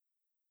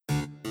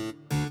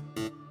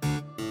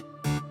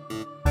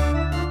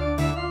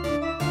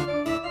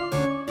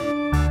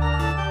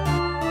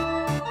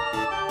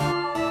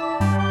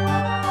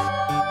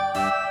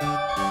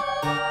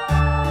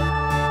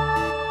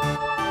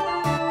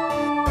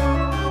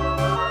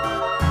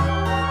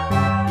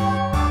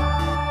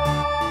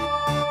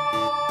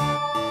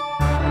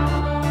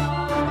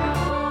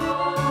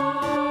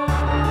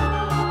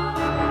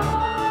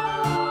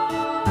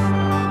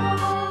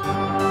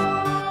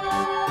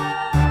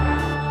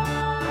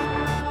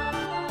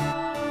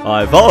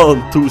I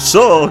want to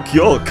suck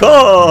your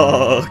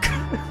cock.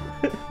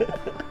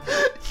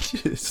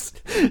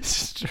 Just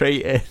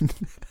straight in.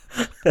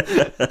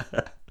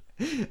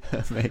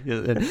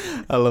 Amazing.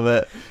 I love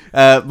it.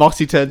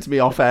 Mossy turned to me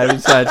off air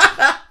and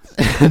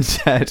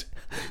said,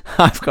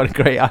 I've got a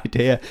great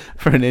idea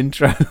for an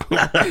intro.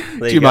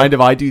 Do you mind if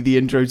I do the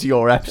intro to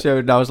your episode?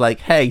 And I was like,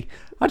 hey,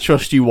 I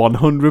trust you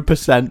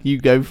 100%. You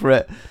go for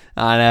it.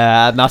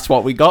 And that's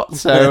what we got.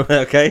 So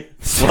okay.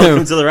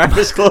 Welcome to the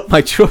Breakfast Club.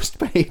 My trust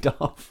paid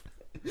off.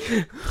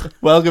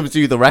 Welcome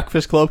to the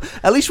Breakfast Club.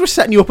 At least we're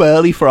setting you up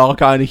early for our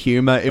kind of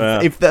humour.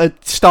 If the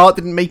start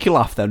didn't make you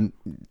laugh, then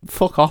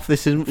fuck off.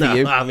 This isn't for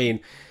you. I mean,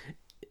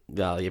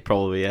 well, you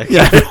probably yeah,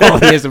 it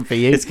probably isn't for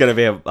you. It's going to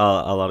be a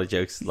lot of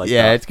jokes like that.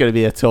 Yeah, it's going to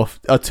be a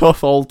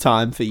tough old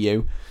time for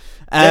you.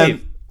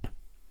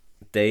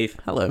 Dave.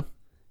 Hello.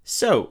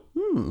 So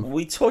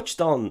we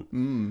touched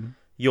on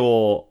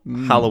your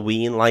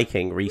Halloween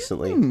liking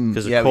recently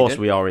because of course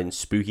we are in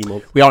Spooky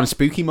Month. We are in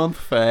Spooky Month.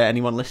 For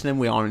anyone listening,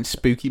 we are in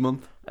Spooky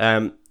Month.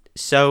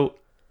 So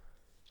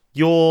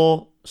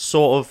your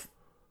sort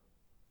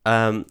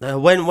of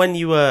when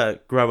you were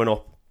growing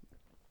up,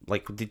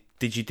 like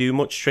did you do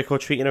much trick or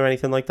treating or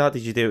anything like that?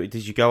 Did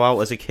you go out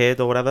as a kid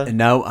or whatever?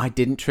 No, I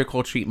didn't trick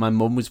or treat. My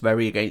mum was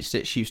very against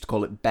it. She used to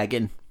call it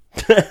begging.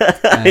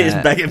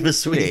 It's begging for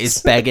sweets.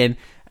 It's begging.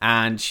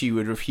 And she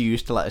would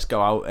refuse to let us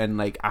go out and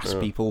like ask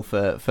people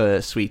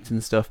for sweets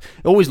and stuff.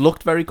 It always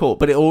looked very cool,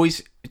 but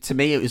to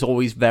me it was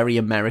always very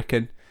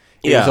American.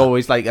 It was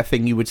always like a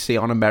thing you would see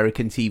on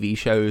American TV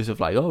shows of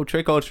like, oh,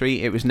 trick or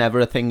treat. It was never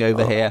a thing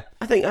over here.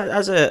 I think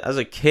as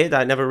a kid,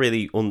 I never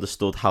really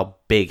understood how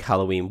big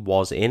Halloween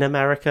was in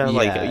America.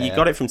 You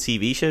got it from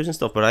TV shows and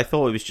stuff, but I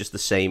thought it was just the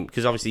same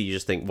because obviously you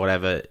just think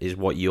whatever is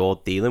what you're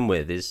dealing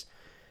with is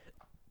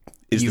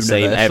the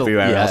same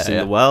everywhere else in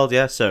the world.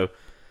 Yeah, so.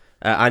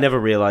 I never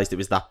realised it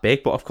was that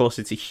big, but of course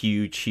it's a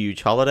huge,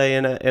 huge holiday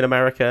in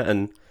America,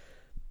 and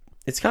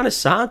it's kind of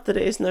sad that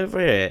it isn't over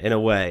here, in a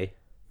way.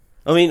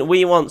 I mean,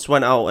 we once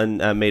went out and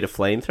made a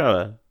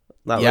flamethrower.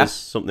 That was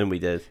something we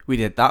did. We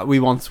did that.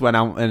 We once went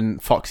out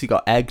and Foxy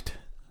got egged.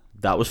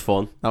 That was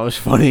fun. That was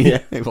funny.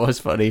 Yeah. It was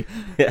funny.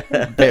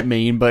 A bit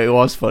mean, but it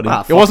was funny.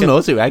 It wasn't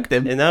us who egged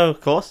him. No,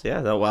 of course, yeah.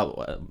 No,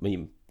 well, I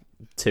mean,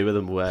 two of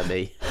them were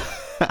me.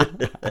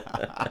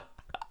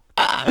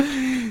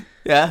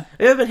 Yeah. Have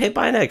you ever been hit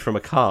by an egg from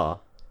a car?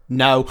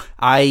 No,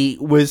 I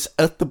was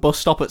at the bus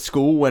stop at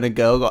school when a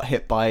girl got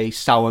hit by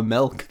sour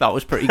milk. That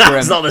was pretty grim.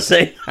 It's not the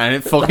same. And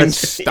it fucking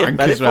stank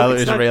as well.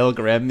 It was real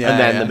grim. Yeah, and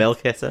then the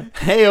milk hit her.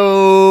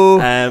 Hey-oh!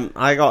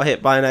 I got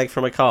hit by an egg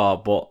from a car,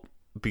 but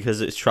because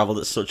it's travelled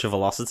at such a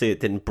velocity, it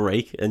didn't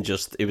break, and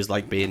it was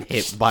like being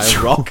hit by a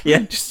rock. Yeah,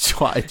 just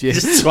swatted you.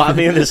 Just swatted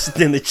me in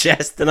the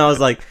chest, and I was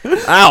like,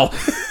 ow!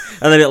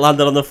 And then it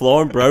landed on the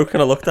floor and broke,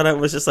 and I looked at it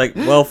and was just like,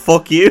 well,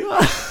 fuck you.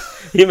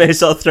 You may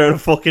as well throw a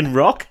fucking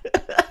rock.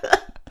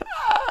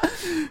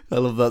 I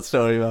love that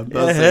story, man.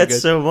 It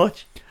hurts so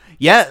much.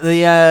 Yeah,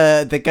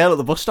 the girl at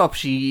the bus stop,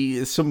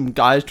 some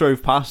guys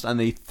drove past and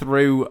they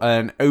threw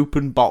an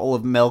open bottle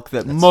of milk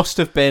that must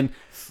have been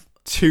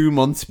 2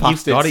 months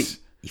past it.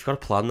 You've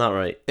got to plan that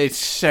right. It's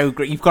so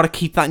great. You've got to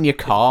keep that in your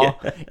car,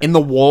 in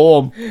the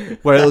warm,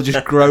 where it'll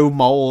just grow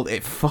mold.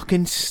 It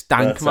fucking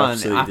stank, man.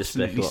 It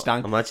absolutely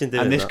stank. Imagine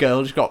doing that. And this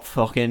girl just got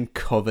fucking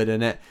covered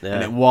in it,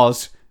 and it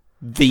was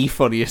the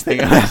funniest thing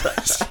I've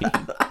ever seen.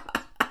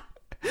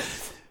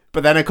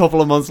 But then a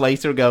couple of months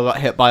later, a girl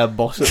got hit by a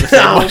bus at the same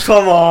Oh,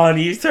 come on.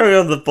 You threw her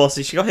on the bus.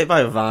 She got hit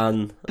by a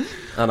van,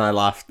 and I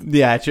laughed.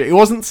 Yeah, true. It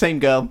wasn't the same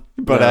girl,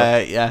 but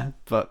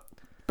but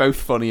both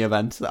funny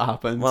events that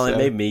happened. Well, it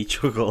made me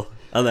chuckle.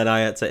 And then I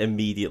had to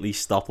immediately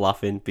stop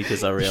laughing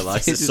because I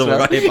realised that someone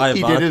got hit by a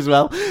van. He did as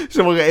well.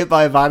 Someone got hit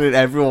by a van and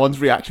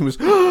everyone's reaction was,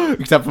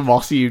 except for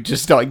Mossy, who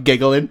just started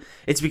giggling.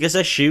 It's because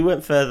her shoe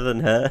went further than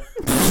her.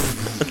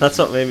 That's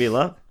what made me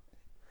laugh.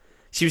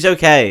 She was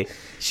okay.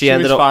 She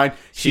ended was up fine.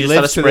 She just had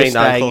a lives to this sprained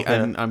day, ankle.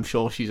 and I'm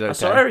sure she's okay. I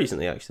saw her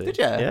recently, actually. Did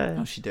you? Yeah.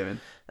 How's she doing?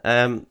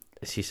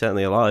 She's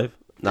certainly alive.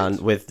 And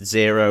with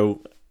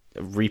zero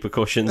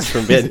repercussions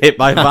from being hit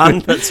by a van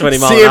at 20 miles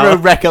an hour. Zero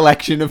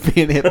recollection of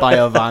being hit by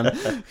a van.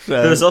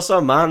 There was also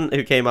a man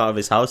who came out of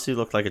his house who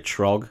looked like a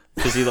trog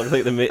because he looked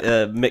like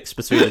the mix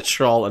between a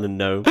troll and a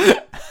gnome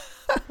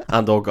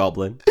and or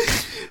goblin.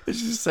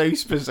 This is so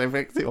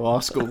specific to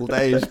our school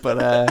days,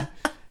 but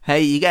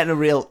hey, you're getting a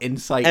real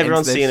insight.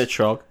 Everyone's into this.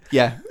 seen a trog.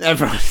 Yeah,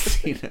 everyone's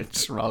seen a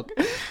trog.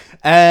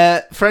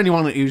 For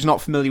anyone who's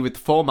not familiar with the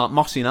format,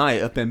 Mossy and I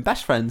have been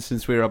best friends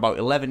since we were about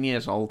 11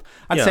 years old.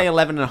 I'd say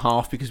 11 and a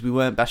half because we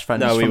weren't best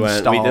friends from the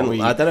start. We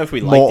didn't, I don't know if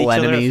we liked each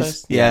enemies. other at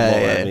first. Yeah.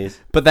 Enemies.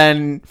 But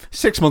then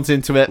 6 months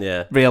into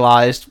it,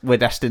 realised we're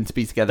destined to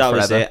be together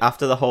forever. That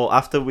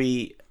was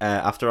it.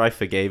 After I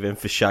forgave him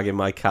for shagging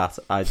my cat,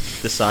 I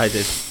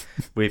decided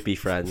we'd be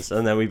friends,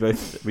 and then we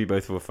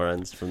both were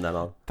friends from then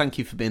on. Thank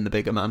you for being the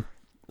bigger man.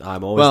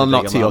 I'm always the bigger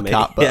not to man, your mate.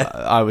 cat, but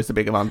I was the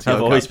bigger man to your cat.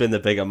 I've always been the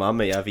bigger man,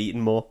 mate. I've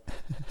eaten more.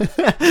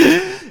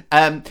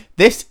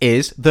 This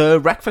is the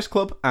Breakfast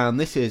Club, and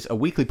this is a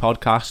weekly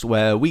podcast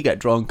where we get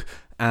drunk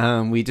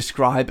and we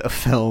describe a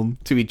film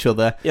to each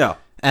other. Yeah.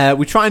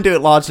 We try and do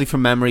it largely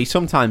from memory.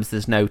 Sometimes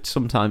there's notes,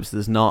 sometimes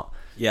there's not.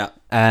 Yeah.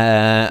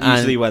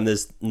 Usually when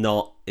there's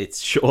not,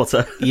 it's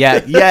shorter.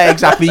 yeah,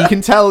 exactly. You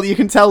can tell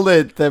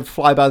the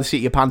Fly By the Seat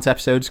of Your Pants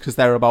episodes because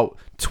they're about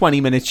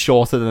 20 minutes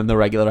shorter than the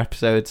regular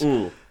episodes.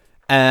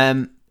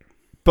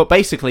 But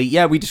basically,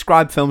 yeah, we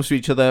describe films to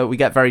each other. We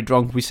get very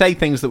drunk. We say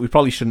things that we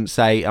probably shouldn't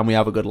say, and we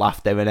have a good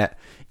laugh doing it.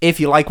 If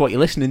you like what you're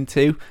listening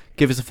to,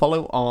 give us a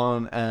follow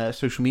on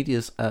social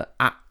medias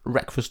at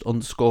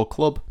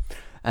breakfast_club.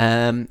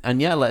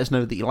 And yeah, let us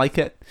know that you like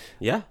it.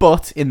 Yeah.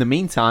 But in the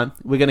meantime,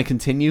 we're going to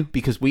continue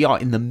because we are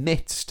in the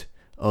midst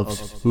of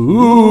spooky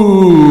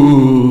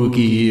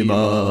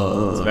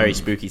month. It's a very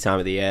spooky time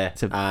of the year.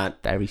 It's a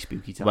very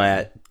spooky time.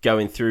 We're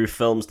going through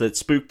films that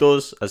spooked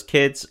us as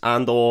kids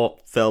and or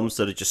films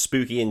that are just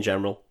spooky in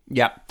general.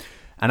 Yeah.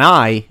 And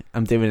I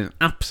am doing an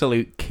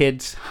absolute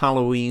kids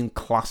Halloween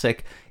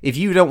classic. If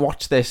you don't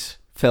watch this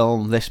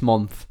film this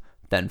month,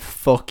 then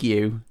fuck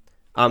you.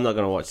 I'm not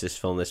going to watch this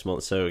film this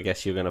month, so I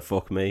guess you're going to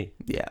fuck me.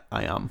 Yeah,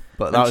 I am.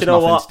 But that has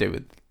nothing to do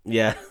with...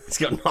 Yeah, it's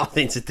got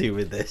nothing to do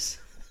with this.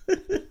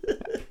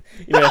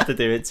 You have to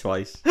do it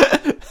twice.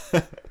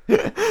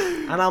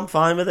 And I'm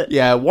fine with it.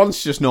 Yeah,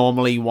 once just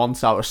normally,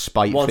 once out of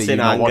spite once for you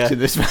not watching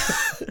this.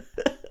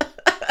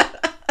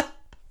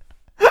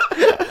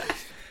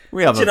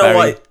 We have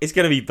what? It's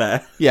going to be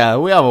better. Yeah,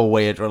 we have a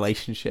weird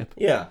relationship.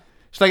 Yeah.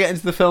 Should I get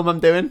into the film I'm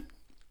doing?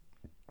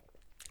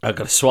 I've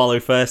got to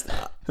swallow first.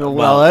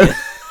 Well,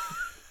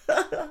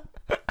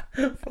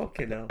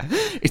 fucking hell.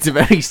 It's a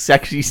very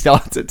sexy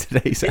start to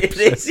today's episode.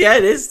 It is, yeah,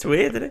 it is. It's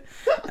weird, isn't it?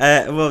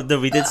 Well, no,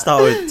 we did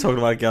start with talking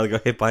about a girl who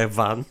got hit by a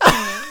van.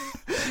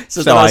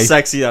 So that's how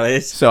sexy that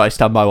is. So I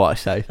stand by what I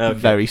say. Okay.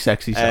 Very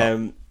sexy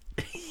start.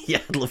 Yeah,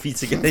 I'd love you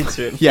to get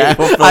into it. Yeah,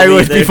 I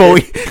would before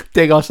we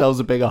dig ourselves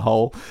a bigger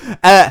hole.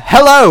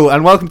 Hello,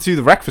 and welcome to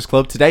the Breakfast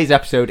Club. Today's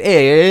episode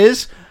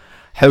is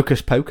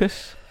Hocus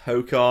Pocus.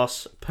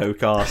 Hocus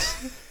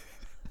Pocus.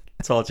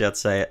 Told you I'd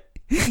say it.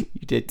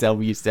 You did tell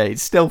me you said it.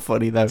 It's still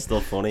funny, though.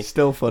 Still funny.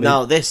 Still funny.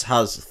 Now, this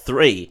has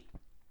 3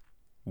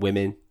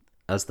 women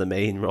as the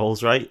main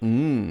roles, right?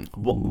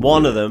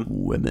 One of them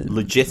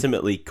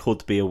legitimately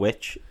could be a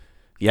witch.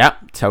 Yeah,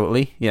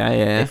 totally. Yeah.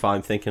 If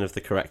I'm thinking of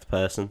the correct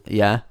person.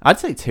 Yeah. I'd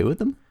say 2 of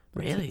them.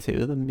 Really?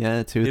 2 of them,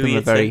 yeah. 2 of them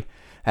are very...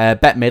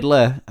 Bette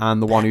Midler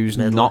and the one who's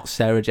not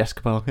Sarah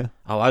Jessica Parker.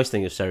 Oh, I was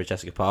thinking of Sarah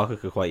Jessica Parker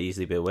could quite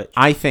easily be a witch.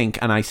 I think,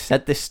 and I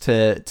said this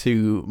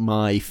to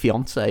my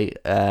fiance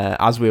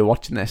as we were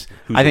watching this.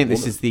 I think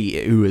this is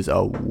who is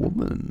a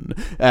woman.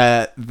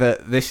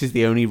 This is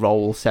the only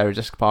role Sarah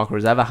Jessica Parker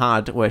has ever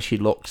had where she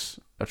looks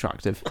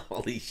attractive.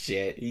 Holy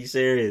shit! Are you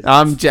serious?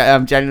 I'm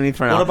genuinely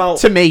throwing What about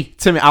to me?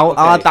 I'll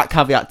add that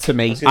caveat to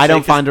me. I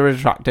don't find her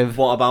attractive.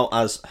 What about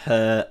as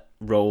her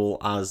role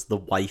as the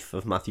wife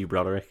of Matthew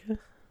Broderick?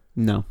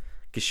 No,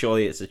 because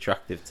surely it's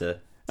attractive to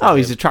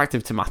he's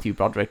attractive to Matthew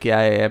Broderick,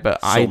 yeah, but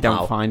somehow. I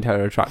don't find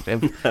her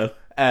attractive. No.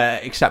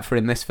 Except for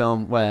in this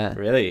film where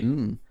really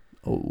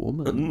a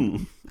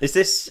woman. Is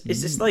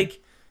this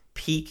like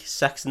peak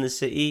Sex and the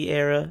City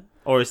era,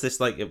 or is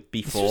this like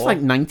before? This was like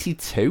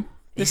 92.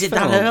 Is it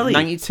that early?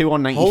 92 or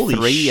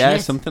 93, yeah,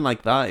 something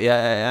like that.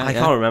 Yeah. I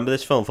can't remember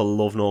this film for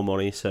love nor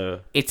money,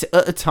 so it's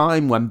at a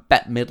time when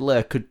Bette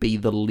Midler could be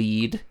the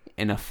lead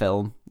in a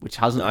film, which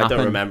hasn't happened. I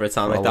don't remember a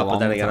time like that, but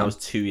then again, I was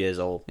 2 years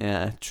old.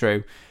 Yeah,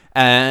 true.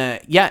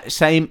 Yeah,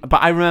 same.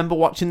 But I remember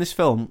watching this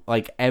film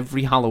like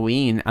every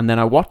Halloween, and then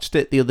I watched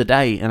it the other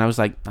day, and I was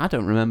like, I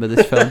don't remember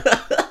this film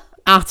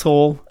at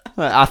all.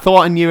 I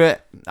thought I knew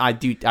it. I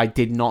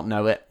did not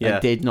know it. Yeah. I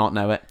did not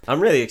know it. I'm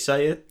really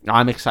excited.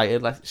 I'm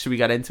excited. Should we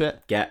get into it?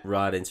 Get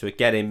right into it.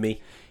 Get in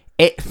me.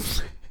 It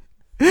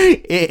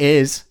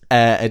is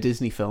a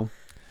Disney film.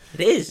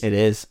 It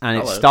is. And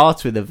it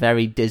starts with a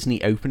very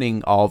Disney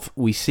opening of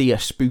we see a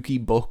spooky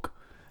book.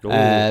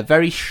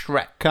 Very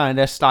Shrek kind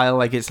of style.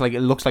 Like it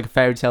looks like a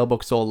fairy tale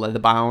book. It's all leather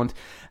bound.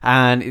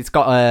 And it's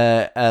got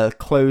a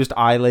closed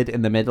eyelid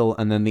in the middle,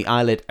 and then the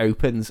eyelid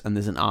opens and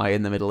there's an eye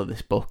in the middle of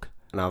this book.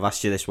 And I've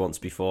asked you this once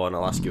before, and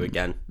I'll ask you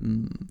again.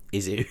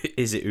 Is it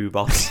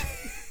Ubos?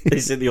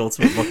 Is it the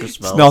ultimate book of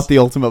smells? It's not the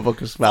ultimate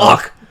book of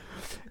smells. Fuck!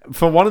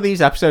 For one of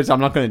these episodes, I'm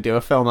not going to do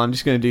a film. I'm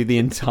just going to do the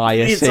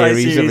entire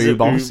series of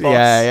Ubos.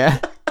 Yeah.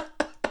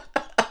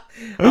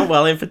 I'm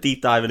well in for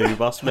deep dive in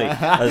Ubos, mate,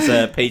 as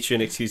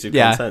Patreon exclusive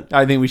content.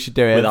 I think we should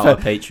do it. Without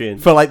a Patreon.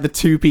 For like the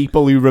 2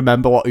 people who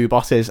remember what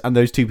Ubos is, and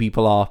those 2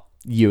 people are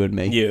you and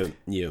me.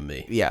 You and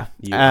me. Yeah.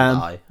 You and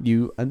I.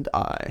 You and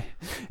I.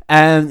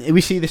 And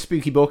we see the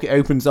spooky book. It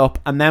opens up,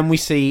 and then we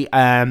see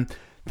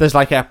there's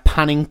like a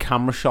panning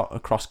camera shot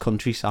across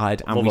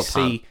countryside, and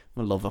we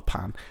love a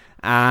pan.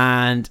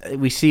 And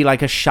we see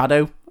like a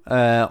shadow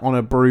on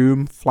a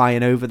broom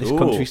flying over this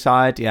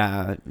countryside.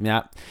 Yeah.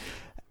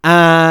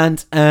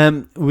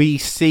 And we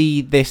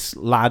see this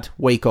lad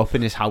wake up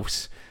in his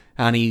house,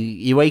 and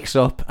he wakes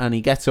up and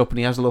he gets up and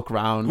he has a look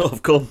around. Oh,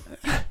 I've come.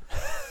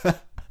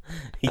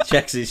 He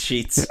checks his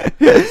sheets.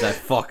 He's like,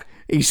 fuck.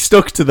 He's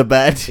stuck to the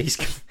bed.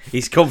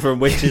 He's come from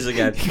witches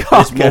again.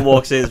 His mum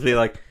walks in and be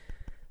like,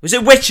 was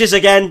it witches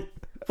again?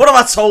 What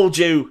have I told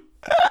you?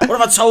 What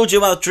have I told you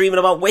about dreaming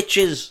about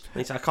witches?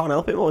 And he's like, I can't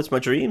help it more. It's my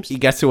dreams. He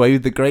gets away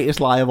with the greatest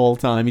lie of all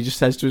time. He just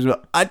says to his mum,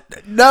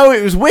 no,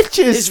 it was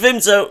witches. It's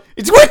Vimto.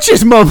 It's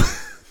witches, Mum.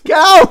 Get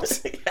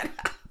out.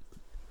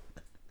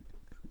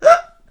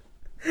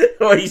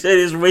 What he said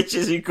is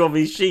witches who cover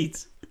his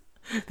sheets.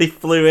 They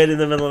flew in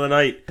the middle of the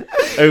night,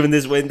 opened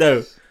this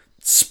window,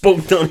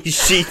 spunked on his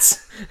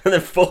sheets, and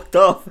then fucked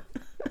off.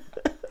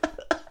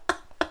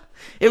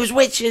 It was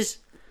witches.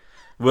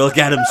 We'll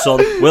get him, son.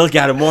 We'll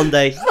get him one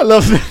day. I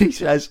love that he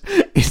says,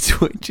 it's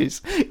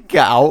witches.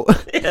 Get out.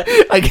 Yeah.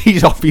 Like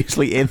he's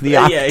obviously in the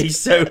act. Yeah, he's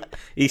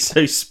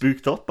so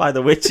spooked up by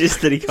the witches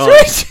that he can't.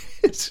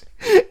 Witches.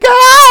 Get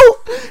out.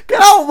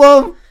 Get out,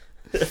 Mum.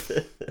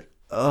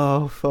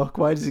 Oh, fuck.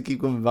 Why does he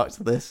keep coming back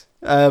to this?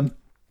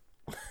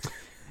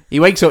 He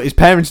wakes up. His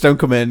parents don't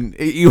come in.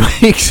 He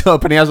wakes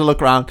up and he has a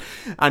look around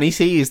and he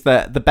sees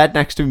that the bed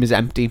next to him is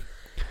empty.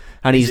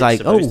 And he's like,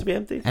 supposed to be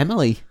empty?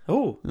 Emily.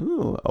 Oh.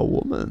 Ooh, a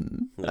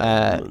woman.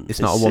 It's His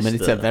not a woman,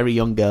 sister. it's a very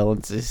young girl.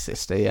 It's his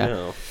sister, yeah.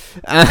 No.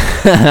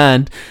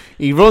 And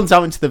he runs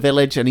out into the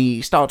village and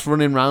he starts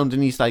running around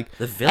and he's like,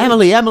 The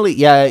village? Emily.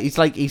 Yeah,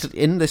 he's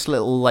in this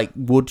little like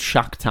wood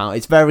shack town.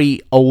 It's very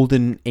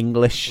olden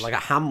English. Like a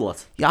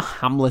hamlet. Yeah,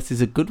 hamlet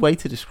is a good way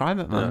to describe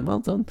it, man. Yeah. Well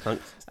done.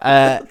 Thanks.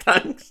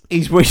 Thanks.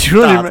 He's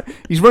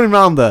running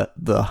around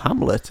the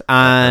hamlet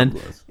and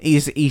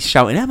he's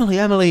shouting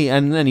Emily,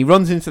 and then he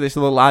runs into this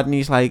little lad and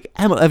he's like,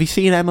 have you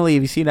seen Emily?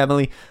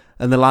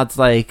 And the lad's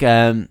like,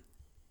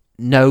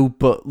 no,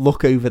 but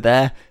look over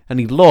there.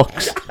 And he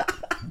looks.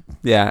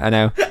 Yeah, I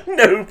know.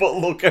 No, but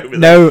look over there.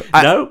 No,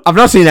 No? I've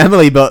not seen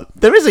Emily, but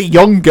there is a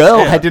young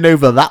girl heading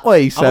over that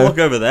way. So I'll look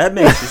over there,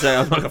 mate. He's like,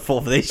 I'm not going to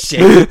fall for this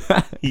shit.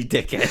 You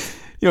dickhead.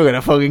 You're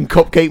gonna fucking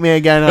cupcake me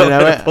again. I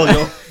know it.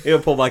 You're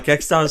gonna pull my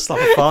kicks down and slap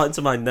a fart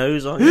into my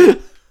nose, aren't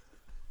you?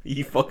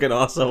 You fucking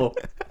arsehole.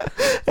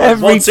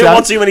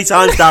 One too many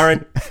times,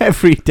 Darren.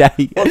 Every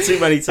day. One too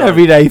many times.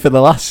 Every day for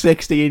the last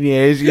 16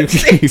 years.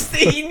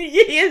 16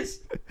 years?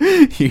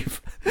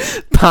 You've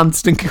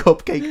pantsed and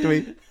cupcaked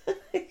me.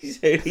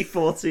 He's only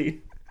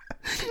 14.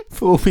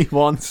 Fool me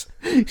once.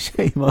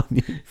 Shame on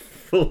you.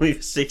 Fool me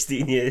for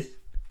 16 years.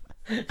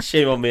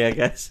 Shame on me, I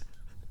guess.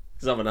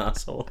 Because I'm an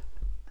arsehole.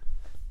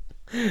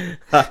 And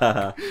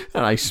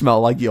I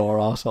smell like your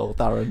arsehole,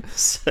 Darren.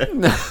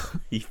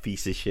 You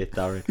piece of shit,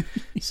 Darren.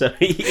 So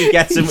he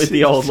gets him with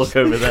the old look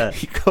over there.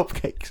 He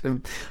cupcakes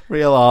him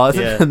real hard,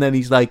 and then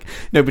he's like,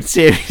 no, but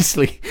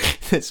seriously,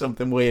 there's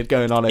something weird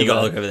going on over there. You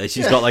gotta look over there.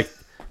 She's got like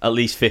at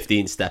least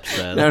 15 steps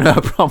there. No, I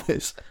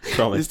promise.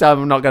 This time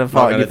I'm not going to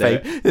fart in your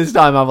face. This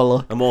time have a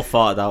look. I'm all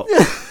farted out.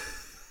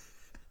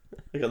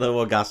 I got no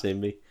more gas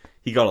in me.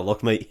 You gotta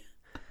look, mate.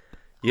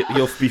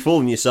 You'll be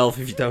fooling yourself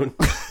if you don't.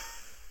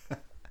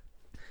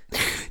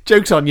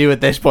 Joke's on you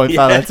at this point,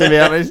 fella, to be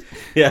honest.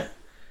 Yeah.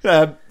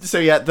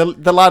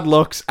 The lad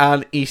looks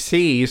and he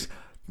sees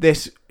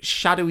this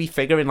shadowy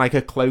figure in like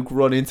a cloak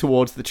running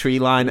towards the tree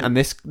line, and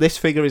this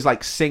figure is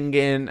like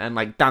singing and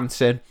like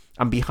dancing,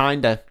 and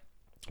behind her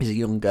is a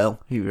young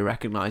girl who he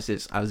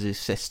recognises as his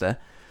sister.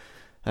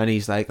 And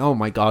he's like, oh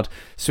my god.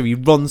 So he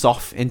runs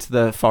off into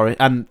the forest.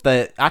 And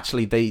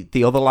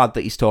the other lad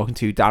that he's talking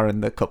to,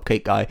 Darren, the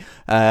cupcake guy,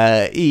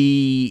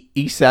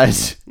 he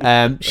says,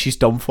 she's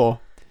done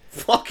for.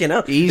 Fucking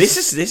hell.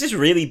 This is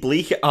really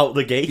bleak out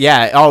the gate.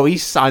 Yeah,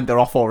 he's signed her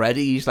off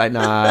already. He's like,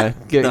 nah,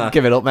 give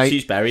it up, mate.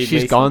 She's buried,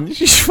 She's mate. gone.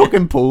 She's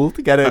fucking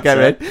pulled. Get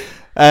her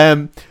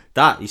in.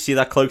 You see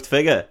that cloaked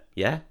figure?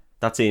 Yeah,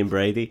 that's Ian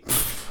Brady.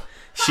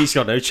 She's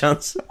got no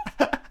chance.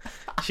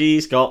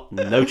 She's got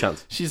no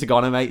chance. She's a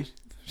goner, mate.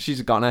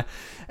 She's a goner.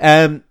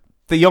 The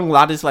young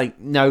lad is like,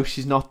 no,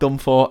 she's not done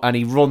for, and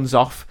he runs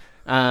off,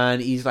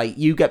 and he's like,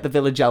 you get the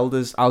village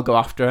elders, I'll go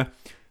after her.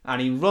 And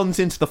he runs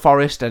into the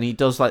forest, and he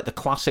does like the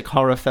classic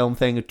horror film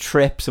thing,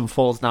 trips and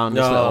falls down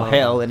this little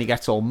hill, and he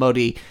gets all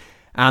muddy.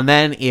 And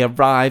then he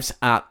arrives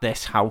at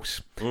this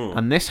house,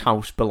 and this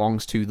house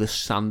belongs to the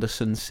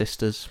Sanderson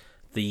sisters.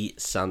 The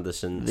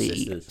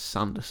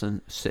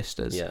Sanderson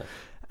sisters. Yeah.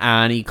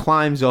 And he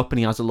climbs up and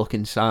he has a look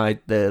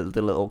inside the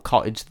little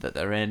cottage that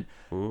they're in.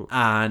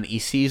 And he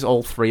sees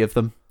all three of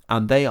them,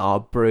 and they are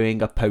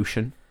brewing a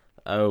potion.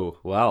 Oh,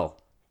 well,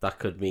 that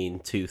could mean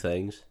two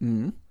things.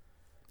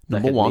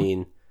 Number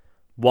one.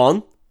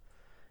 One,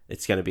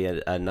 it's going to be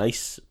a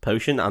nice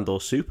potion and or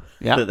soup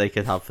that they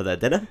could have for their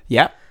dinner.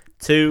 Yeah.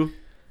 Two,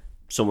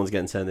 someone's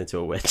getting turned into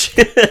a witch.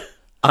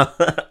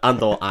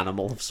 And or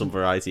animal of some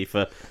variety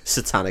for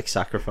satanic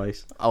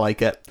sacrifice. I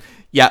like it.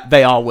 Yeah,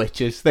 they are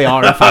witches. They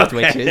are in fact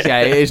witches.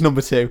 Yeah, it is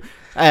number two.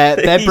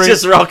 He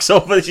just rocks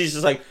up and she's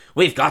just like,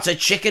 we've got a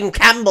chicken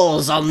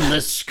Campbell's on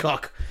this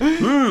cook.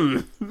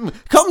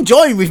 Come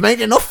join, we've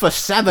made enough for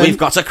 7. We've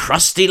got a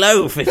crusty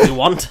loaf if you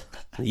want.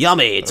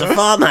 Yummy, it's a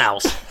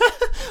farmhouse.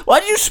 Why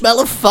do you smell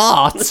of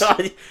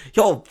farts?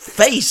 Your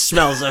face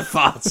smells of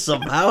farts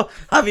somehow.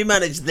 How have you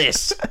managed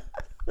this?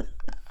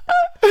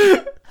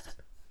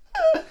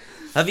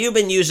 Have you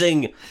been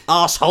using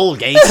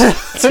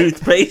Arseholegate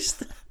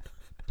toothpaste?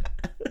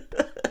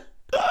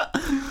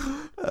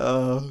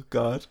 Oh,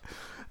 God.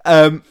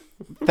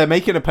 they're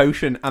making a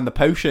potion, and the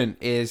potion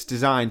is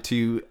designed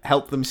to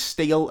help them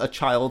steal a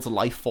child's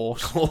life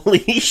force.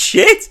 Holy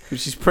shit!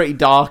 Which is pretty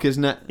dark,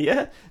 isn't it?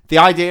 Yeah. The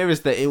idea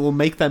is that it will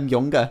make them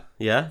younger.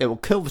 Yeah. It will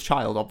kill the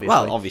child, obviously.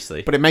 Well,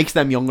 obviously. But it makes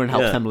them younger and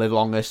helps them live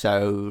longer,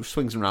 so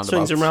swings and roundabouts.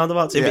 Swings and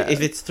roundabouts.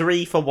 If it's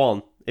 3 for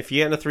 1, if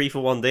you're getting a 3 for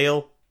 1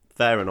 deal,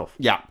 fair enough.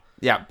 Yeah.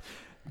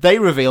 They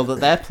reveal that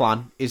their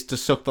plan is to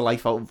suck the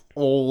life out of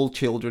all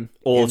children.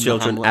 All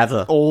children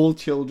ever. All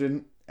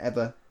children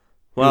ever.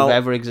 Well, who've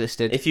ever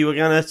existed. If you were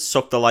going to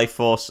suck the life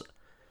force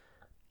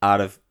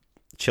out of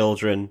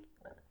children,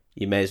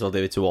 you may as well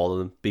do it to all of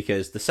them.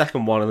 Because the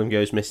second one of them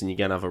goes missing, you're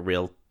going to have a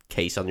real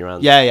case on your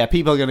hands. Yeah,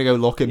 people are going to go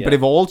looking. Yeah. But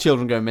if all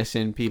children go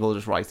missing, people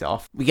just write it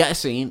off. We get a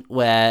scene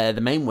where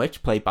the main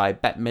witch, played by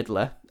Bette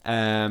Midler...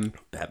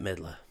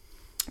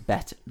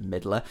 Bette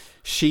Midler.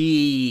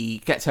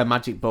 She gets her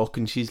magic book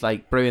and she's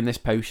like brewing this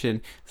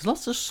potion. There's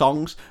lots of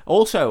songs.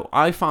 Also,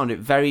 I found it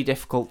very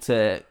difficult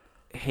to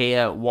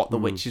hear what the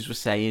witches were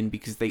saying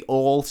because they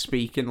all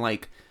speak in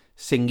like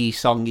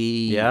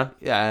singy-songy.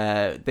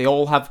 Yeah. They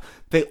all have.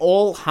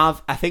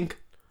 I think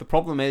the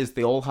problem is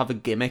they all have a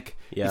gimmick.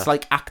 Yeah. It's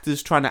like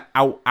actors trying to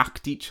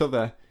out-act each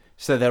other.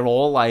 So they're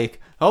all like,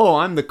 oh,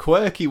 I'm the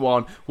quirky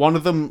one. One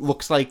of them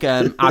looks like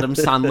Adam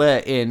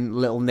Sandler in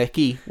Little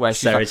Nicky, where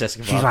she's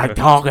like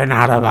talking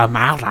out of her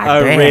mouth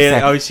like this. Really?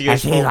 And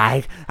she's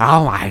like,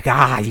 oh my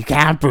God, you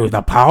can't brew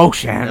the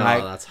potion. No,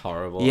 like, that's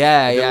horrible.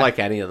 Yeah, I didn't like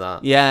any of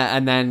that. Yeah,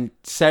 and then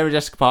Sarah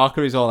Jessica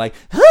Parker is all like,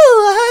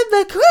 oh, I'm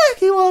the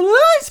quirky one, and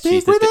I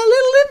speak with a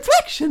little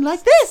inflection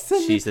like this.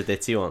 And she's the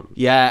ditzy one.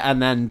 Yeah,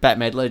 and then Bette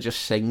Midler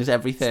just sings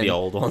everything. It's the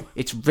old one.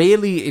 It's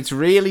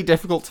really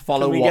difficult to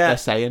follow what they're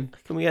saying.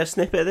 Can we get a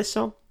snippet of this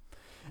song?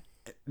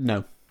 No.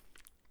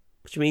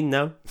 What do you mean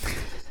no?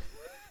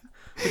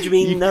 What do you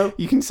mean no?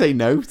 You can say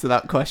no to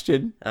that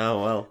question.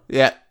 Oh, well.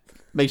 Yeah.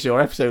 Makes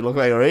your episode look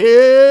like a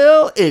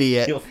real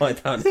idiot. You'll find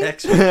out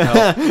next week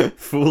how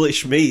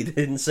foolish me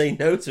didn't say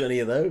no to any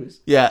of those.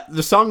 Yeah,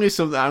 the song is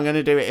something... I'm going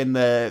to do it in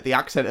the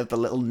accent of the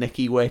Little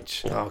Nicky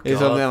Witch. Oh, God. It's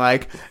something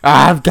like,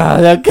 I'm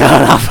gonna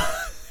cut off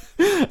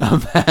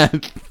a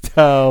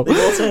toe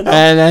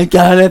and I'm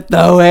gonna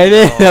throw it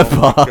in the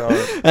pot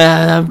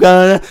and I'm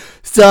gonna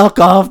suck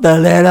off the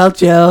little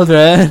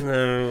children.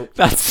 No.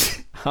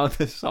 That's how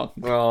the song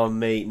goes. Oh,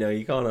 mate, no,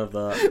 you can't have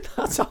that.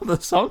 That's how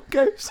the song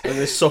goes. I'm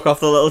gonna suck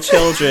off the little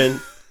children.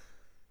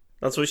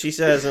 That's what she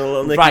says in a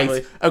Little Nicky Right,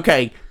 voice.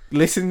 okay,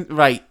 listen,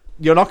 right.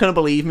 You're not going to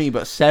believe me,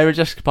 but Sarah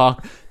Jessica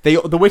Parker,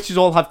 the witches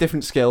all have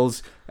different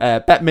skills.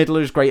 Bette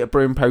Midler is great at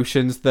brewing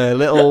potions. The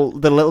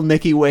little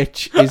Nicky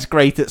witch is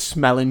great at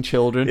smelling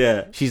children.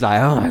 Yeah. She's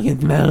like, oh, I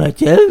can smell the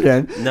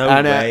children.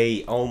 No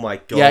way. Oh my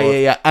God.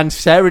 Yeah. And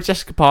Sarah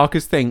Jessica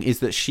Parker's thing is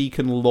that she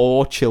can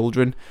lure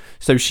children.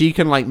 So she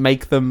can like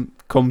make them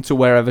come to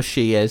wherever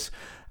she is.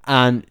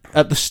 And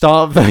at the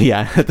start of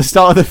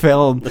the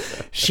film,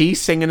 she's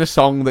singing a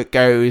song that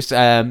goes,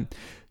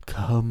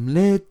 come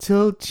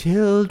little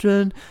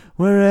children,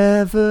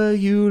 wherever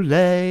you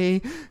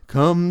lay,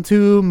 come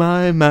to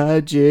my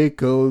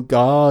magical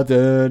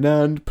garden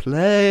and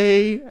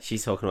play.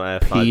 She's talking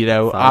about her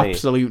pedo,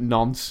 absolute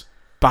nonce.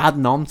 Bad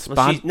nonce. Well,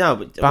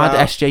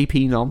 bad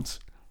SJP nonce.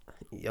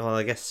 Well,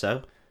 I guess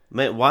so.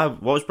 Mate,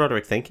 what was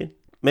Broderick thinking?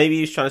 Maybe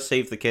he was trying to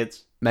save the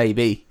kids.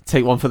 Maybe.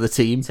 Take one for the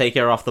team. Take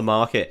her off the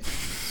market.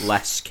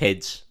 Less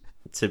kids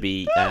to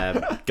be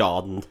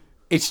gardened.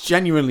 It's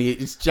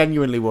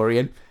genuinely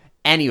worrying.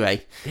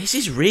 Anyway. This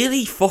is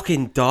really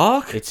fucking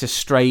dark. It's a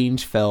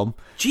strange film.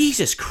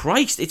 Jesus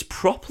Christ, it's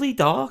properly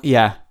dark.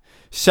 Yeah.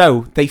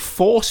 So, they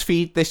force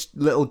feed this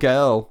little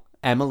girl,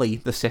 Emily,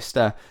 the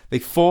sister, they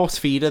force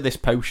feed her this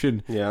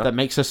potion that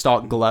makes her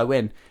start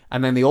glowing.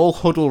 And then they all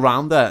huddle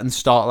around her and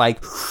start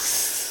like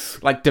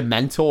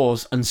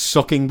Dementors and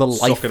sucking the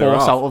life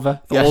force out of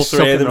her. All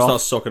three of them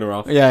start sucking her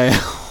off. Yeah.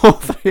 All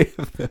three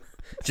of them.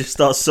 Just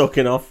start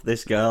sucking off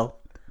this girl.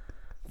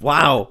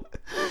 Wow.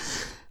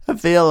 I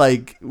feel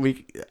like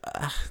we...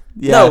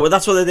 No,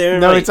 that's what they're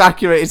doing. No, right? It's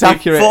accurate. It's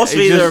accurate. Force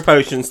feed her a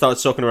potion, start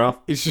sucking her off.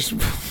 It's just...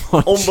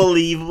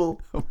 Unbelievable.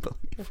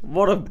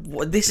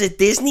 What this is a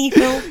Disney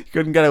film? You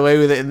couldn't get away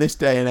with it in this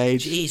day and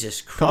age.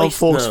 Jesus Christ, can't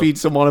force feed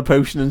someone a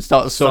potion and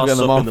start sucking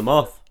them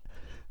off.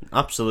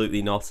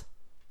 Absolutely not.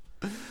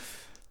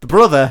 The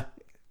brother,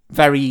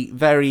 very,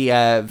 very,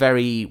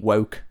 very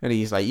woke, and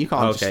he's like, you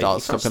can't just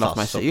start sucking off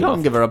my sister. You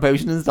can't give her a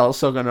potion and start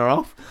sucking her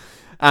off.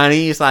 And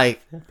he's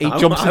like, I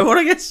want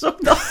to get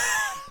sucked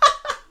off.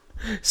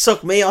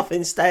 Suck me off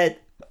instead.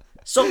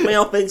 Suck me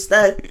off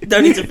instead. You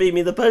don't need to feed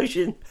me the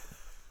potion.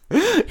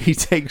 He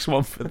takes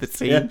one for the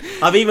team. Yeah.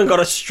 I've even got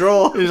a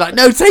straw. He's like,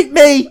 no, take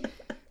me.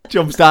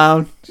 Jumps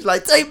down. She's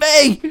like, take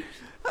me.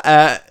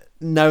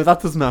 No, that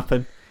doesn't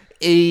happen.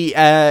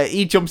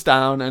 He jumps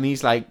down and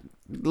he's like,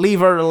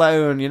 leave her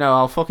alone,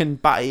 I'll fucking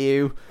batter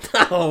you.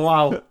 Oh,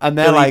 wow. And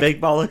they're like, big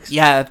bollocks.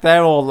 Yeah,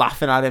 they're all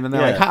laughing at him and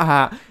they're like, ha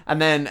ha.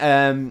 And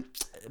then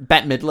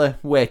Bette Midler,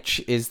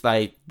 which is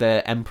like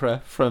the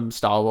Emperor from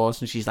Star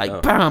Wars, and she's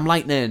like, bam,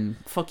 lightning.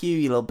 Fuck you,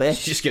 you little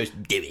bitch. She just goes,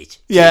 do it.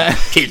 Yeah.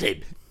 Kill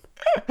him.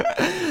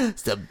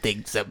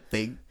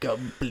 Something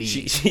complete.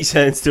 She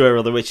turns to her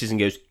other witches and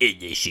goes,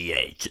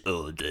 initiate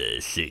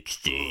order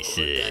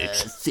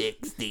 66.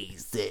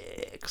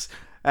 66.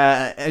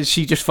 And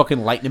she just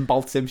fucking lightning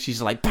bolts him.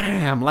 She's like,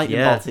 bam,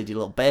 lightning bolted, you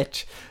little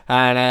bitch.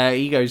 And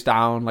he goes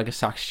down like a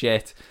sack of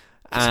shit.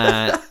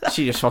 And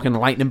she just fucking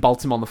lightning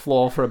bolts him on the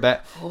floor for a bit.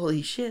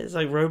 Holy shit, it's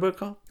like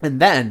Robocop. And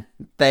then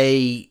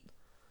they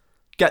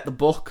get the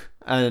book.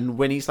 And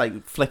Winnie's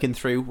like flicking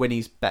through.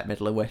 Winnie's Bette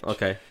Midler witch.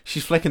 Okay.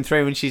 She's flicking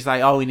through and she's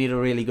like, oh, we need a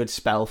really good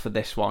spell for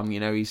this one. You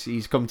know,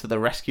 he's come to the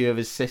rescue of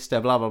his sister,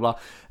 blah, blah, blah.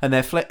 And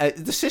they're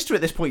the sister at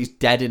this point is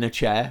dead in a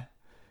chair.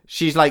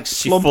 She's like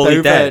slumped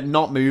over, dead.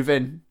 Not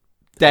moving,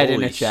 dead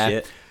in a chair.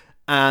 Shit.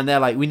 And they're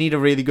like, we need a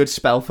really good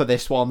spell for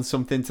this one.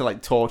 Something to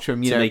like torture him,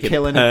 make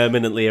killing him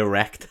permanently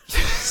erect.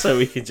 So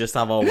we can just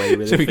have our way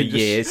with it for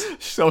years.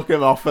 Suck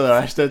him off for the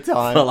rest of the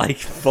time. For like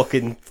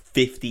fucking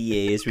 50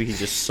 years, we can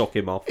just suck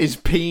him off. His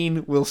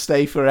peen will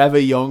stay forever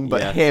young,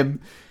 but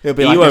he'll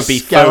be he won't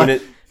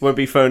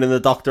be phoning the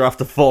doctor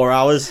after 4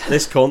 hours.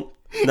 This cunt.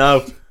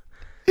 No.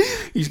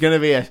 He's going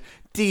to be a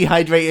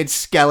dehydrated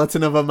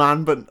skeleton of a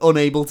man, but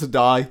unable to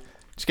die.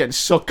 Just getting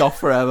sucked off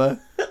forever.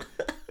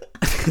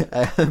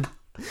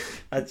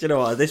 Do you know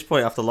what? At this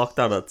point, after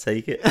lockdown, I'd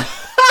take it.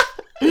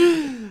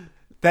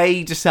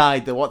 They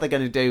decide that what they're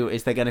going to do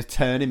is they're going to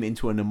turn him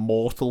into an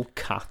immortal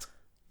cat.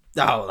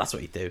 Oh, that's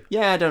what you do.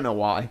 Yeah, I don't know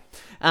why.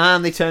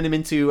 And they turn him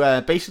into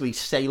basically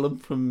Salem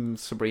from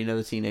Sabrina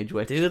the Teenage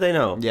Witch. Do they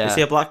know? Yeah. Is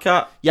he a black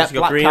cat? Yeah, black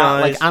black green cat,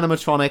 eyes? like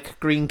animatronic,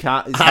 green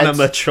cat.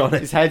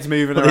 His head's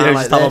moving around. They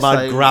just tell him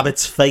I'd grab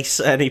its face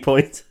at any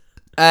point.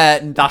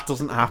 That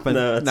doesn't happen.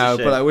 No,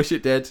 but I wish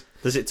it did.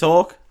 Does it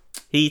talk?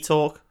 He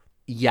talk?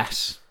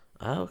 Yes.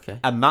 Oh, okay.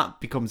 And that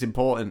becomes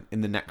important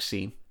in the next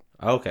scene.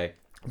 Okay.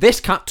 This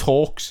cat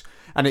talks,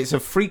 and it's a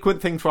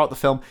frequent thing throughout the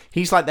film.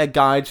 He's like their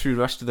guide through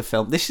the rest of the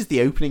film. This is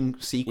the opening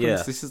sequence.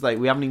 Yeah. This is like,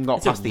 we haven't even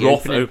got past the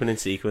opening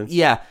sequence.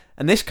 Yeah,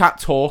 and this cat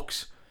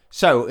talks.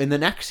 So, in the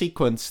next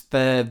sequence,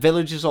 the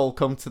villagers all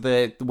come to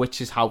the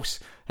witch's house,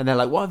 and they're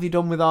like, what have you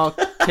done with our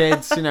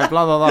kids? You know,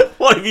 blah, blah, blah.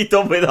 What have you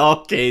done with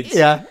our kids?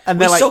 Yeah.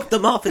 And they're like, sucked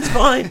them off, it's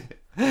fine.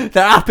 They're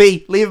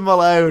happy, leave them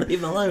alone.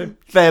 Leave them alone.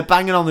 They're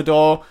banging on the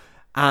door,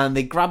 and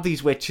they grab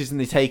these witches, and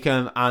they take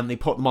them, and they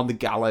put them on the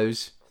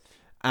gallows.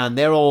 And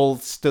they're all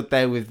stood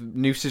there with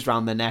nooses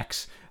around their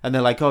necks. And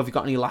they're like, oh, have you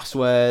got any last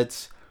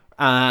words?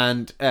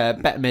 And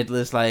Bette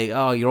Midler's like,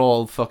 oh, you're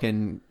all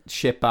fucking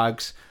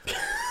shitbags.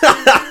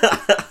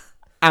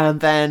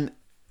 And then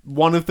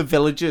one of the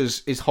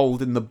villagers is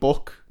holding the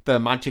book, the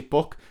magic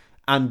book,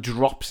 and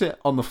drops it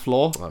on the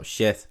floor. Oh,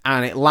 shit.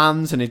 And it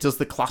lands, and it does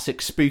the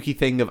classic spooky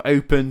thing of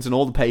opens, and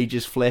all the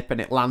pages flip, and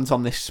it lands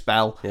on this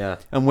spell. Yeah.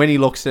 And when he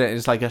looks at it,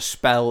 it's like a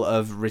spell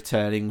of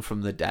returning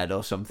from the dead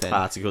or something.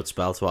 That's a good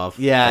spell to have.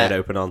 Yeah. Head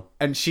open on.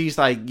 And she's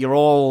like, you're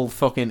all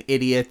fucking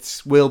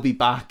idiots. We'll be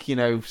back, you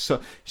know.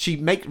 So she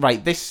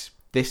this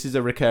is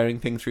a recurring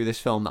thing through this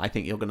film that I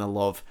think you're going to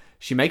love.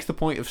 She makes the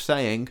point of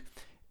saying,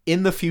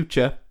 in the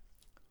future,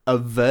 a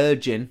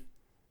virgin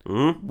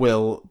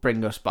will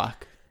bring us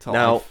back.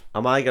 Now,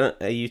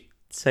 are you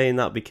saying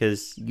that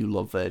because you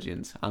love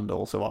virgins and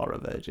also are a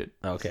virgin?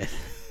 Okay.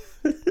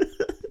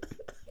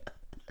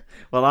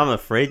 Well, I'm a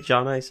fridge,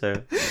 aren't I?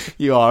 So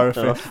you are a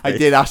fridge. I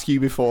did ask you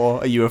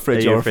before, are you a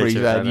fridge or a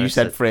freezer? And you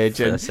said fridge.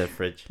 And I said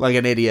fridge. Like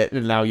an idiot,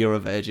 and now you're a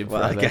virgin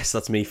forever. Well, I guess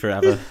that's me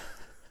forever.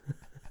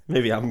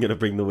 Maybe I'm going to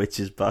bring the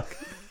witches back.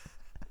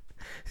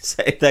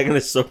 They're going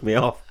to suck me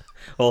off.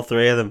 All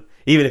three of them.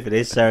 Even if it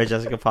is Sarah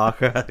Jessica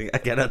Parker, I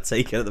cannot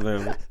take it at the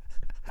moment.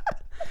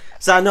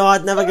 So no,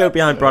 I'd never go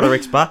behind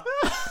Broderick's back.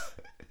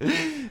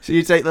 So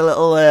you take the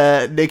little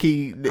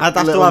Nikki. I'd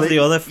have to have the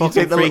other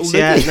fucking freaks,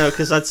 yeah. No,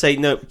 because I'd say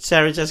no,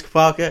 Sarah Jessica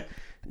Parker.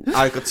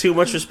 I've got too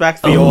much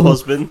respect for your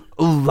husband.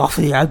 Oh,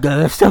 Ruffy, I'm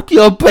gonna suck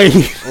your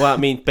baby. Well, I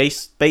mean,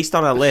 based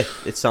on her lip,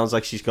 it sounds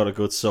like she's got a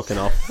good sucking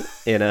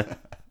off in her.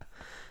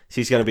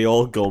 She's gonna be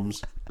all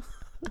gums.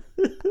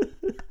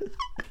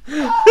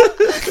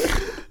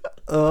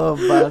 Oh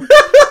man.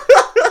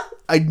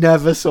 I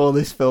never saw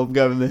this film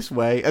going this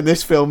way, and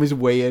this film is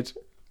weird.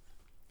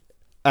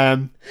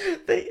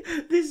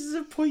 This is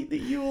a point that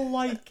you'll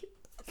like.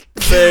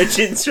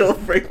 Virgins will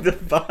bring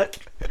them back.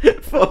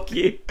 Fuck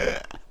you.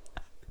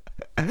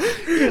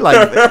 You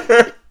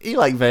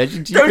like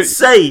virgins. Don't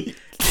say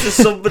to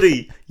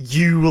somebody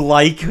you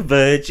like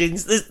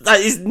virgins.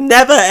 That is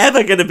never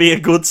ever going to be a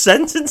good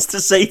sentence to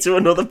say to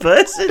another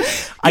person.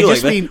 I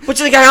just mean, what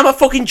do you think I am, a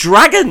fucking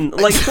dragon?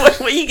 Like, what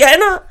are you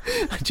getting at?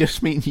 I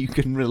just mean you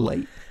can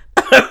relate.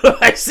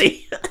 I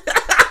see.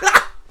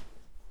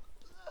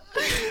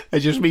 I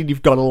just mean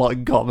you've got a lot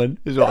in common,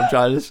 is what I'm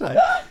trying to say.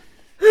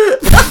 You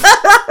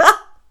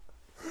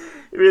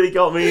really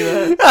got me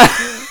there.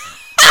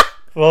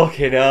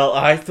 Fucking hell.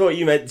 I thought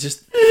you meant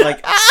just,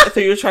 like, I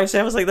thought you were trying to say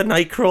I was like the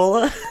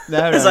Nightcrawler. No,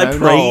 as I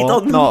preyed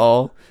on them. Not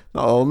all.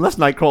 Unless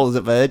Nightcrawler's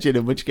a virgin,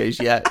 in which case,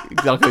 yeah,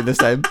 exactly the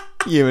same.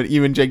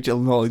 You and Jake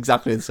Gyllenhaal,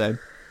 exactly the same.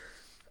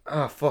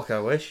 Oh, fuck, I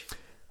wish.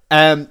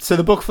 So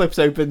the book flips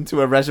open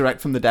to a resurrect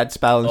from the dead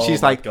spell, and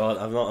she's like, God,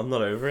 I'm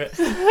not over it.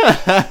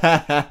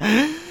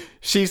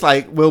 she's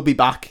like, we'll be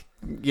back.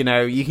 You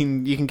know, you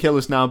can kill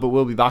us now, but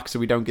we'll be back, so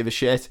we don't give a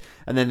shit.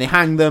 And then they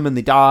hang them and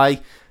they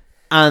die.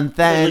 And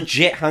then they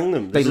legit hang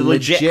them. There's a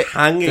legit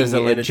hanging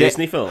in a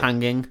Disney film.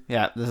 Hanging,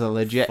 yeah. There's a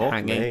legit Fuck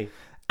hanging. Me.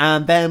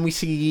 And then we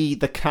see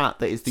the cat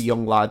that is the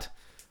young lad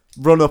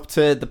run up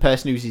to the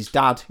person who's his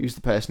dad, who's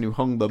the person who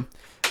hanged them.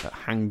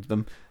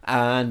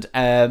 And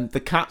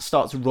the cat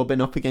starts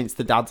rubbing up against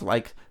the dad's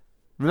like,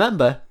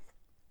 remember,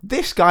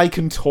 this guy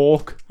can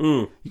talk.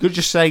 You could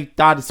just say,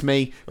 Dad, it's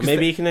me.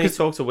 Maybe he can only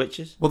talk to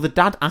witches. Well, the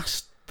dad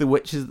asked the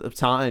witches at the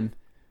time,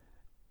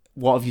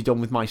 what have you done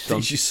with my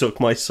son? Did you suck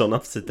my son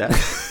off to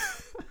death?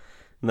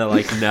 And they're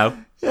like, no.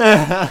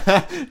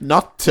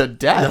 Not to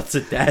death. Not to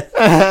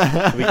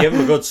death. We give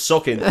him a good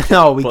sucking, not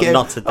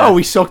to death. Oh,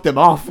 we sucked him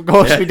off. Of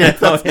course we did.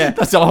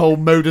 That's our whole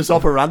modus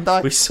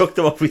operandi. We sucked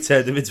him off, we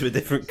turned him into a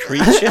different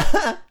creature.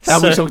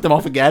 And we sucked him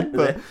off again,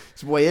 but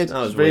it's weird. That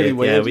was really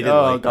weird. Yeah, we didn't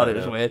like God, that, it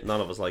was weird. None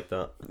of us like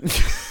that.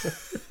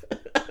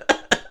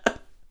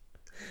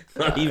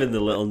 Not even the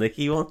little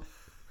Nicky one.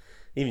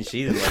 Even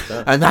she didn't like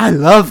that. And I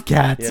love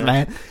cats,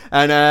 man.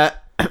 And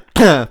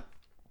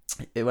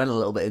it went a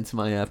little bit into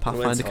my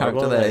Pathfinder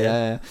character there,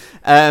 yeah.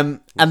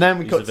 And then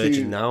we cut to... He's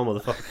a virgin now,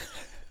 motherfucker.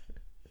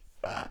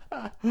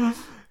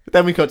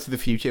 Then we cut to the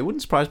future. It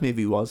wouldn't surprise me if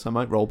he was. I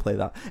might roleplay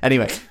that.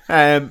 Anyway.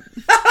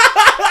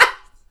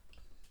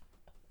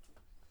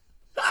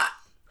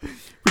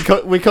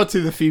 We cut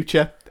to the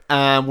future.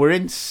 We're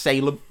in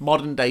Salem.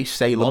 Modern day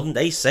Salem. Modern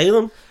day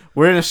Salem?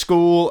 We're in a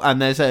school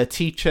and there's a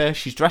teacher.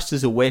 She's dressed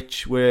as a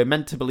witch. We're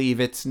meant to believe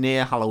it's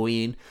near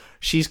Halloween.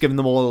 She's giving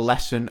them all a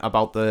lesson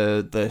about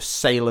the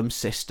Salem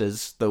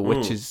sisters, the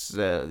witches,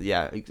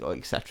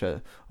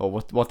 etc. Or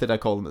what did I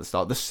call them at the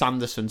start? The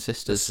Sanderson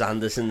sisters. The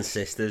Sanderson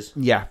sisters.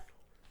 Yeah.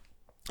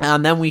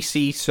 And then we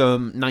see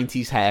some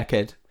 90s hair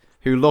kid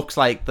who looks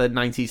like the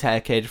 90s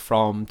hair kid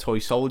from Toy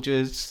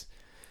Soldiers.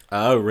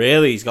 Oh,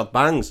 really? He's got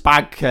bangs.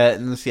 Bad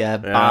curtains, yeah.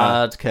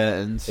 Bad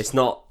curtains. It's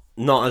not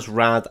as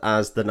rad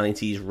as the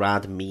 90s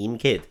rad meme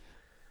kid.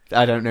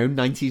 I don't know,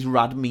 90s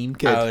rad meme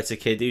kid. Oh, it's a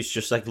kid who's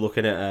just like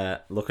looking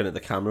at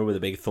the camera with a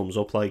big thumbs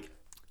up, like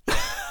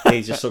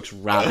he just looks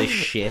rad as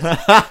shit.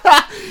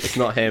 It's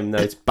not him, no,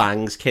 it's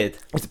Bangs Kid.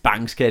 It's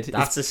Bangs Kid.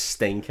 That's a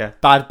stinker.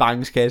 Bad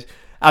Bangs Kid.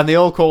 And they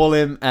all call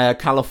him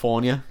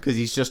California because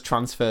he's just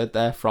transferred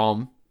there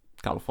from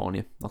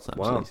California. That's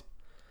actually. Wow.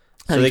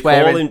 So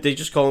they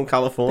just call him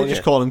California. They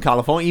just call him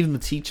California. Even the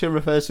teacher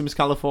refers to him as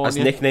California. As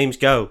nicknames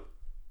go.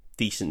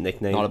 Decent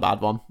nickname. Not a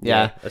bad one.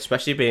 Yeah.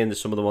 Especially being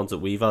some of the ones that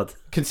we've had.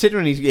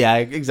 Considering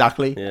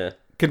exactly. Yeah.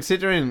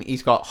 Considering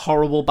he's got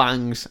horrible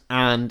bangs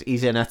and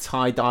he's in a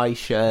tie-dye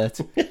shirt.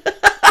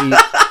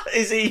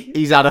 Is he?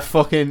 He's had a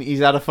fucking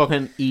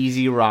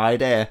easy ride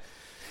here.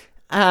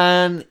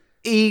 And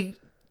he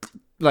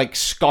like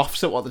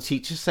scoffs at what the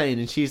teacher's saying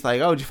and she's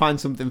like, oh, did you find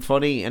something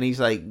funny? And he's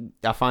like,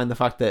 I find the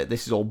fact that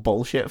this is all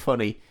bullshit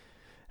funny.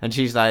 And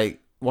she's like,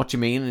 what do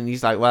you mean? And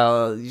he's like,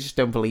 well, you just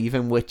don't believe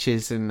in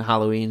witches and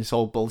Halloween. It's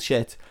all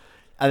bullshit.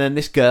 And then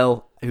this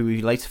girl, who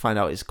we later find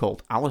out is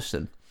called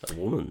Alison. A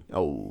woman.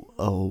 Oh,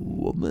 a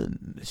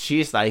woman.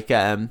 She's like,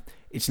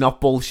 it's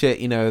not bullshit.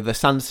 You know, the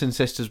Sanderson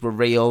sisters were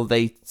real.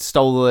 They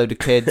stole a load of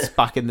kids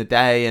back in the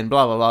day and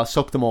blah, blah, blah.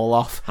 Sucked them all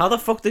off. How the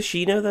fuck does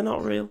she know they're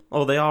not real?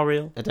 Oh, they are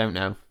real? I don't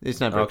know. It's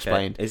never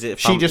explained. Is it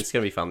it's going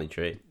to be family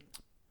tree?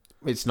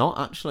 It's not,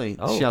 actually.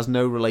 Oh. She has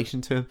no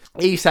relation to him.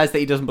 He says that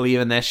he doesn't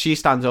believe in this. She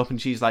stands up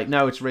and she's like,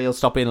 no, it's real.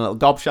 Stop being a little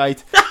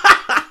gobshite.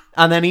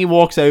 And then he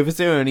walks over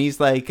to her and he's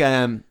like,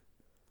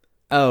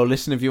 oh,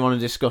 listen, if you want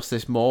to discuss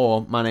this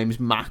more, my name's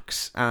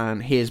Max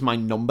and here's my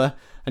number.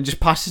 And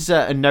just passes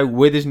her a note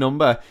with his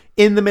number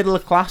in the middle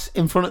of class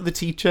in front of the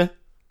teacher.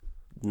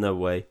 No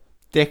way.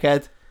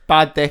 Dickhead.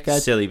 Bad dickhead.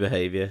 Silly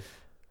behaviour.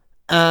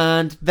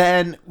 And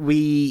then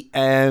he is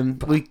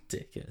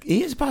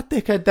a bad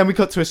dickhead. Then we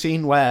cut to a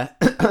scene where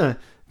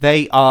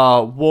they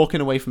are walking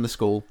away from the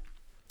school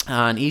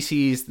and he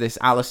sees this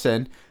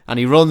Alison and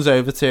he runs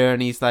over to her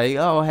and he's like,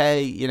 oh,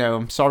 hey, you know,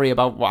 I'm sorry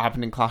about what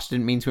happened in class.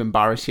 Didn't mean to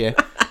embarrass you.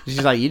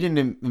 She's like, you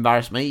didn't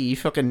embarrass me. You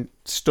fucking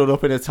stood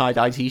up in a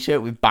tie-dye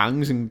t-shirt with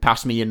bangs and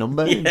passed me your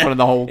number in front of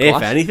the whole class.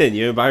 If anything,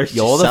 you embarrassed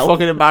You're yourself. the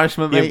fucking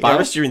embarrassment, mate. You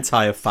embarrassed your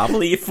entire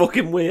family, you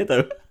fucking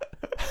weirdo.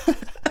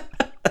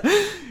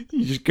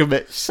 You just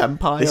commit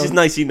senpai. This is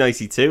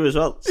 1992 as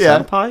well. Yeah.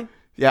 Senpai?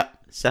 Yeah.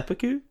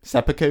 Seppuku?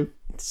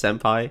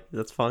 Senpai.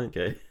 That's fine,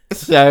 okay.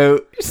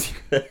 So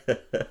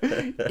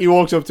he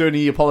walks up to her and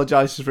he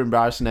apologises for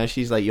embarrassing her.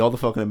 She's like, you're the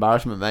fucking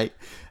embarrassment, mate.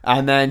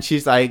 And then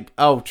she's like,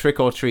 oh, trick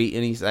or treat.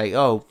 And he's like,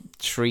 oh,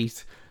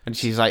 treat. And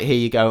she's like, here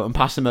you go. And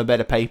pass him a bit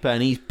of paper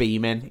and he's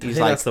beaming. He's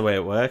like, that's the way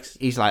it works.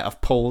 He's like,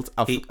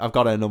 I've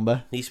got her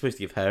number. He's supposed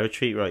to give her a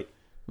treat, right?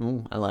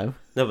 Oh, hello.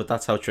 No, but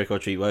that's how trick or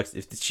treat works.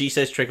 If she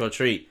says trick or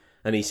treat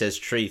and he says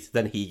treat,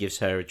 then he gives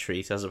her a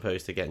treat as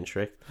opposed to getting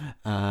tricked.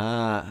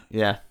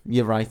 Yeah,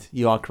 you're right.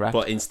 You are correct.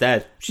 But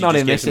instead, she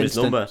just gives him his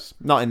number.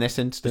 Not in this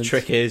instance. The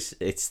trick is,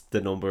 it's the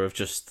number of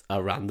just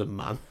a random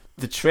man.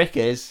 The trick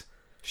is,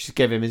 she's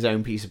give him his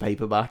own piece of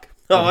paper back.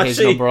 Oh, his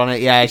number on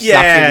it. Yeah, she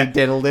absolutely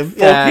diddled him.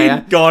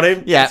 Fucking got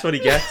him. Yeah. That's what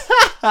he gets.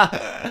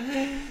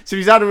 So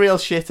he's had a real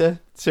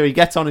shitter. So he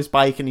gets on his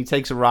bike and he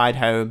takes a ride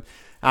home.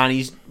 And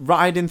he's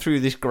riding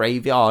through this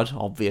graveyard,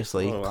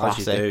 obviously.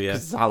 Classic, as you do, yeah.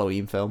 'cause it's a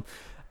Halloween film.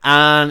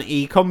 And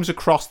he comes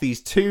across these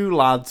two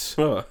lads.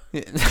 Oh.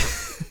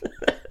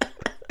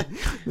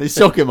 They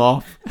suck him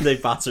off. They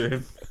batter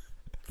him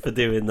for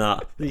doing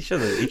that. He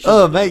shouldn't.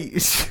 Oh, mate,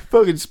 it's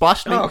fucking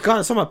splashed me. Oh,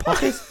 God, it's on my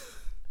pocket.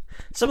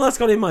 Some of that's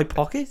gone in my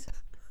pocket.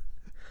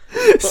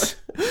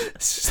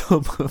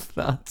 Some of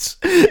that's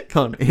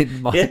gone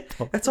in my pocket.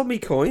 That's on me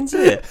coins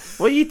here.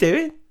 What are you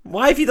doing?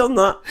 Why have you done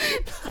that?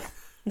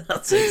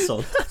 That's it,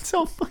 son. That's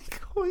on my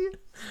coin.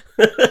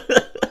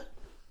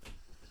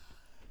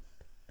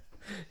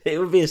 It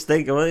would be a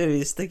stink. Why would it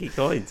be a sticky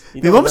coins?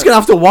 Your mum's going to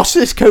have to wash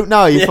this coat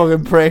now, you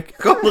fucking prick.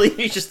 I can't believe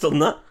you just done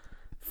that.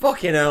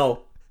 Fucking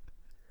hell.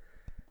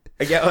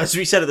 Again, as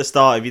we said at the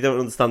start, if you don't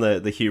understand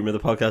the humour of the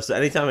podcast,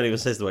 anytime anyone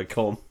says the word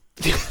cum,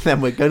 then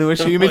we're going to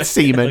assume it's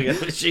semen. We're going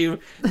to assume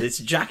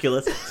it's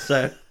ejaculate.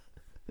 So,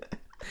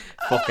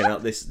 fucking hell,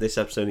 this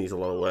episode needs a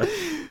lot of work.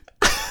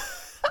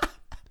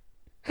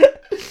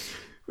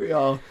 We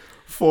are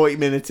 40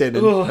 minutes in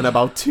and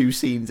about 2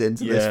 scenes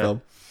into this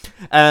film.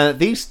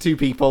 These two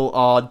people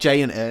are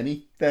Jay and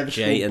Ernie. They're the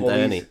Jay and bullies.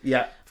 Ernie.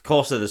 Yeah. Of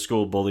course they're the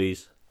school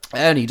bullies.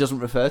 Ernie doesn't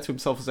refer to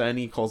himself as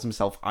Ernie, he calls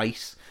himself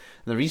Ice.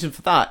 And the reason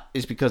for that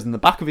is because in the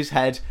back of his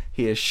head,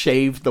 he has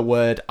shaved the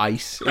word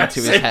ice into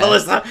his head.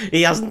 As that.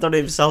 He hasn't done it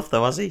himself,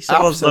 though, has he?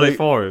 Someone's done it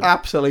for him.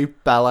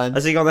 Absolute bellend.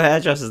 Has he gone to the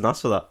hairdressers and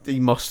asked for that? He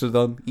must have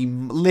done. He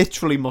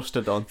literally must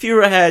have done. If you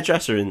were a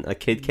hairdresser and a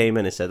kid came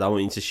in and said, I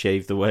want you to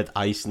shave the word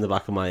ice in the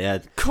back of my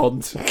head.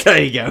 Cunt.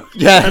 There you go.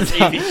 Yeah,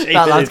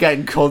 that lad's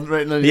getting cunt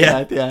written on his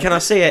head. Yeah. Can I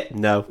see it?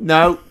 No.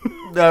 No.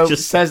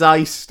 Just says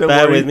ice. Don't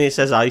bear worry. with me, it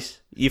says ice.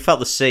 You felt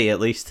the C, at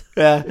least.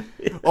 Yeah.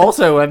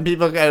 Also, when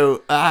people go,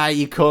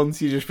 you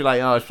cunt, you just be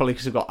like, oh, it's probably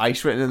because I've got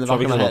ice written in the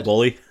back of my head.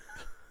 Bully.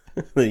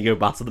 Then you go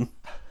batter them.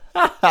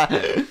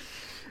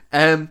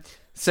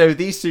 So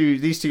these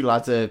two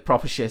lads are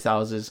proper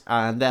shithouses,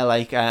 and they're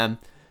like,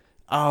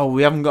 oh,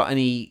 we haven't got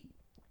any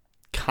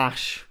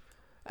cash.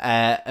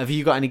 Have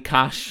you got any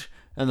cash?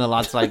 And the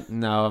lad's like,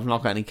 no, I've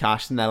not got any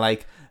cash. And they're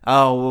like,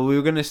 oh, well, we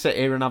were going to sit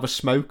here and have a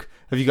smoke.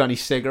 Have you got any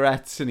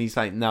cigarettes? And he's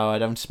like, no, I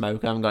don't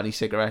smoke. I haven't got any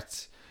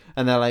cigarettes.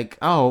 And they're like,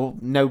 oh,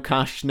 no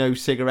cash, no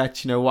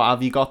cigarettes, what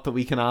have you got that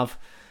we can have?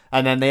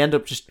 And then they end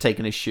up just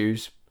taking his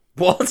shoes.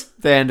 What?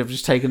 They end up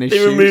just taking his shoes.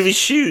 They remove his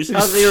shoes?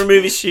 How do they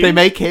remove his shoes? They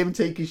make him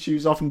take his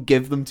shoes off and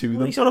give them to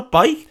them. He's on a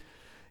bike?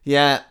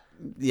 Yeah.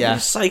 You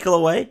cycle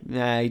away?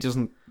 Yeah, he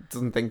doesn't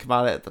think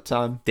about it at the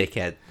time.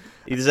 Dickhead.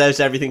 He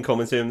deserves everything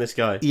coming to him, this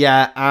guy.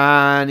 Yeah,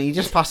 and he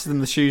just passes them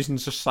the shoes and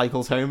just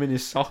cycles home in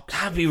his socks.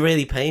 That'd be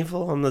really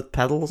painful on the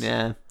pedals.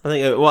 Yeah. I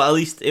think, well, at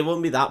least it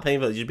wouldn't be that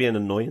painful. It'd just be an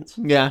annoyance.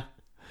 Yeah.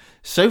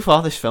 So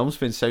far, this film's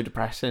been so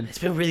depressing. It's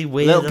been really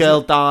weird. Little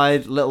girl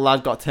died. Little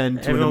lad got turned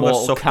into an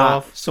immortal cat.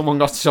 Off. Someone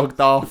got sucked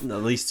off.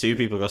 At least 2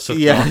 people got sucked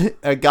off. Yeah,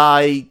 a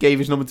guy gave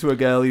his number to a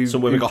girl who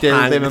got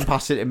dilled hanged. him and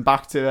passed it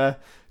back to her.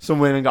 Some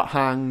women got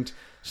hanged.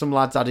 Some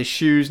lads had his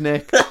shoes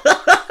nicked.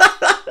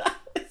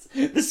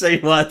 The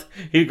same lad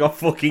who got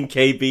fucking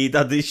KB'd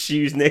had his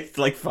shoes nicked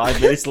like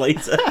 5 minutes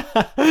later.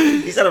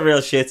 He's had a real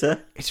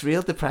shitter. It's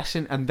real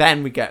depressing. And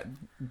then we get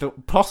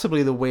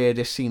possibly the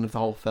weirdest scene of the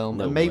whole film.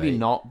 No and maybe way.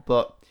 not,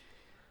 but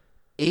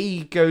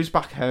he goes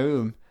back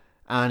home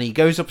and he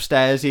goes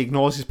upstairs. He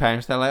ignores his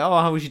parents. They're like,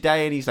 oh, how was your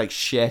day? And he's like,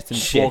 shit. And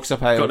just walks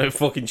up home. Got no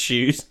fucking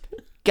shoes.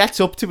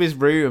 Gets up to his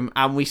room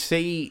and we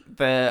see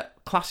the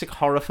classic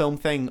horror film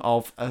thing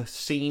of a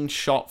scene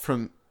shot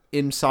from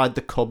inside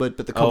the cupboard,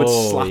 but the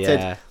cupboard's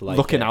slatted,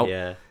 looking out.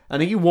 Yeah.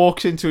 And he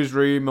walks into his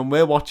room and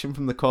we're watching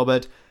from the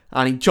cupboard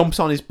and he jumps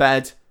on his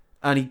bed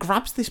and he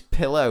grabs this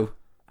pillow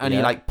and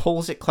he like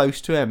pulls it close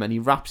to him and he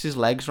wraps his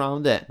legs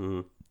around it.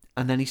 And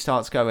then he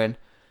starts going,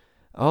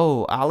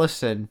 oh,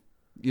 Alison,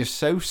 you're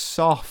so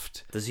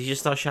soft. Does he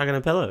just start shagging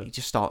a pillow? He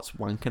just starts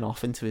wanking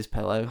off into his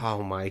pillow.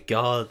 Oh my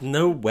god,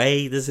 no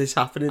way does this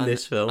happen in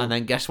this film. And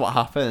then guess what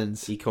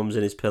happens? He comes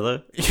in his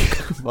pillow.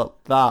 Well,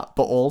 that,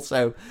 but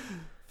also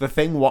the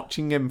thing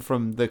watching him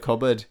from the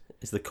cupboard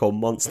is the cum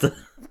monster.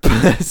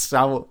 bursts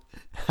out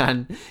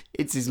and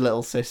it's his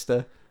little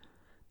sister.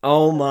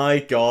 Oh my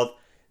god.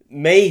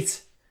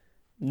 Mate,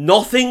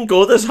 nothing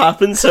good has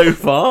happened so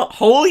far.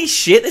 Holy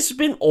shit, this has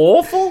been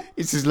awful.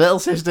 It's his little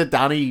sister,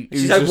 Danny.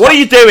 She's like, what are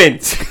you doing?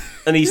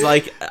 And he's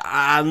like,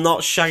 I'm not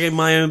shagging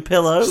my own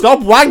pillow. Stop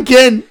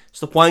wanking!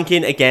 Stop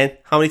wanking again.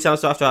 How many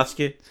times do I have to ask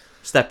you?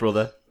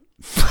 Stepbrother.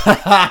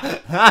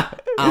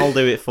 I'll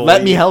do it for you.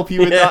 Let me help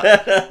you with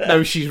that.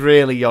 No, she's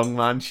really young,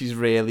 man. She's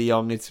really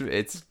young.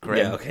 It's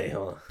great. Yeah, okay,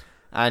 hold on.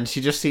 And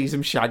she just sees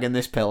him shagging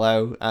this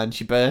pillow and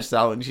she bursts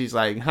out and she's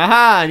like,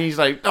 haha. And he's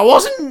like, I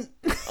wasn't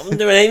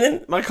doing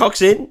anything. My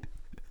cock's in.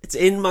 It's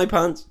in my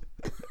pants.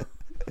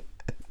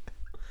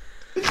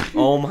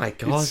 Oh my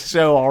god. It's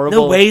so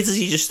horrible. No way does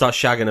he just start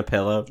shagging a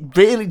pillow.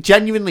 Really,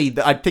 genuinely,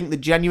 I think the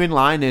genuine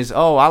line is,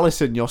 oh,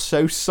 Alison, you're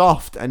so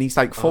soft. And he's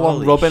like full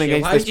on rubbing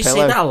against Why this would you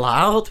pillow. say that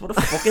loud? What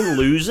a fucking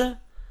loser.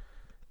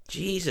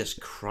 Jesus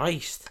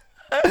Christ.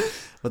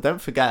 But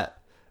don't forget,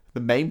 the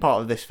main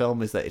part of this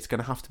film is that it's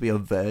going to have to be a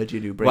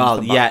virgin who brings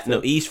them back.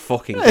 He's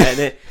fucking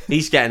getting it.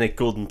 He's getting it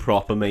good and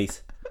proper,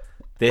 mate.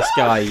 This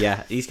guy,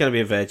 he's going to be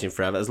a virgin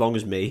forever, as long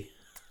as me.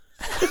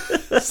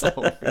 May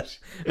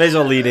as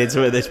well lean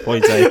into it at this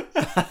point, eh?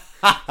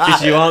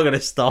 Because you aren't going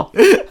to stop.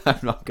 I'm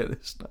not going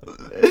to stop.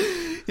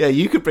 Yeah,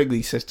 you could bring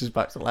these sisters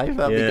back to life.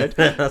 That'd be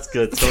good. That's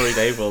good. Sorry,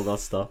 Dave will not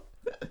stop.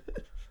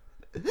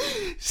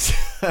 So,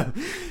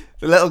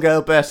 the little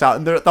girl bursts out,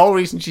 and the whole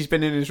reason she's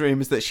been in his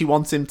room is that she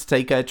wants him to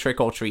take her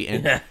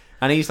trick-or-treating. Yeah.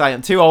 And he's like,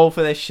 I'm too old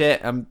for this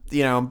shit. I'm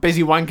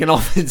busy wanking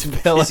off into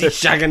pillows. He's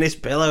shagging his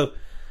pillow.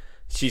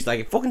 She's like,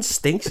 it fucking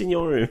stinks in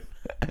your room.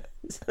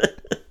 It's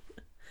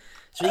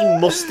really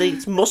musty.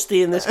 It's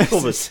musty in this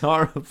cupboard. It's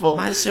horrible.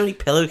 Why there's so many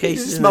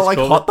pillowcases it in this like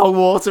cupboard? Hot dog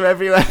water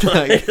everywhere.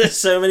 Like. There's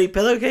so many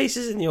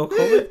pillowcases in your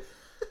cupboard.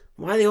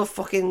 Why are they all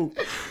fucking...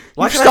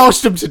 You've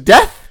starched them to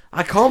death.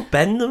 I can't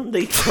bend them.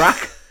 They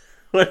crack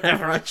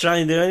whenever I try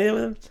and do anything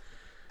with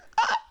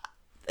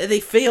them. They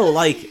feel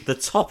like the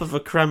top of a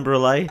creme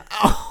brulee.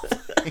 Oh,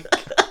 my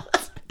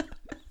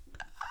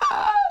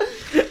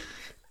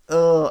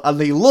God. And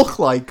they look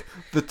like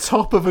the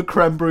top of a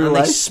creme brulee. And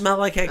they smell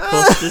like egg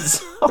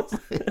custards. Oh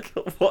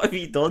what have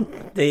you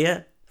done,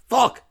 dear?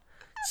 Fuck.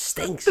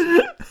 Stinks.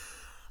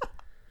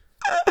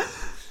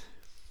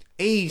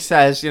 He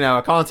says,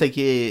 I can't take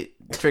you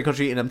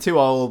trick-or-treating. I'm too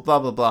old, blah,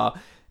 blah, blah.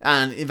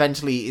 And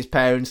eventually his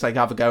parents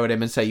have a go at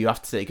him and say, you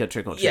have to take her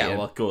trick-or-treating. Yeah,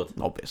 well, good.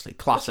 Obviously.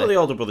 Classic. That's what the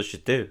older brother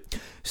should do.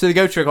 So they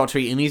go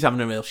trick-or-treating. He's having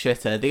a real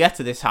shitter. They get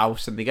to this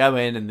house and they go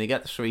in and they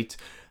get the sweets.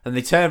 And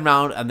they turn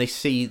around and they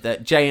see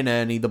that Jay and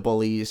Ernie, the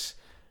bullies,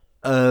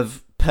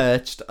 have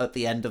perched at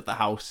the end of the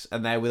house.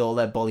 And they're with all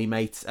their bully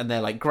mates. And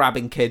they're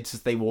grabbing kids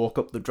as they walk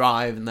up the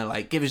drive. And they're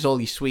like, give us all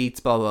your sweets,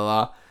 blah, blah,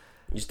 blah.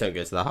 You just don't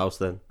go to the house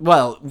then.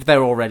 Well,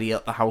 they're already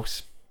at the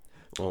house.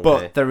 Okay.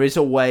 But there is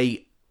a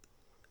way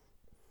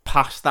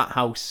past that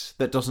house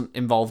that doesn't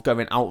involve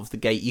going out of the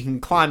gate. You can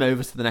climb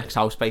over to the next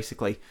house,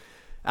 basically.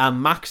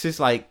 And Max is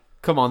like,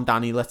 come on,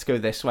 Danny, let's go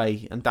this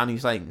way. And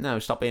Danny's like, no,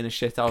 stop being a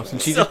shit house.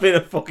 And stop being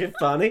a fucking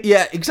fanny.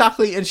 Yeah,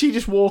 exactly. And she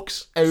just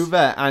walks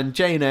over, and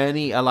Jay and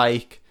Ernie are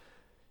like,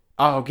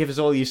 oh, give us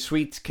all your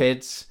sweets,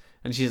 kids.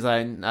 And she's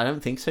like, I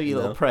don't think so, you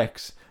little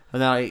pricks.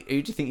 And they're like,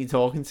 who do you think you're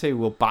talking to?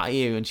 We'll batter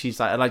you. And she's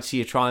like, I'd like to see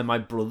you trying my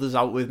brothers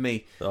out with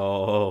me.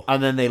 Oh.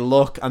 And then they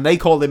look, and they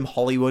call him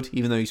Hollywood,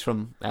 even though he's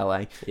from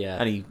LA. Yeah.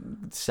 And he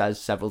says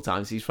several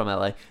times he's from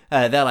LA.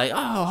 They're like,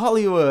 oh,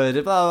 Hollywood,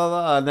 blah, blah,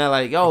 blah. And they're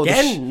like, oh.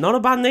 Again, not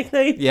a bad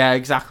nickname. Yeah,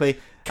 exactly.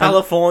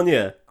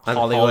 California and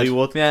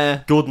Hollywood.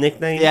 Yeah. Good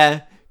nickname.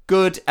 Yeah.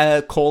 Good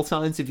call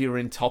signs if you were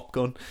in Top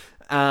Gun.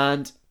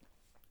 And.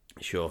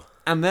 Sure.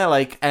 And they're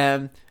like,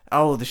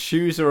 oh, the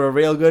shoes are a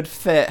real good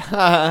fit.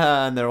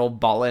 And they're all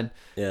bawling.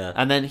 Yeah.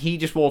 And then he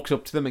just walks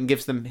up to them and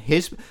gives them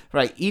his...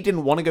 Right, he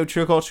didn't want to go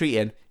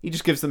trick-or-treating. He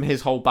just gives them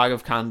his whole bag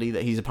of candy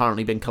that he's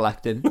apparently been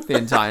collecting the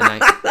entire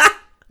night.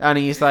 And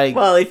he's like...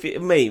 Well, if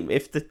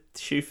the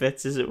shoe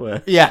fits, as it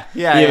were. Yeah.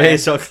 You may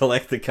as well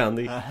collect the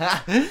candy.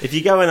 If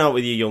you're going out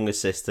with your younger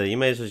sister, you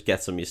may as well just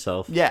get some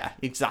yourself. Yeah,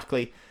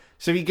 exactly.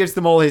 So he gives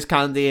them all his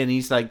candy and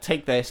he's like,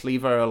 take this,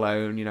 leave her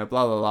alone, blah,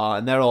 blah, blah.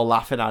 And they're all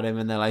laughing at him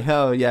and they're like,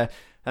 oh, yeah.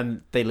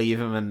 And they leave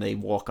him and they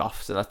walk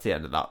off. So that's the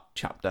end of that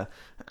chapter.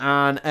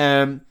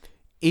 And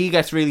he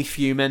gets really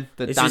fuming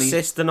that Is Danny... his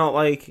sister not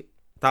like,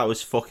 that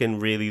was fucking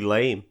really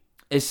lame?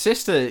 His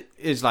sister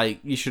is like,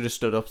 you should have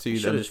stood up to them.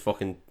 Should have just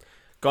fucking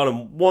got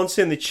him once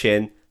in the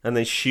chin and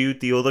then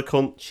shooed the other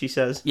cunt, she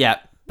says. Yeah,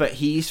 but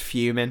he's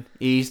fuming.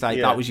 He's like,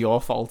 that was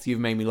your fault. You've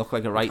made me look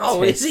like a right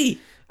tit. Is he?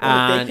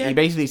 And he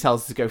basically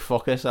tells her to go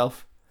fuck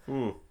herself.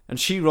 Hmm. And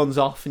she runs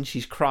off and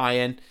she's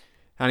crying.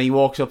 And he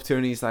walks up to her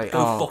and he's like,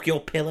 go fuck your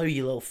pillow,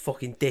 you little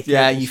fucking dick.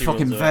 Yeah, you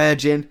fucking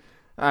virgin.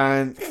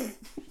 And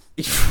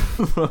he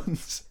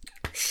runs.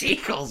 She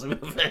calls him a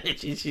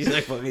virgin. She's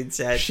like fucking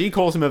said. She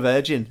calls him a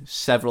virgin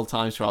several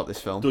times throughout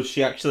this film. Does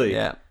she actually?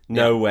 Yeah.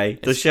 No way.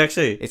 Does she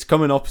actually? It's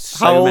coming up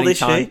so many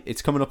times.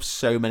 It's coming up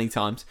so many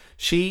times.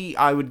 She,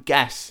 I would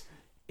guess,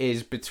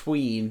 is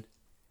between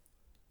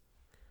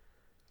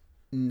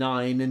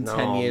 9 and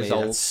 10 years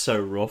old. That's so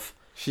rough.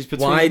 She's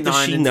between 9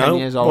 and 10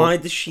 years old. Why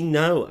does she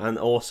know and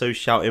also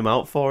shout him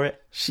out for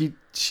it? She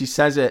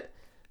says it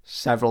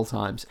several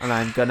times, and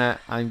I'm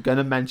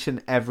gonna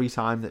mention every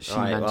time that she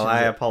mentions well,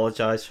 I it.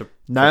 apologise for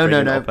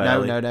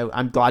No.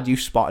 I'm glad you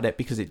spotted it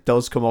because it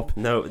does come up.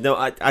 No,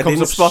 I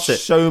didn't spot it.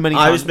 So many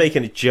times. I was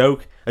making a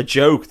joke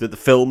that the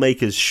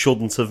filmmakers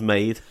shouldn't have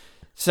made.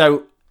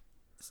 So,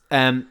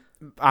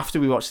 after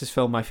we watched this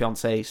film, my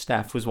fiance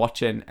Steph was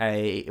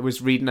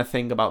reading a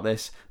thing about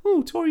this.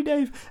 Oh, Tory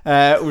Dave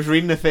was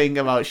reading a thing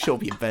about shut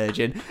up, you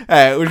virgin.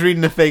 Was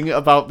reading a thing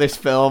about this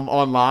film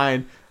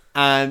online,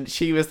 and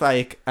she was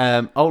like,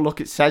 "Oh, look,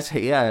 it says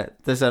here.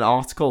 There's an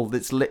article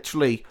that's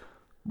literally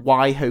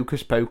why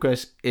Hocus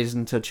Pocus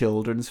isn't a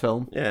children's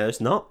film." Yeah,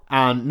 it's not.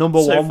 And number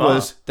one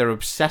was they're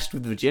obsessed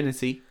with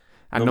virginity,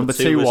 and number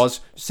two was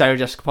Sarah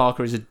Jessica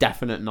Parker is a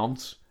definite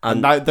nonce.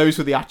 And those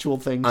were the actual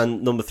things.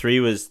 And number three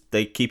was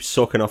they keep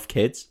sucking off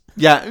kids.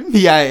 Yeah.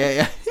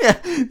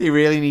 They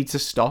really need to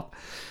stop.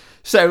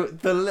 So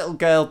the little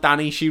girl,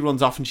 Danny, she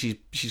runs off and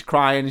she's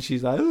crying and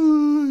she's like,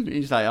 ooh.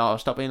 He's like, oh,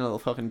 stop being a little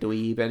fucking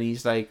dweeb. And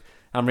he's like,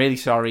 I'm really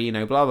sorry, you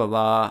know, blah, blah,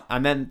 blah.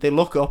 And then they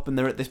look up and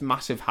they're at this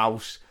massive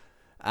house.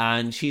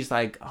 And she's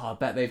like, oh, I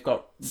bet they've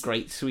got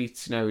great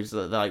suites, you know,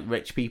 they're like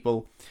rich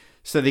people.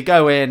 So they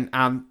go in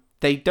and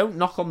they don't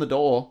knock on the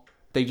door.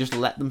 They just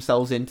let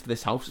themselves into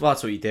this house. Well,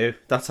 that's what you do.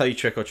 That's how you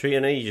trick or treat,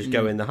 you just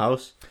go in the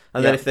house.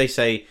 And then if you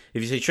say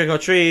trick or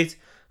treat,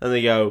 and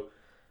they go,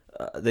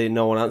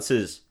 no one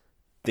answers,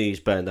 they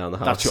just burn down the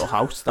house. That's your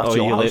house. That's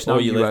your house.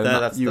 You live there.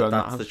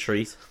 That's the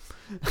treat.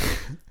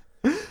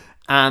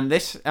 And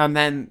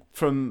then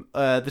from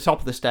the top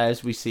of the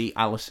stairs, we see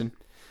Alison.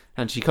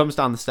 And she comes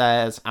down the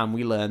stairs, and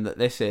we learn that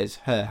this is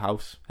her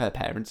house, her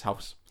parents'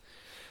 house.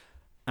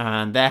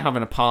 And they're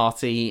having a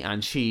party,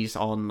 and she's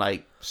on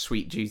like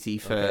sweet duty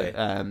for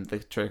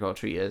the trick or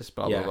treaters.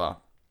 Blah blah blah.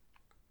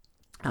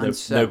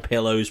 And no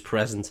pillows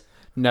present.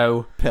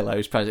 No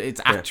pillows present.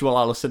 It's actual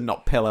Alison,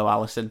 not pillow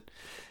Alison.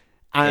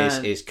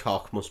 His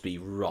cock must be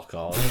rock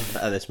hard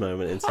at this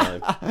moment in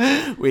time.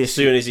 As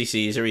soon as he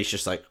sees her, he's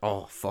just like,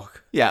 oh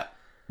fuck. Yeah,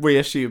 we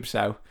assume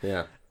so.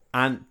 Yeah.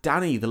 And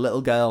Danny, the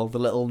little girl, the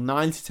little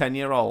 9 to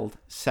 10-year-old,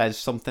 says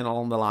something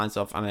along the lines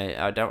of, and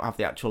I don't have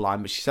the actual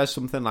line, but she says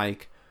something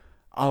like,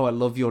 oh, I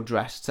love your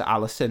dress, to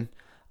Alison.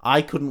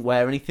 I couldn't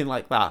wear anything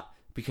like that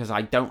because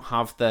I don't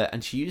have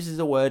and she uses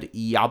the word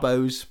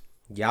yabos.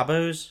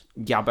 Yabos?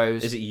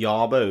 Yabos. Is it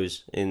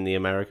yarbos in the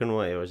American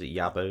way, or is it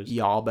yabos?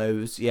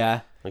 Yarbos,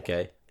 yeah.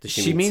 Okay. Does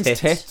she means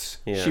tits.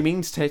 Yeah. She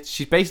means tits.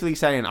 She's basically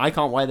saying, I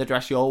can't wear the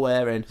dress you're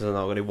wearing. So they're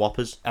not got any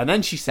whoppers. And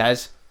then she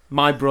says,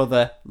 my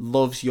brother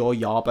loves your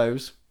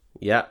yarbos.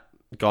 Yeah,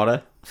 got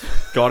her.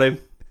 Got him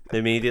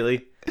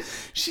immediately.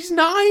 She's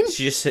 9.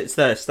 She just sits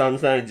there,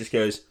 stands there, and just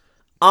goes,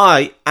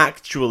 I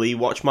actually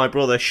watch my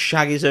brother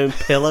shag his own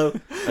pillow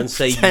and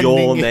say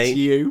your name.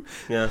 You.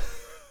 Yeah.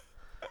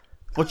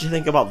 What do you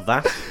think about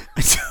that?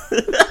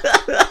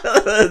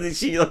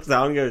 She looks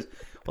down and goes,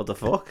 what the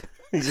fuck?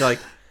 He's like,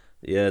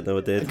 yeah, no,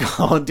 I did. I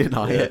can't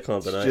deny it. I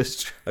can't deny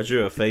it. I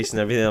drew her face and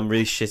everything. I'm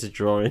really shit at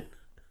drawing.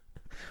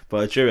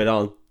 But I drew it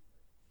on.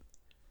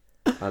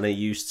 And I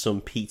used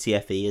some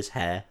PTFE as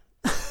hair.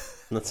 And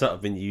that's what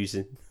I've been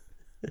using.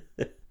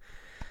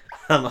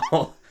 And my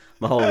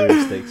whole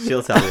room stinks.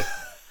 She'll tell you.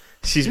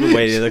 She's been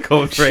waiting in the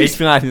cupboard. She's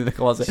been hiding in the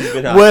closet.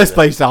 Worst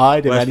place to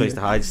hide. Worst place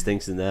to hide.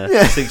 Stinks in there.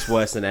 It stinks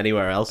worse than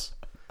anywhere else.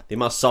 The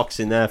amount of socks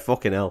in there,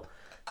 fucking hell.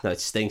 No, it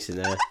stinks in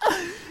there.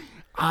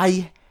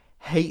 I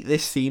hate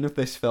this scene of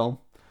this film.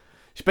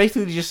 She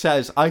basically just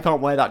says, I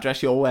can't wear that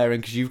dress you're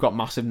wearing because you've got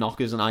massive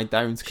knockers and I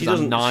don't because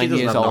I'm 9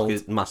 years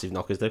old. Massive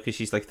knockers though, because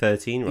she's like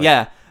 13, right?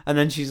 Yeah, and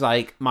then she's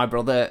like, my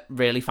brother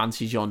really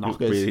fancies your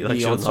knockers. Really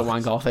he wants to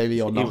wank off over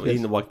your knockers.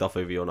 He's wanked off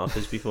over your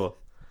knockers before.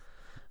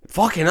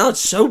 Fucking hell, it's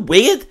so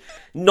weird.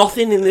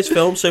 Nothing in this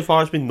film so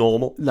far has been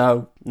normal.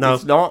 No.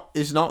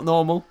 It's not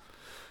normal.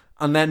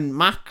 And then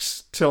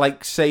Max, to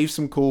like save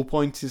some cool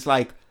points, is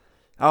like,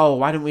 oh,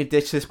 why don't we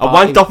ditch this party?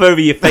 I wanked off over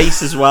your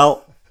face as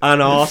well. And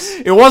arse.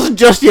 It wasn't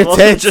just your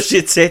tits. Just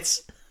your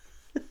tits.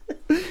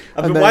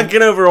 I've been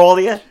wanking over all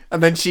of you.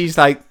 And then she's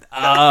like,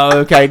 oh,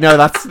 okay, no,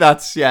 that's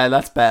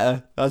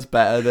better. That's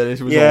better than it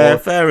was. Yeah,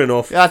 fair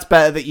enough. That's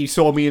better that you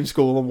saw me in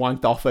school and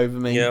wanked off over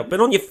me. Yeah, I've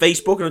been on your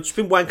Facebook and I've just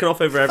been wanking off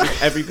over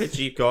every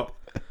picture you've got.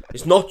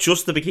 It's not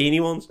just the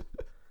bikini ones.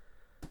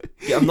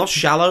 Yeah, I'm not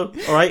shallow,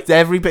 alright? It's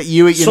every bit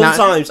you at your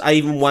Sometimes I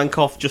even wank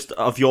off just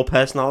of your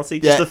personality.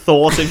 Just the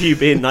thought of you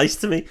being nice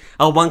to me.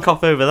 I'll wank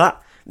off over that.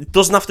 It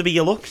doesn't have to be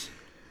your looks.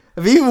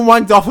 I've even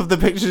wanked off of the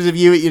pictures of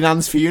you at your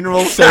nan's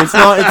funeral, so it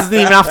doesn't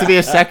even have to be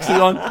a sexy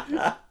one.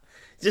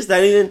 Just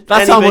anything.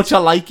 That's how much I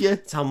like you.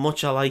 That's how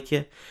much I like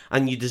you.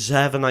 And you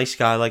deserve a nice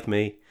guy like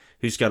me,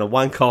 who's going to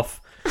wank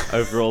off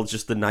over all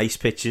just the nice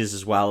pictures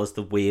as well as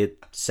the weird,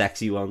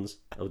 sexy ones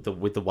with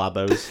the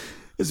wabbos.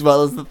 As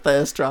well as the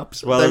thirst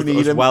traps. As well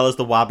as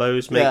the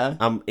wabbos, mate. Yeah.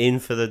 I'm in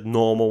for the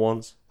normal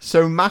ones.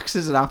 So Max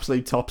is an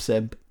absolute top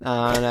simp.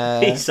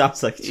 And he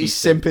sounds like he's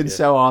simping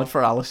so hard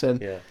for Alison.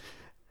 Yeah.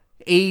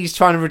 He's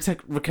trying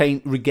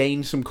to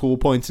regain some cool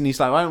points, and he's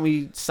like, why don't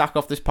we sack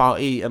off this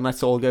party and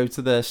let's all go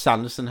to the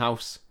Sanderson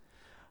house?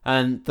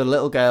 And the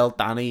little girl,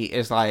 Danny,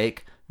 is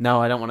like,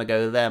 no, I don't want to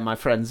go there. My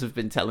friends have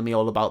been telling me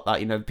all about that.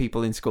 You know,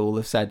 people in school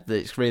have said that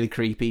it's really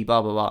creepy,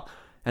 blah, blah, blah.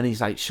 And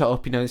he's like, shut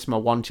up, you know, this is my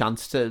one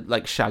chance to,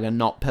 like, shag a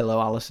not pillow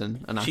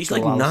Alison. She's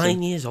like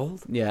 9 years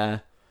old. Yeah.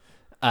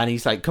 And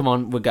he's like, come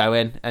on, we're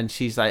going. And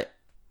she's like,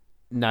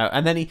 no.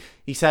 And then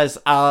he says,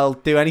 I'll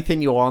do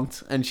anything you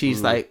want. And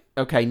she's like,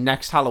 okay,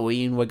 next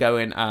Halloween we're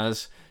going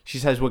as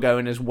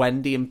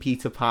Wendy and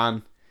Peter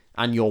Pan,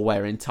 and you're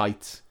wearing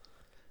tights.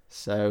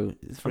 So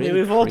it's really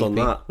we've all done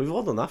that. We've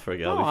all done that for a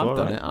girl before.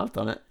 I've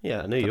done it.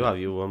 Yeah, I know you have.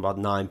 You won about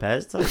 9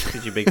 pairs of tights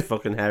because your big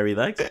fucking hairy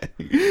legs.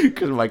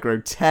 Because of my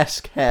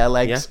grotesque hair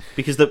legs. Yeah,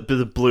 because the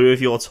blue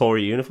of your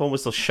Tory uniform was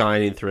still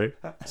shining through,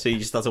 so you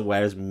just had to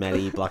wear as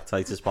many black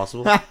tights as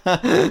possible.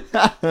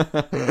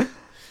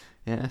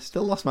 Yeah,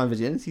 still lost my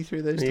virginity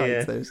through those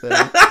tights though. So.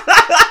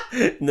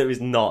 No, it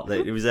was not.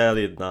 It was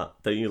earlier than that.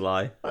 Don't you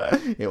lie.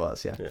 It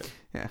was, yeah.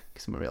 Yeah,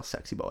 because I'm a real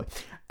sexy boy.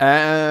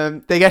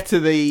 They get to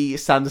the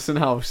Sanderson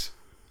house.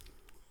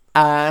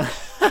 And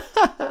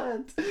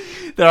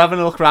they're having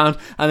a look around,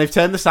 and they've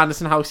turned the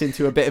Sanderson house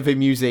into a bit of a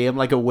museum,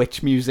 like a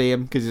witch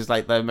museum, because it's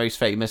like the most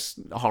famous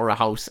horror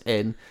house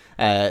in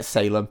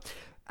Salem.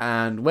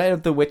 And where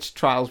the witch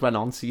trials went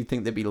on, so you'd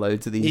think there'd be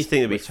loads of these. You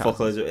think there'd be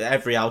fuckloads of...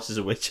 Every house is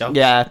a witch house.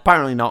 Yeah,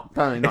 apparently not.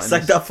 It's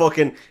like that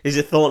fucking... Is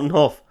it Thornton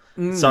Huff?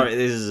 Sorry,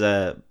 this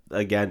is,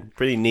 again,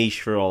 pretty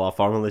niche for all our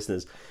foreign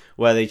listeners,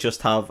 where they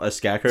just have a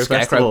Scarecrow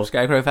Festival.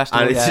 Scarecrow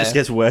Festival, and it just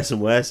gets worse and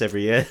worse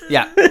every year.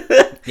 Yeah.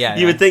 Yeah,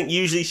 you would think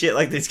usually shit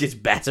like this gets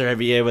better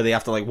every year, where they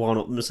have to, like,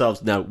 one-up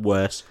themselves. No,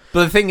 worse.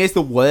 But the thing is,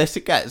 the worse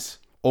it gets,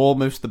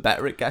 almost the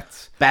better it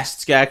gets.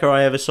 Best Scarecrow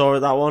I ever saw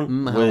at that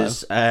one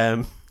was...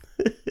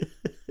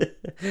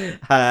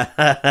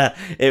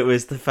 it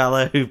was the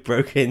fella who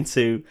broke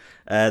into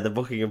the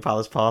Buckingham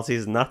Palace party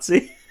as a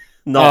Nazi,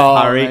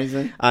 not Harry.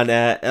 Amazing. And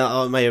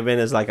it may have been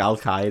as like Al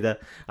Qaeda,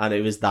 and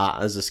it was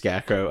that as a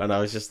Scarecrow, and I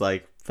was just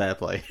like, fair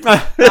play.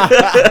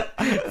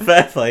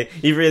 Fair play.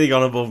 You've really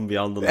gone above and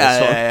beyond on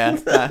this one.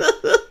 Yeah.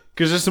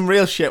 Because there's some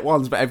real shit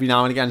ones, but every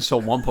now and again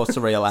someone puts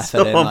a real effort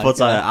in. Someone puts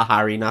a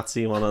Harry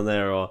Nazi one on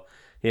there, or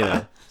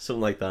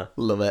something like that.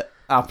 Love it.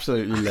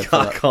 Absolutely love it.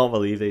 I can't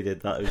believe they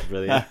did that. It was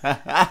brilliant.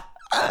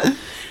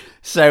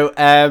 So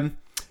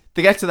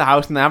they get to the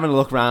house and they're having a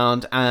look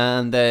around,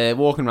 and they're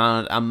walking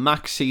around, and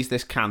Max sees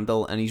this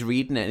candle and he's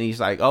reading it, and he's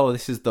like, oh,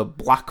 this is the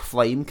black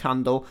flame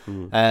candle.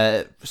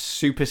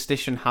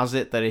 Superstition has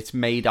it that it's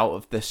made out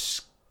of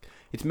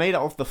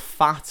the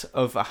fat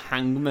of a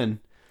hangman,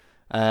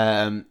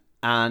 and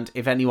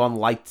if anyone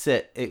lights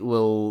it, it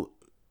will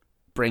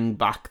bring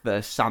back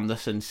the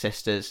Sanderson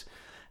sisters.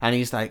 And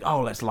he's like,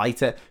 oh, let's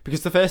light it.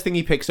 Because the first thing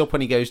he picks up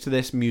when he goes to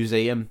this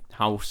museum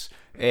house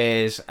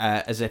is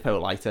a Zippo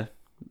lighter.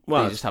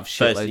 Well, you just have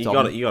shitloads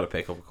of you got to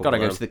pick up a couple. Got to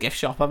go to the gift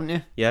shop, haven't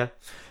you? Yeah.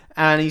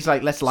 And he's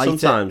like, let's light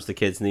Sometimes the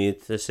kids need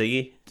a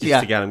ciggy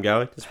just to get them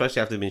going,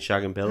 especially after they've been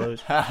shagging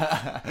pillows.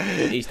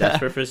 He's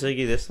desperate for a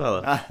ciggy, this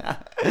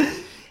fella.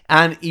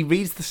 And he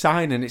reads the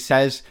sign, and it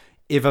says,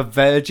 if a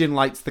virgin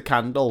lights the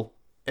candle,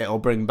 it'll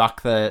bring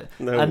back the...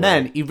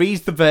 Then he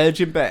reads the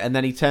virgin bit, and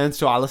then he turns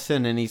to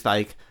Alison, and he's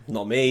like...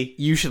 Not me.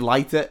 You should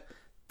light it.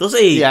 Does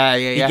he? Yeah.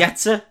 He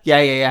gets her?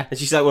 Yeah. And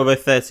she's like, we're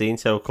both 13,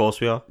 so of course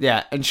we are.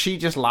 Yeah, and she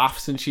just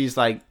laughs, and she's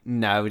like,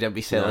 no, don't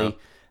be silly. No.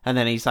 And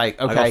then he's like,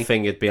 okay. I got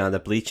fingered behind the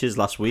bleachers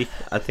last week.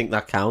 I think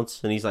that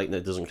counts. And he's like, no,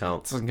 it doesn't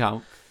count. Doesn't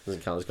count. There's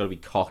got to be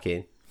cock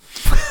in.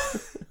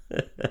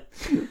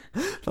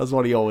 That's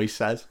what he always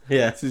says.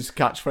 Yeah. It's his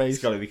catchphrase. It's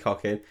got to be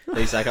cock in. And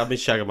he's like, I've been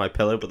shagging my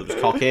pillow, but there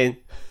was cock in.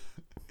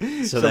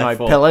 So my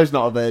pillow's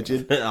not a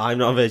virgin. I'm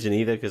not a virgin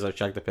either, because I've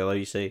shagged the pillow,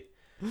 you see.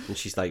 And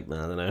she's like,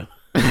 I don't know.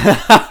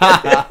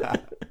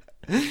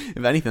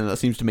 If anything, that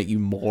seems to make you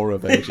more a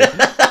virgin.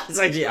 It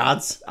actually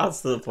adds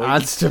to the point.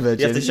 Adds to virgin.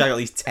 You have to shag at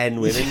least 10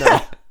 women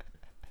now.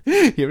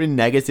 You're in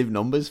negative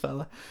numbers,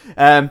 fella.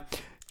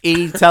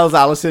 He tells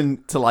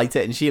Alison to light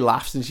it, and she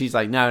laughs, and she's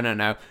like, no.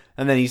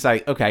 And then he's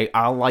like, okay,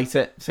 I'll light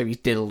it. So he's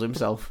diddled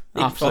himself.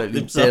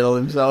 Absolutely diddled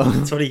himself.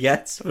 That's what he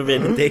gets for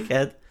being a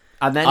dickhead.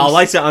 And then I'll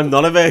light it, I'm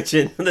not a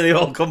virgin. And then they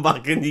all come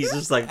back, and he's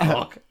just like,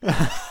 fuck.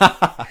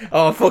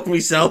 Oh, fuck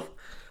myself.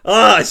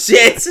 Oh,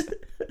 shit.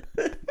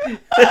 And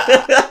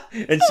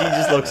she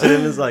just looks at him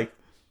and is like,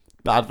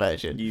 bad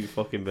virgin. You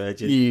fucking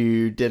virgin.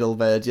 You diddle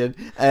virgin.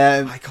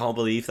 I can't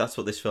believe that's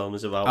what this film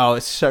is about. Oh,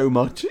 it's so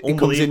much. It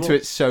comes into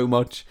it so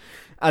much.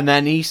 And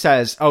then he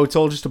says, oh, it's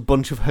all just a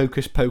bunch of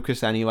hocus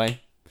pocus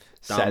anyway.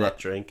 Damn that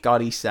drink.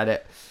 God, he said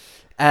it.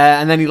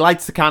 And then he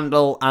lights the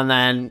candle, and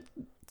then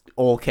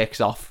all kicks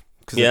off.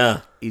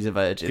 He's a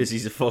virgin. Because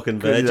he's a fucking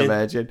virgin. He's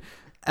a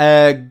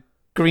virgin.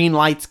 Green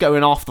lights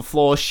going off, the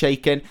floor's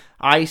shaking.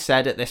 I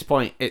said at this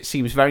point, it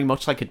seems very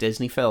much like a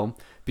Disney film,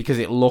 because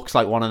it looks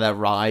like one of their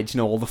rides. You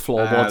know, all the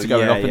floorboards are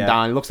going up and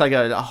down. It looks like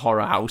a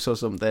horror house or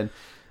something.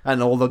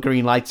 And all the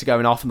green lights are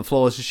going off, and the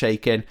floors are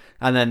shaking.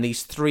 And then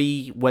these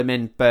 3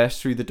 women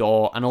burst through the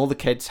door, and all the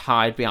kids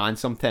hide behind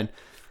something.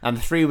 And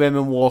the 3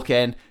 women walk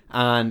in,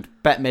 and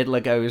Bette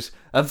Midler goes,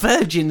 a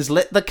virgin's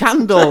lit the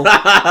candle.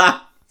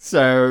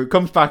 So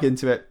comes back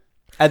into it.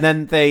 And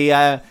then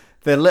the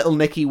little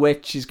Nicky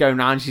witch is going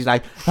around. She's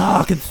like, oh,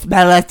 I can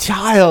smell a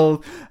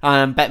child.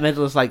 And Bette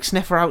Midler's like,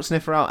 sniff her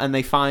out. And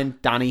they find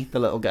Danny, the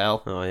little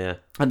girl. Oh, yeah.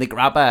 And they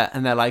grab her,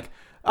 and they're like,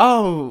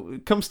 oh,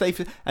 come stay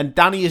for... And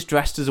Danny is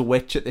dressed as a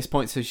witch at this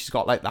point, so she's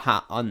got like the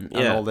hat on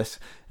and all this.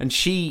 And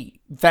she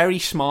very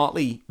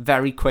smartly,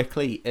 very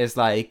quickly is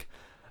like,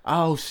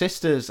 oh,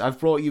 sisters, I've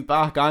brought you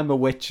back. I'm a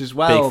witch as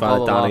well. Big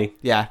fan of Danny.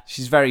 Yeah,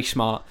 she's very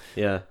smart.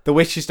 Yeah. The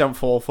witches don't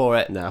fall for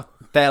it. No.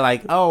 They're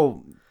like,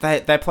 oh,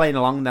 they're playing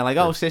along, and they're like,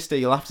 oh, sister,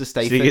 you'll have to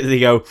stay. So they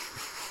go,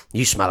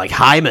 you smell like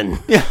hymen.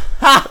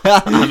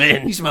 I'm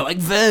in. You smell like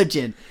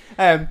virgin.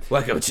 We're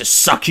going to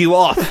suck you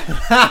off.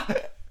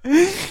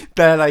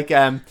 They're like,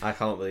 I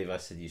can't believe I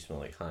said you smell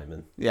like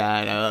hymen. Yeah,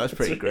 I know, that was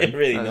pretty grim. It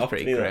really that was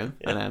pretty grim.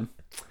 Yeah.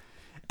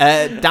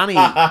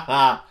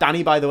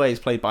 Danny, by the way, is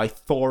played by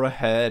Thora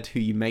Hird, who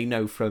you may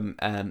know from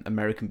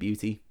American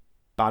Beauty,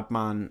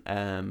 Badman,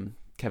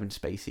 Kevin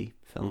Spacey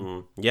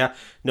film. Yeah,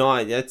 no,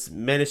 it's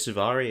Mena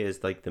Suvari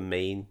is like the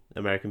main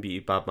American Beauty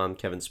Badman,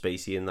 Kevin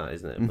Spacey in that,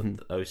 isn't it?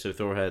 But, so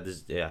Thora Hird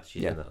is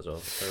she's in that as well.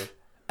 So.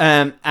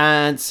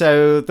 And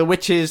so the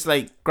witches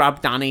like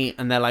grab Danny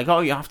and they're like, "Oh,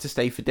 you have to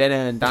stay for dinner."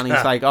 And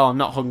Danny's like, "Oh, I'm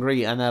not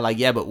hungry." And they're like,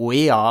 "Yeah, but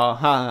we are."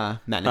 Ha,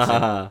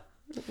 menacing.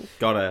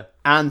 Got her.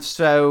 And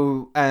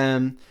so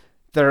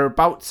they're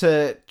about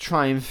to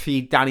try and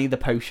feed Danny the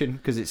potion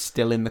because it's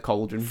still in the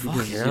cauldron.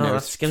 Because,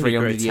 it's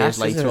 300 years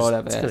later or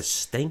whatever. It's going to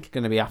stink. It's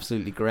going to be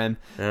absolutely grim.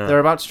 Yeah. They're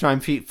about to try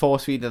and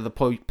force feed her the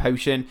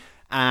potion.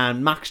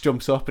 And Max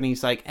jumps up and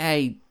he's like,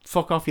 "Hey,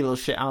 fuck off, you little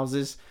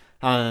shithouses."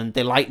 And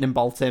they lightning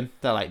bolt him.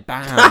 They're like,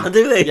 bam.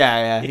 Do they?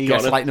 Yeah. He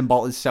gets lightning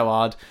bolted so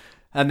hard.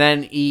 And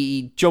then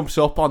he jumps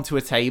up onto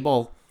a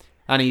table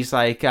and he's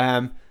like,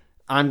 "I'm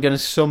going to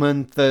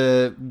summon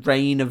the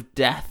rain of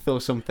death or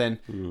something."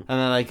 And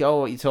they're like, "Oh,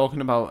 what are you talking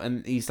about?"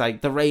 And he's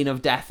like, "The rain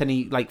of death." And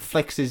he like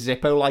flicks his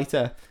Zippo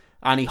lighter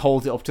and he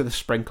holds it up to the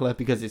sprinkler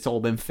because it's all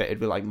been fitted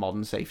with like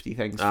modern safety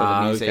things for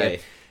the museum.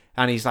 Okay.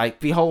 And he's like,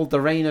 "Behold the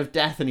rain of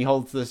death." And he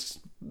holds this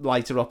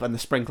lighter up and the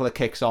sprinkler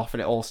kicks off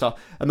and it all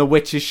stops. And the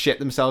witches shit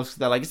themselves.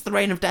 They're like, "It's the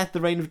rain of death,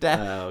 the rain of death."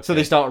 Okay. So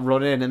they start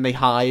running and they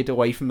hide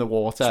away from the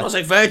water. It smells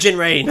like virgin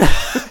rain.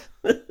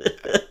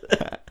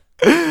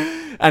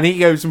 And he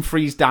goes and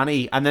frees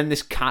Danny, and then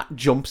this cat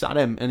jumps at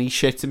him, and he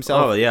shits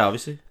himself. Oh, yeah,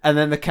 obviously. And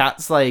then the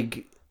cat's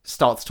like,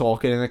 starts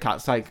talking, and the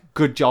cat's like,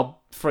 "Good job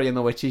freeing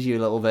the witches, you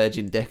little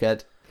virgin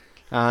dickhead."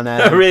 And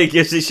really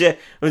gives a shit.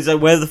 And he's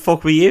like, "Where the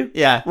fuck were you?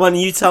 Yeah. Why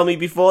didn't you tell me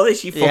before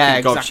this, you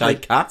fucking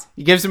gobshite cat?"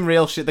 He gives him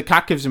real shit. The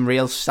cat gives him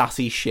real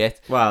sassy shit.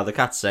 Wow, the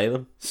cat's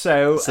Salem.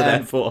 So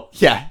therefore...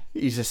 Yeah,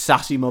 he's a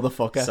sassy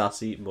motherfucker.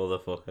 Sassy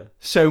motherfucker.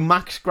 So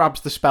Max grabs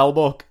the spell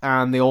book,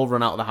 and they all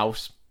run out of the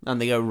house. And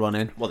they go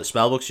running. What, the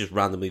spellbook's just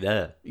randomly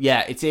there?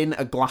 Yeah, it's in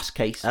a glass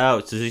case. Oh,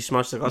 does he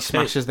smash the glass case? He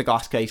smashes the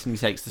glass case and he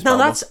takes the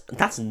spellbook. No,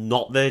 that's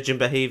not virgin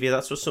behaviour.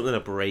 That's just something a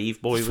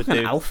brave boy would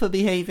do. Alpha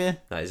behaviour.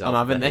 That is alpha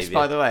I'm having behaviour. This,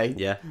 by the way.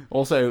 Yeah.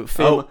 Also,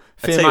 fear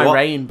my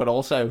reign, but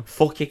also...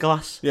 Fuck your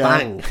glass. Yeah.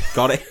 Bang.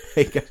 Got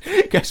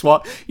it. Guess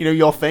what? You know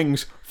your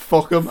things.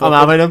 Fuck them. I'm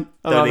having them.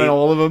 I'm having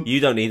all of them. You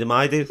don't need them,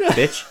 I do.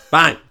 Bitch.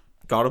 Bang.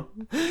 Got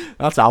them.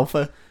 That's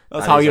alpha.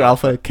 That's how you're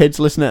alpha.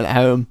 Kids listening at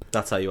home.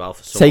 That's how you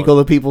alpha someone. Take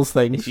other people's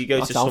things. If you go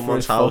to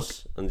someone's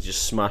house and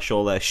just smash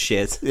all their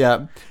shit.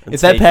 Yeah.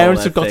 If their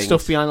parents have got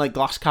stuff behind like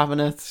glass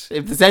cabinets,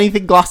 if there's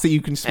anything glass that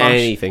you can smash,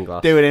 anything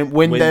glass. Do it in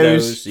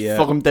windows. Yeah.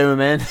 Fuck them, do them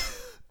in.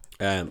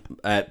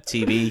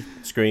 TV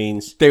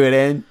screens. Do it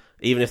in.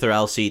 Even if they're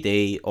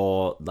LCD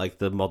or like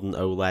the modern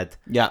OLED.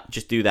 Yeah.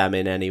 Just do them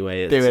in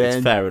anyway.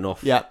 It's fair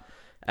enough. Yeah.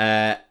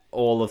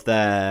 All of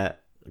their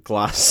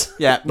glass.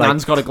 Yeah, like,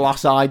 Nan's got a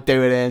glass eye,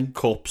 do it in.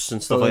 Cups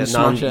and stuff like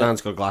that.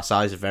 Nan's got glass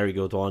eyes, a very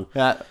good one.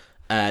 Yeah.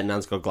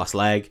 Nan's got glass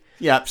leg.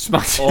 Yeah,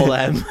 smash all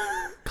them.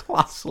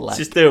 Glass leg.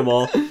 Just do them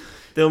all. Do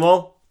them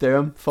all. Do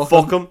them.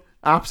 Fuck them.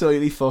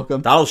 Absolutely fuck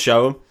them. That'll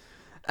show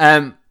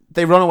them.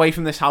 They run away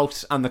from this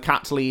house and the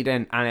cat's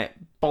leading and it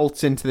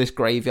bolts into this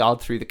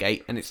graveyard through the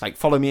gate and it's like,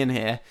 "Follow me in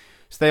here."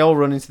 So they all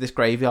run into this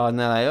graveyard and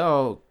they're like,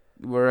 "Oh,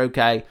 we're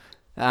okay."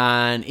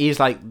 And he's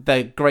like,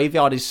 "The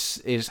graveyard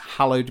is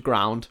hallowed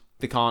ground.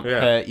 They can't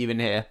hurt you in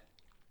here."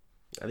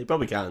 And they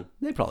probably can.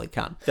 They probably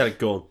can. Get a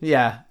gun.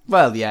 Yeah.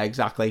 Well, yeah,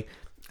 exactly.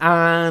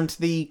 And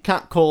the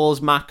cat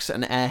calls Max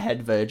an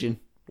airhead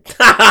virgin.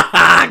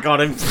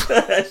 Got him.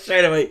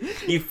 Straight away.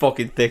 You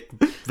fucking thick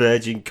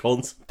virgin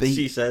cunt,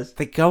 she says.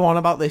 They go on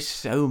about this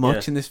so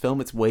much in this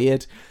film. It's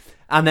weird.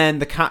 And then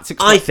the cat's...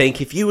 I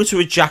think if you were to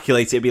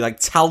ejaculate, it'd be like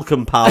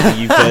talcum powder,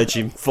 you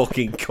virgin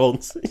fucking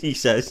cunt, he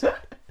says.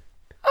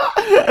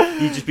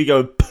 You'd just be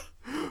going...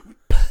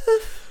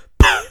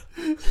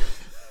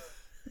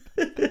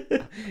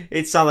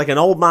 It sounds like an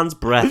old man's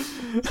breath.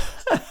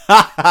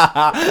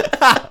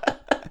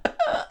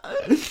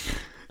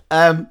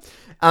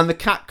 And the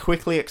cat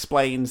quickly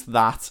explains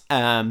that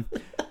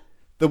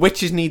the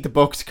witches need the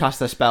book to cast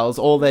their spells.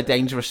 All their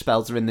dangerous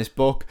spells are in this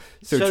book.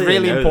 So it's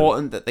really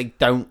important that they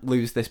don't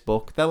lose this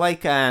book. They're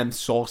like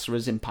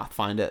sorcerers in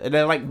Pathfinder.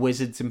 They're like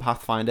wizards in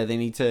Pathfinder. They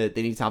need to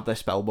have their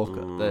spell book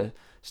at the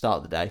start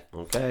of the day.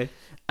 Okay.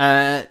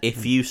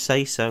 If you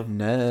say so.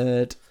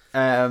 Nerd.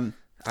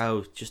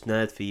 Just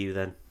nerd for you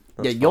then.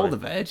 That's yeah, you're fine. The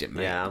virgin,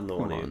 mate. Yeah, I'm the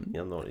one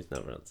who's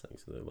never had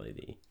sex with a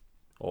lady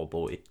or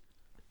boy.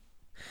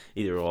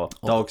 Either or.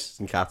 Dogs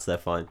and cats, they're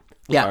fine.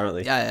 Yeah.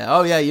 Apparently. Yeah.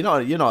 Oh yeah, you're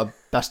not a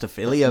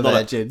bestophilia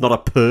virgin. Not a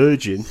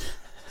purgin.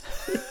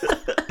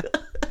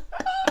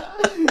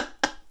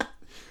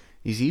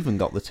 He's even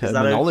got the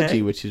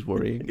terminology, which is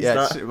worrying.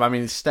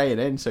 It's staying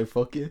in, so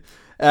fuck you.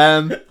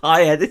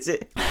 I edit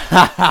it.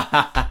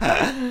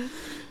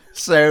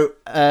 So,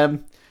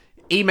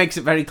 he makes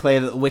it very clear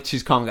that the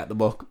witches can't get the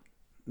book.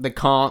 They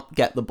can't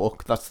get the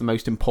book. That's the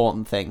most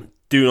important thing.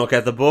 Do not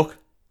get the book.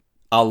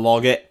 I'll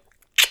log it.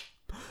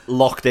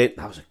 Locked in.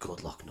 That was a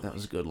good lock noise. That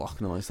was a good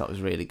lock noise. That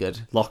was really good.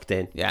 Locked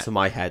in to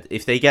my head.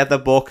 If they get the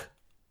book,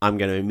 I'm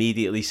going to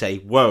immediately say,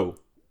 whoa.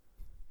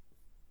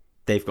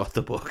 They've got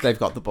the book. They've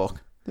got the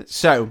book.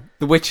 So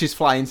the witches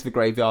fly into the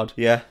graveyard.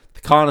 Yeah.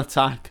 They can't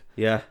attack.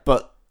 Yeah.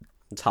 But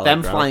them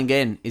ground. flying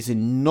in is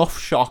enough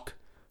shock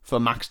for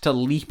Max to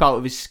leap out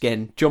of his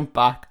skin, jump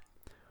back,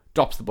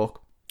 drops the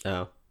book.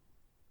 Oh.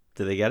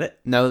 Do they get it?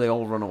 No, they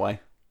all run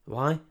away.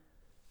 Why?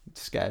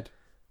 Scared.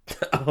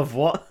 Of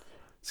what?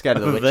 Scared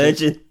of the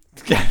witches. Virgin.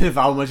 Scared of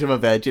how much of a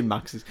virgin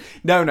Max is.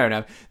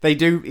 No. They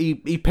do.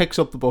 He picks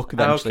up the book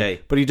eventually,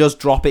 Okay. but he does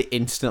drop it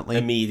instantly.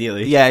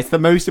 Immediately. Yeah, it's the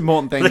most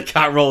important thing. The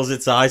cat rolls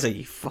its eyes like,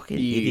 you fucking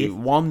idiot.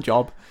 One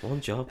job.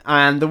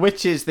 And the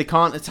witches, they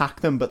can't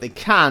attack them, but they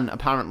can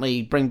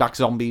apparently bring back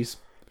zombies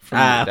from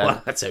the dead.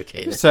 Well, that's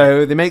okay then.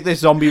 So they make this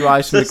zombie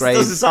rise from the grave.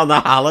 Doesn't sound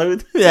that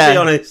hallowed, Yeah, to be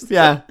honest.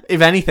 Yeah, if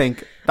anything,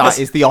 that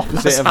is the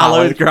opposite As of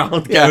hallowed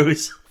ground Yeah.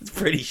 goes. It's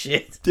pretty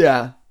shit.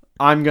 Yeah,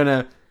 I'm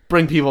gonna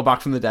bring people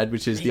back from the dead,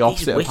 which is the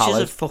opposite of hallowed.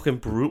 Witches are fucking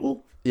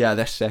brutal. Yeah,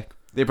 they're sick.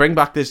 They bring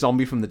back this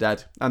zombie from the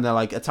dead, and they're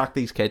like, attack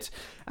these kids.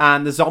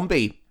 And the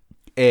zombie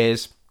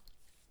is...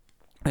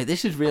 Wait,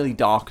 this is really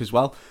dark as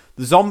well.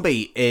 The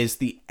zombie is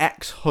the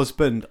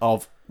ex-husband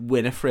of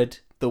Winifred,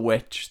 the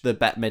witch, the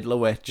Bette Midler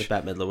witch. The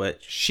Bette Midler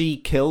witch. She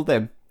killed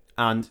him,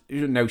 and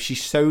she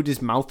sewed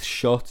his mouth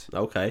shut.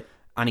 Okay.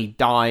 And he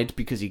died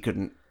because he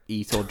couldn't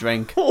eat or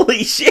drink.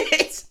 Holy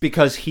shit!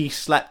 Because he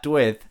slept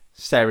with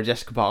Sarah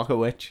Jessica Parker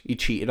witch. He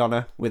cheated on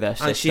her with her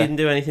sister. And she didn't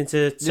do anything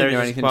to Sarah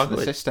Jessica Parker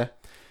witch? Sister.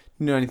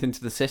 Didn't do anything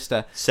to the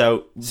sister.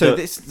 So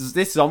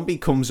this zombie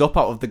comes up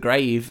out of the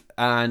grave,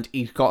 and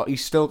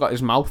he's still got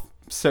his mouth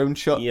sewn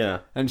shut. Yeah.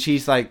 And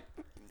she's like,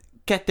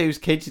 "Get those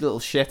kids, you little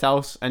shit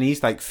house." And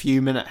he's like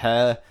fuming at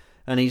her,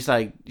 and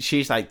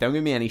she's like, "Don't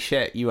give me any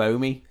shit. You owe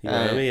me. You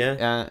owe me,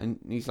 yeah." And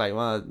he's like,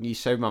 "Well, you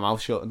sewed my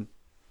mouth shut and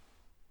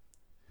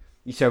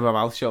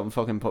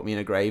fucking put me in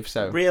a grave."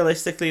 So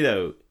realistically,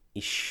 though,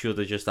 he should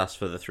have just asked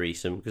for the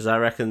threesome, because I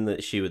reckon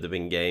that she would have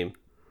been game.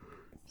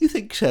 You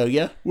think so?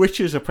 Yeah.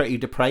 Witches are pretty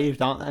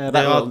depraved, aren't they?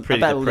 They are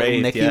pretty depraved. Little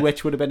Nicky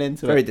witch would have been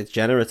into Very it.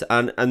 degenerate,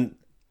 and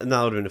that would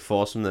have been a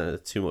foursome. There,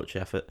 too much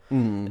effort.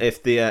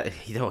 If the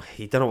you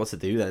don't know what to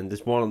do. Then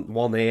there's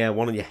one ear,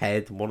 one on your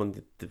head, one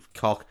on the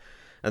cock,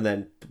 and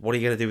then what are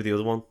you gonna do with the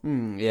other one?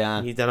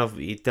 Yeah. You don't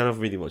have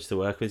really much to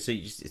work with. So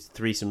it's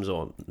threesomes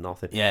or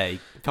nothing. Yeah, you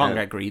can't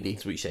get greedy.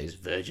 That's what you say is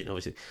virgin,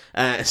 obviously.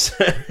 So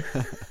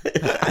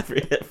I've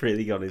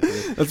really gone into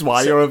it. That's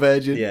why you're a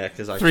virgin. Yeah,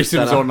 because I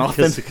threesomes or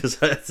nothing. Because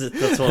that's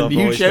what I've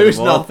you always chose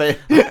been nothing.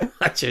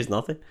 I chose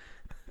nothing.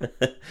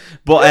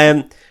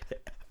 But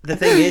the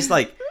thing is,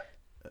 like,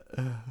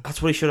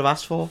 that's what he should have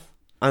asked for.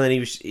 And then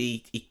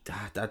he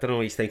I don't know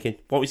what he's thinking.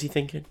 What was he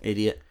thinking?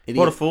 Idiot.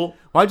 What a fool.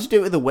 Why'd you do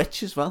it with a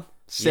witch as well?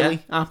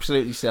 Silly. Yeah.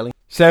 Absolutely silly.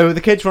 So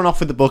the kids run off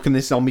with the book, and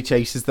this zombie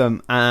chases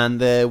them, and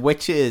the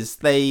witches,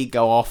 they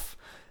go off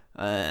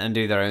and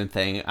do their own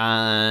thing.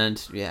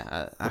 And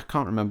yeah, I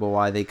can't remember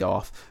why they go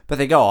off, but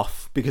they go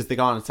off because they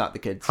can't attack the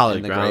kids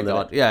in the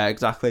graveyard. Yeah,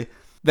 exactly.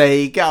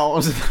 They get out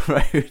onto the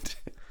road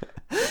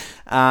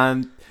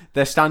and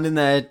they're standing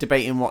there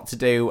debating what to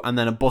do, and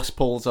then a bus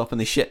pulls up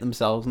and they shit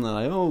themselves, and they're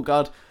like, "Oh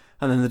God."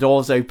 And then the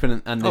doors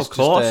open, and there's of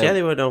course, just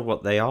they won't know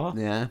what they are.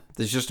 Yeah,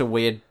 there's just a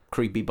weird,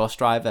 creepy bus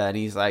driver, and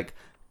he's like,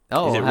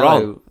 "Oh, is it hello.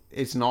 Ron?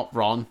 It's not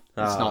Ron.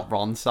 It's not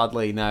Ron.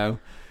 Sadly, no.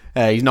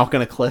 He's not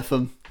going to cliff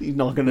him. He's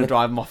not going to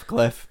drive him off a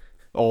cliff.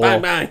 Or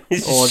bang bang!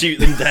 He's just shoot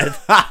them dead.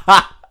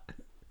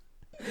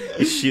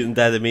 He's shooting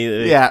dead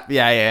immediately.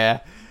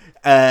 Yeah.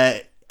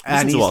 And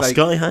and he's he's to our like,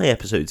 Sky High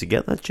episode to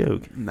get that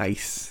joke.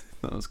 Nice.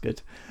 That was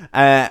good.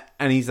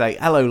 And he's like,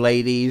 "Hello,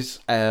 ladies.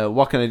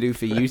 What can I do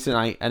for you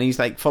tonight?" And he's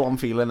like, full on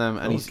feeling them,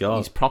 and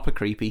he's proper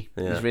creepy.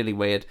 Yeah. He's really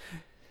weird.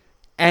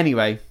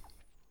 Anyway,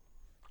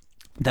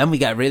 then we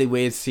get a really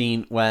weird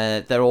scene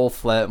where they're all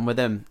flirting with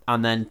him,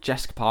 and then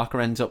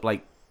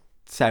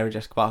Sarah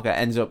Jessica Parker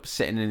ends up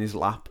sitting in his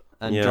lap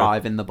and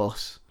driving the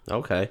bus.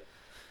 Okay.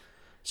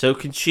 So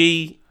can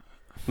she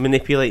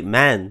manipulate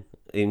men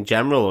in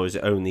general, or is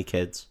it only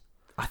kids?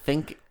 I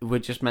think we're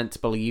just meant to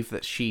believe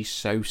that she's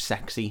so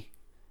sexy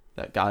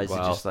that guys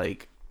are just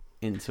like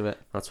into it.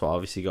 That's what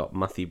obviously got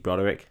Matthew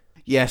Broderick.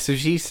 Yeah, so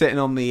she's sitting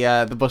on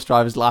the bus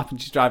driver's lap and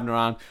she's driving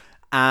around,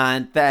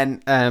 and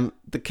then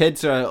the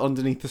kids are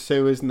underneath the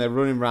sewers and they're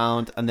running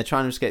around and they're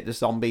trying to escape the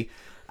zombie,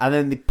 and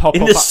then they pop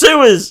in up the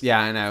sewers. Yeah,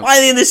 I know. Why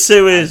are they in the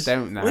sewers? I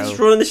don't know. Let's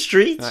run in the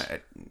streets. I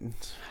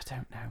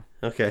don't know.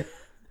 Okay.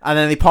 And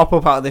then they pop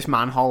up out of this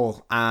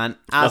manhole, and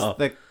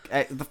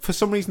for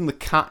some reason the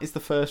cat is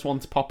the first one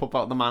to pop up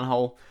out of the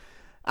manhole,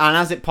 and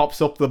as it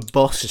pops up, the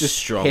bus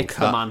just hits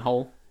the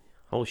manhole.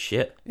 Oh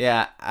shit!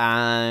 Yeah,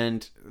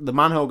 and the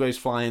manhole goes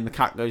flying, the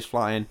cat goes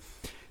flying.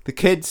 The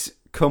kids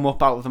come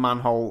up out of the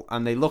manhole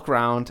and they look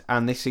around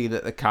and they see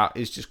that the cat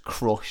is just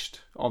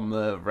crushed on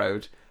the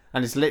road,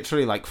 and it's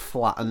literally like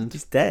flattened.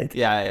 He's dead.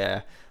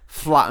 Yeah,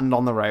 flattened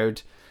on the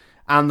road,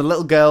 and the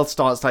little girl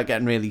starts like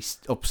getting really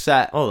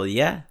upset. Oh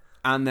yeah.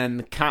 And then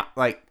the cat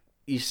like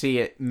you see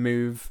it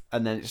move,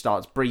 and then it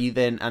starts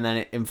breathing, and then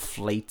it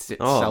inflates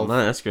itself. Oh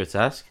man, that's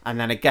grotesque. And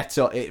then it gets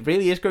up. It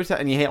really is grotesque,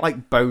 and you hear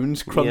like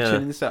bones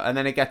crunching and stuff. And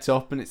then it gets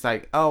up, and it's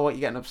like, "Oh, what are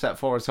you getting upset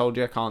for? I told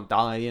you I can't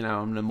die. You know,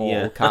 I'm an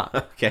immortal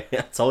cat." Okay,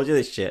 I told you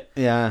this shit.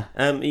 Yeah.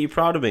 Are you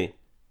proud of me?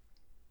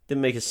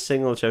 Didn't make a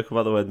single joke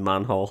about the word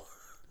manhole.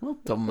 Well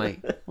done,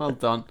 mate. Well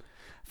done.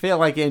 I feel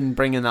like in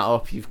bringing that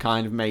up, you've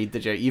kind of made the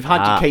joke. You've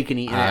had your cake and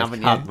eaten it,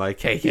 haven't you? I've had my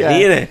cake and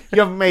eaten it. You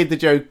haven't made the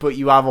joke, but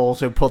you have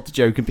also put the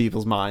joke in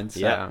people's minds.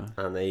 So. Yeah,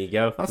 and there you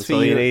go. That's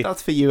for you.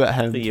 That's for you at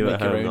home. For you to at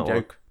make home, your own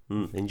joke.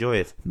 Enjoy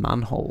it.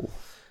 Manhole.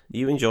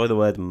 You enjoy the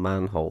word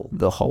manhole.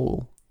 The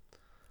hole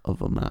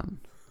of a man.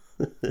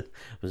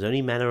 Was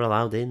only men are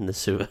allowed in the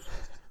sewer.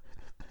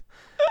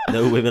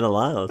 No women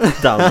allowed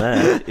down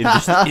there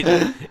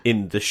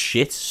in the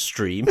shit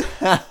stream.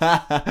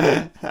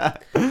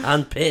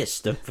 And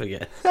piss, don't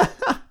forget.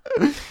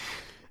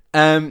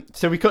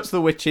 So we cut to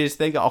the witches.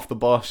 They get off the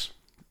bus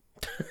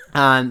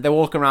and they're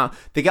walking around.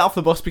 They get off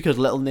the bus because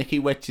little Nicky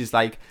Witch is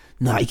like,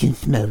 "No, I can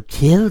smell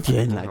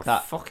children," like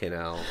that. Fucking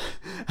hell.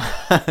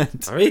 I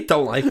really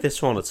don't like this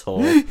one at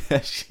all.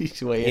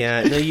 She's weird.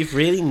 Yeah, no, you've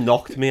really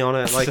knocked me on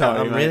it. Like, sorry,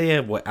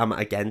 I'm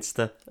against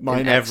her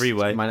in every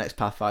way. My next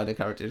Pathfinder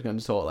character is going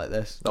to talk like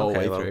this the whole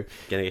way through.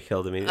 Gonna get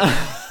killed immediately.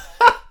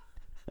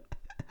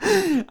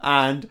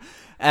 And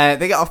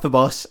they get off the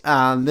bus,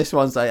 and this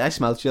one's like, "I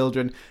smell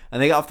children."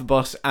 And they get off the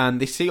bus, and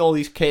they see all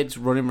these kids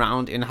running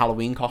around in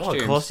Halloween costumes. Oh,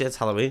 of course, yeah, it's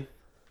Halloween.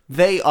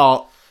 They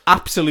are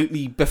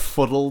absolutely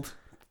befuddled.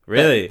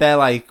 Really? They're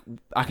like,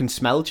 "I can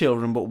smell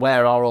children, but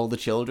where are all the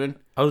children?"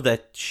 Oh,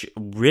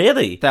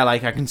 really? They're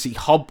like, "I can see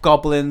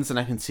hobgoblins, and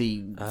I can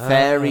see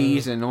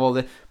fairies, and all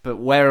the, but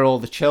where are all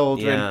the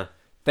children?" Yeah.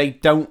 They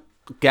don't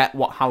get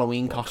what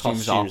Halloween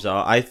costumes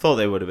are. I thought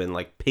they would have been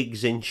like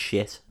pigs in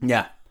shit.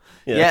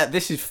 Yeah,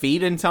 this is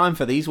feeding time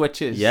for these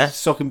witches. Yeah.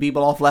 Sucking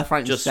people off left,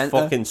 right, Just and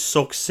centre. fucking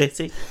Suck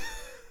City.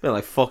 They're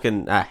like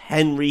fucking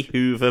Henry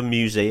Hoover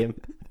Museum.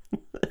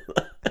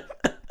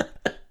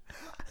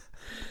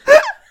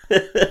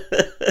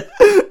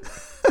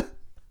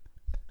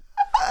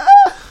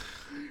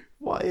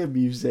 Why a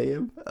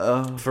museum?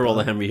 For all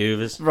the Henry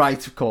Hoovers.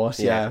 Right, of course,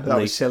 yeah. That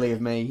was silly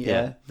of me,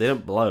 yeah. They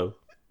don't blow.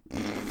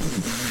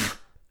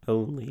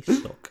 Only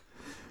suck.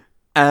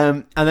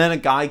 And then a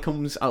guy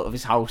comes out of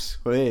his house,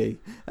 and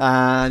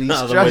he's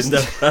out of dressed... the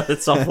window, the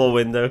top floor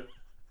window.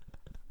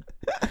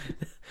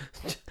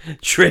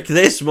 Trick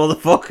this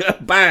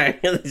motherfucker, bang!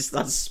 And he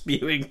starts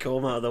spewing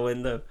cum out of the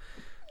window.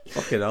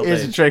 Fucking hell,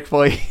 Here's a trick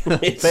for you.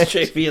 It's a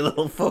trick for you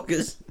little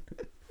fuckers.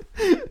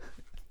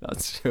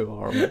 That's so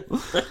horrible.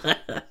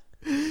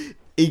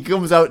 He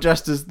comes out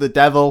dressed as the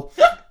devil,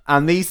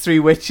 and these three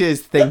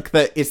witches think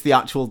that it's the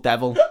actual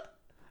devil.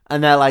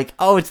 And they're like,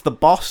 "Oh, it's the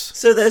boss."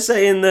 So they're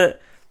saying that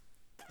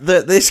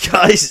this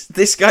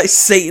guy's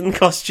Satan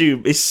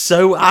costume is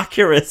so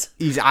accurate.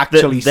 He's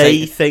actually that they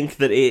Satan. think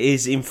that it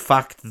is in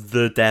fact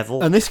the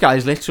devil. And this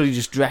guy's literally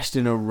just dressed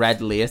in a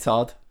red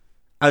leotard.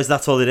 Oh,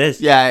 that's all it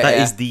is? Yeah, That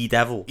is the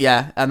devil.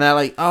 Yeah, and they're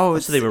like, "Oh,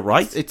 so they were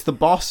right. It's the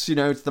boss,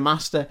 it's the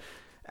master."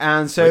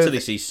 And so wait till they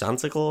see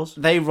Santa Claus.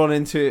 They run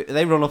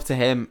up to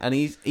him, and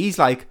he's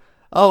like,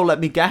 "Oh, let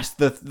me guess,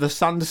 the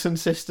Sanderson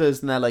sisters."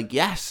 And they're like,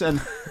 "Yes."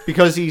 And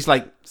because he's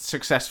like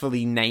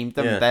successfully named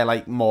them, they're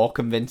like more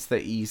convinced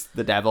that he's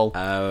the devil.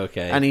 Oh,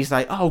 okay. And he's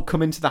like, "Oh,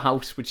 come into the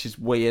house," which is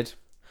weird.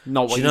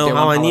 Not what do you know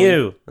how I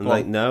knew? And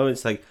like, no,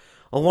 it's like,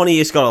 "Oh, one of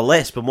you's got a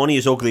lisp, and one of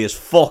you's ugly as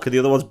fuck, and the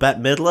other one's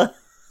Bette Midler."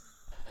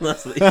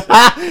 That's what he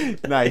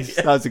said. Nice.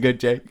 That's a good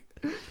joke.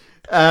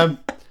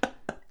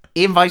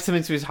 He invites them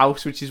into his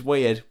house, which is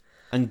weird,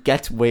 and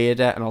gets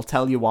weirder, and I'll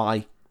tell you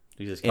why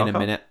in a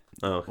minute.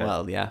 Oh, okay.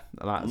 Well, yeah.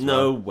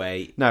 No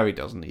way. No, he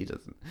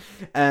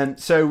doesn't.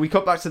 So we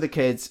cut back to the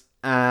kids,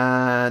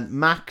 and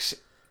Max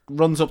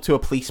runs up to a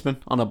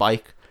policeman on a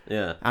bike.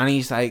 Yeah. And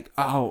he's like,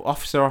 "Oh,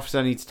 officer,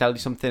 I need to tell you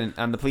something."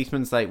 And the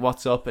policeman's like,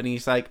 "What's up?" And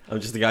he's like,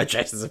 "I'm just the guy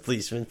dressed as a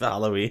policeman for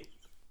Halloween."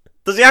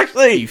 Does he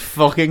actually? He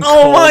fucking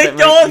called it,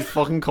 God! He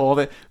fucking called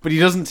it. But he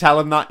doesn't tell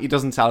him that. He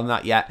doesn't tell him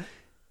that yet.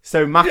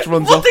 So Max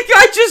runs up. The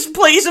guy just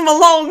plays him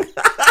along.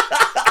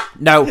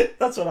 No.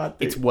 That's what I do.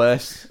 It's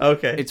worse.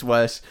 Okay. It's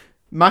worse.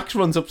 Max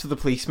runs up to the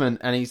policeman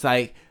and he's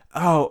like,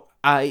 "Oh,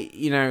 I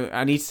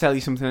need to tell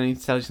you something. And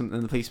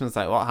the policeman's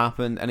like, "What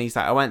happened?" And he's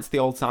like, "I went to the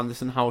old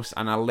Sanderson house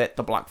and I lit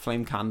the black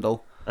flame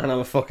candle. And I'm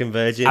a fucking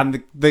virgin."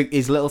 And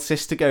his little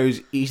sister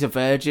goes, "He's a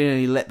virgin and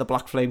he lit the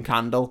black flame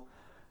candle."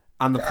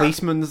 And the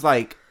policeman's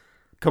like,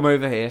 "Come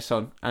over here,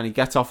 son." And he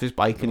gets off his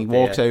bike and he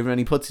walks over and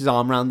he puts his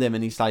arm around him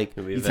and he's like,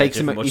 he takes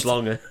him much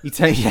longer.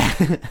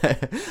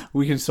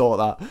 We can sort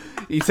that.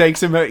 He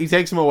takes him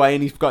away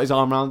and he's got his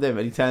arm around him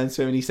and he turns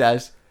to him and he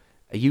says,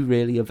 "Are you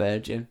really a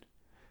virgin?"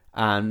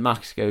 And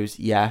Max goes,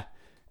 "Yeah."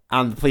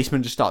 And the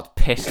policeman just starts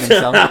pissing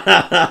himself.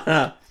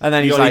 And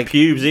then he's like,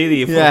 "Pubes either,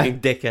 you fucking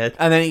dickhead."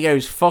 And then he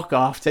goes, "Fuck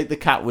off, take the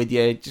cat with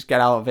you, just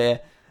get out of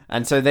here."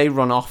 And so they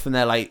run off and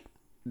they're like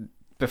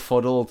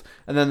befuddled.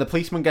 And then the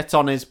policeman gets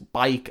on his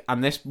bike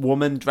and this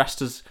woman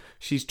dressed as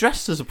She's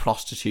dressed as a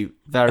prostitute,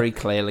 very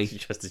clearly.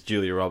 She's dressed as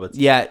Julia Roberts.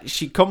 Yeah,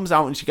 she comes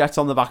out and she gets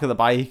on the back of the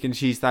bike and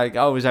she's like,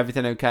 "Oh, is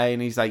everything okay?"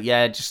 And he's like,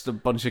 "Yeah, just a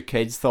bunch of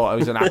kids thought I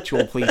was an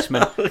actual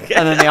policeman." Okay.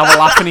 And then they have a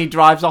laugh and he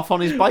drives off on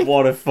his bike.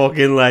 What a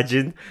fucking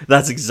legend.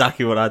 That's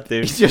exactly what I'd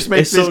do. He just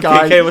makes if this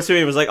guy... came up to me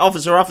and was like,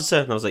 officer.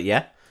 And I was like,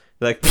 yeah.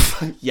 Like,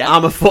 yeah.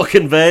 I'm a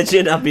fucking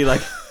virgin. I'd be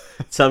like,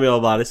 tell me all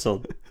about it,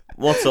 son.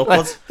 What's up?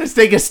 Let's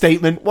take a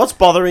statement. What's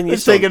bothering you?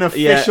 Let's take an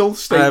official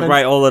statement.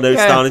 Write all the notes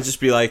down and just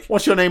be like,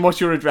 what's your name?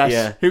 What's your address?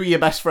 Yeah. Who are your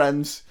best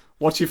friends?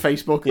 What's your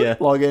Facebook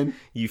login?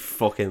 You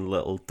fucking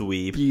little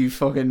dweeb. You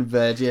fucking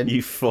virgin.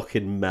 You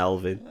fucking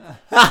Melvin.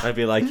 I'd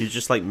be like, you're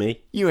just like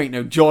me. You ain't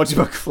no George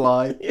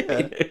McFly. You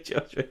ain't no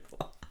George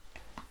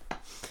McFly.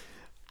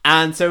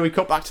 And so we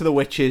cut back to the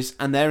witches,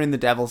 and they're in the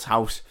devil's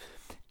house.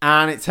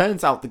 And it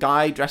turns out the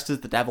guy dressed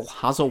as the devil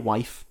has a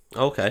wife.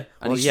 Okay.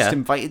 And he's just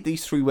invited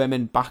these 3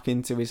 women back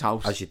into his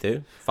house. As you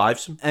do.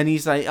 5-some. And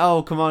he's like,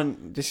 "Oh, come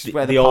on, this is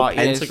where the old party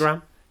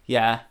pentagram.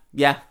 is."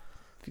 Yeah.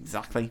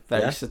 Exactly.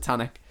 Very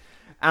satanic.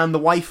 And the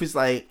wife is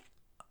like,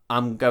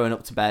 "I'm going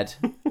up to bed."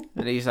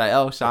 And he's like,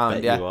 "Oh,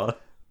 sound, yeah." You are.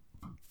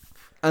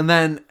 And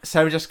then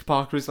Sarah Jessica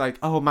Parker is like,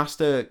 "Oh,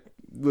 master,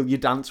 will you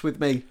dance with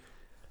me?"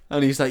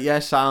 And he's like, "Yeah,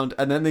 sound."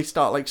 And then they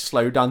start like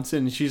slow dancing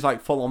and she's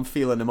like full on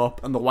feeling him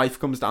up. And the wife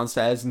comes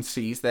downstairs and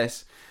sees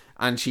this.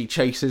 And she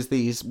chases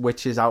these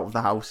witches out of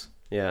the house.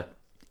 Yeah.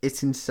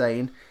 It's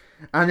insane.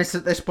 And it's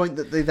at this point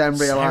that they then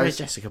realise...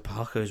 Sarah Jessica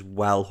Parker is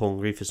well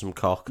hungry for some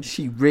cock.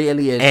 She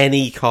really is.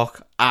 Any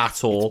cock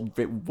at all. It's a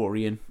bit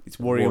worrying. It's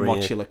worrying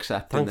what she'll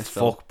accept in this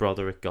film. Fuck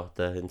Broderick got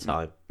there in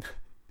time.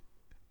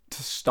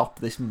 To stop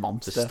this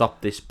monster. To stop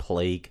this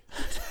plague.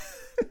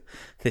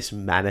 This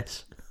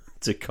menace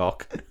to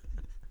cock.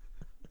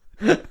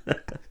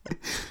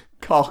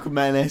 Cock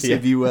menace,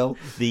 if you will.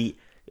 The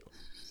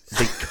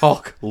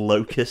cock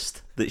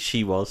locust that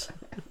she was.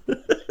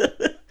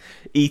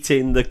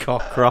 Eating the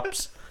cock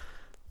crops.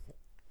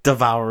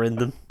 Devouring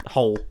them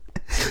whole.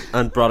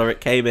 And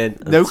Broderick came in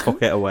and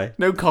took it away.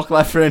 No cock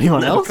left for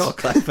anyone else. No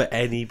cock left for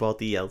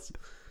anybody else.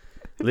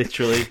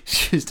 Literally.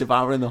 She was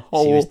devouring the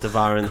whole She was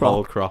devouring the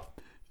whole crop.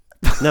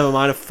 Never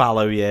mind a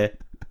fallow year.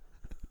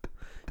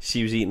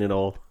 She was eating it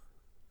all.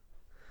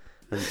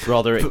 And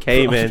Broderick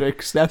came in,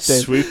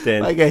 swooped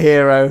in. Like a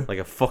hero. Like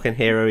a fucking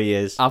hero he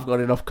is. I've got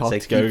enough cock to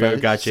keep go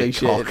gadget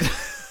cock.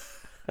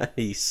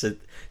 He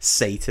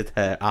sated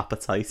her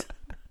appetite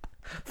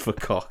for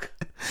cock.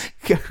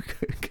 Go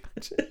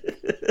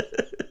gadget.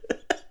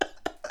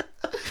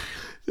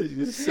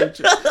 This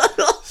is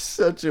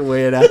such a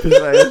weird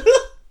episode.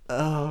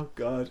 Oh,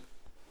 God.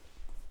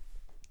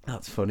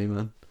 That's funny,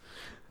 man.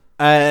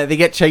 They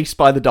get chased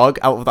by the dog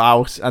out of the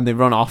house and they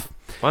run off.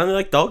 Why don't they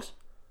like dogs?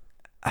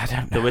 I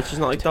don't know. The witches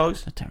not like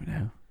dogs? I don't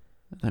know.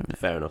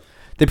 Fair enough.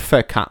 They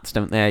prefer cats,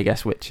 don't they? I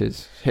guess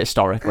witches,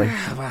 historically.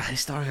 Well,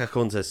 historically,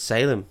 according to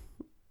Salem.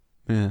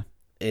 Yeah.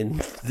 In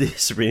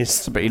this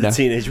reason, but the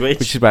Teenage Witch.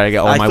 Which is where I get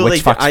all my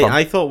witch facts from.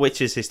 I thought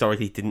witches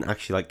historically didn't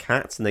actually like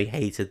cats and they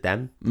hated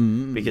them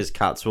because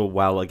cats were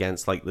well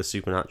against like the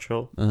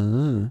supernatural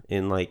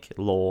in like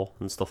law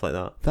and stuff like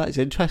that. That is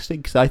interesting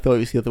because I thought it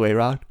was the other way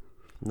around.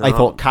 No. I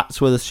thought cats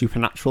were the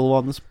supernatural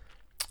ones.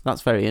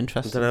 That's very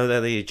interesting. I don't know,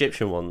 they're the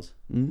Egyptian ones.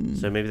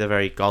 So maybe they're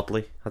very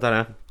godly. I don't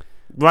know.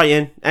 Write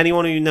in.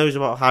 Anyone who knows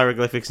about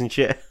hieroglyphics and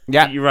shit.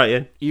 Yeah. You write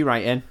in. You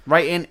write in.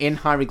 Write in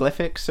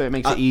hieroglyphics so it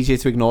makes it easier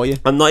to ignore you.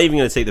 I'm not even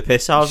going to take the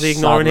piss out of the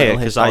ignoring here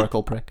because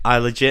prick. I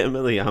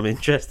legitimately am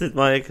interested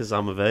by it because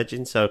I'm a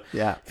virgin. So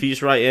if you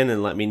just write in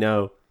and let me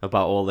know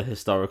about all the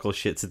historical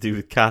shit to do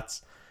with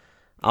cats,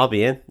 I'll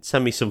be in.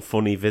 Send me some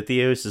funny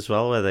videos as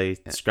well where they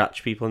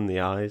scratch people in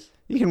the eyes.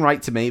 You can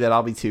write to me, but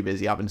I'll be too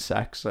busy having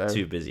sex. So.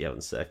 Too busy having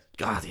sex.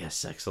 God, he has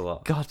sex a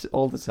lot. God,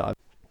 all the time.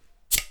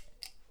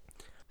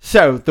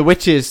 So, the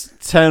witches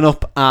turn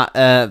up at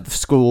the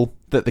school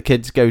that the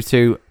kids go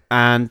to,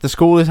 and the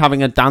school is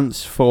having a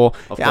dance for...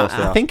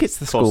 I think it's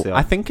the school.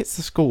 I think it's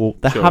the school.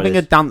 They're having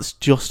a dance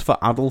just for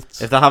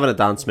adults. If they're having a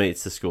dance, mate,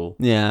 it's the school.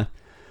 Yeah.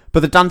 But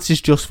the dance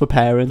is just for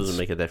parents. Doesn't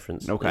make a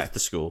difference. Okay. It's the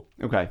school.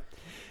 Okay.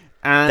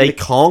 And they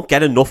can't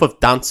get enough of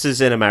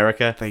dances in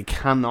America. They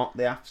cannot.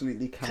 They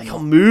absolutely cannot. They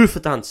can't move for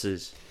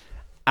dances.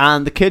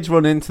 And the kids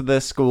run into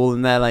the school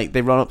and they're like,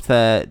 they run up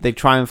to, they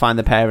try and find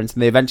the parents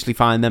and they eventually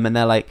find them and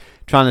they're like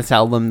trying to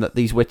tell them that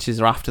these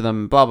witches are after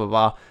them, blah, blah,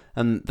 blah.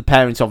 And the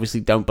parents obviously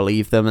don't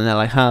believe them and they're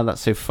like,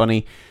 that's so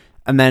funny.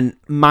 And then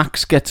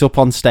Max gets up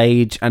on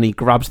stage and he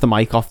grabs the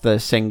mic off the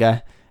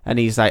singer and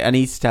he's like, I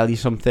need to tell you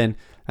something.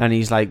 And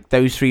he's like,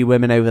 those 3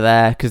 women over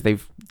there, because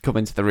they've come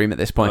into the room at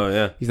this point. Oh,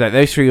 yeah. He's like,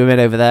 those 3 women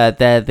over there,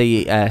 they're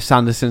the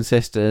Sanderson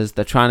sisters.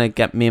 They're trying to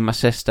get me and my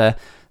sister.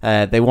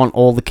 They want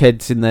all the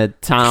kids in the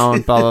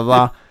town, blah, blah,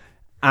 blah.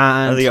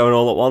 And are they going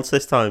all at once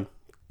this time?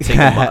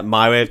 Taking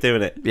my way of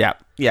doing it. Yeah.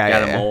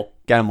 Get them all.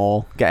 Get them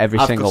all. Get every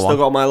single one. I've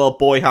still got my little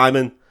boy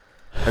hymen.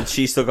 And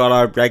she's still got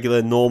our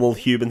regular, normal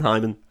human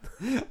hymen.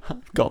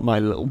 I've got my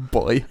little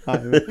boy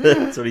hymen.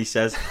 That's what he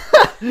says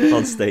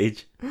on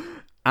stage.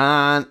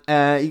 And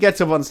he gets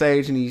up on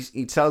stage and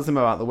he tells them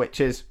about the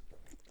witches.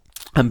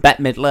 And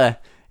Bette Midler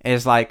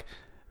is like,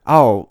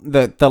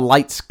 the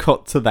lights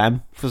cut to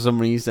them for some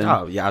reason.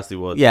 Oh, yeah, as they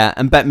would. Yeah,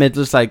 and Bette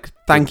Midler's like,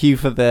 thank you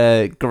for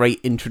the great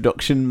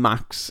introduction,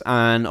 Max.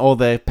 And all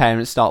the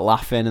parents start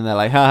laughing, and they're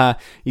like, haha,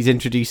 he's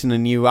introducing a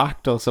new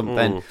act or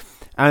something.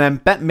 And then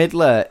Bette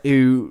Midler,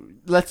 who,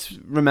 let's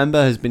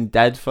remember, has been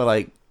dead for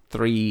like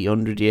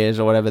 300 years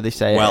or whatever they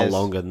say. Well,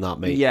 longer than that,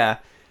 mate. Yeah.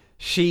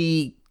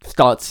 She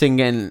starts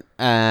singing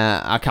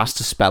I Cast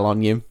a Spell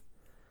on You.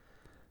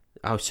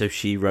 Oh, so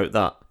she wrote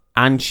that.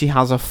 And she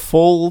has a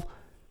full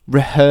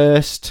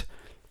rehearsed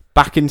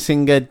backing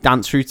singer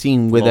dance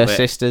routine with her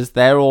sisters.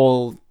 They're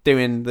all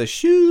doing the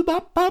shoo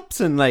bop bops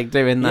and like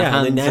doing the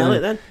hands. And they nail it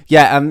then.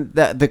 Yeah, and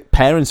the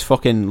parents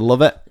fucking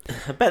love it.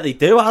 I bet they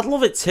do. I'd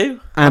love it too.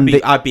 And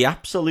I'd be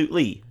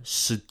absolutely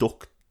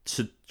seduced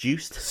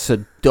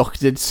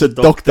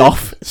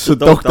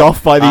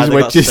off by these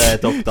witches.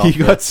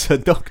 You got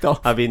seduced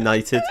off. I've been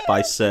knighted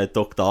by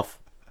seduced off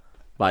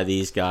by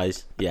these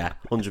guys. Yeah,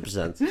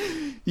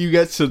 100%. You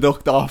get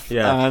seduced off.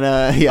 Yeah,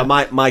 and yeah.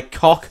 And my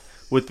cock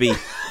would be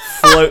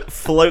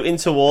floating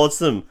towards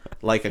them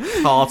like a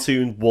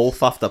cartoon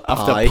wolf after pie.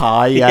 After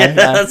pie, yeah.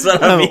 That's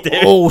what I'd be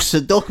doing. Oh,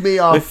 seduct me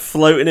off. We're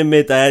floating in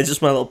midair,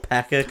 just my little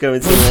pecker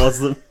going towards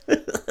them.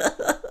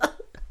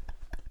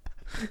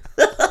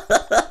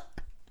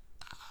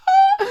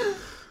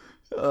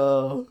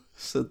 Oh,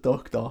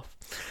 seduced off.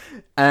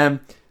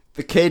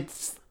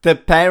 The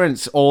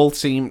parents all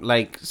seem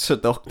like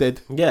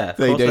seducted. Yeah,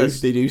 they do.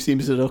 They do seem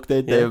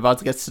seducted. Yeah. They're about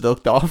to get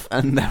seduced off,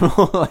 and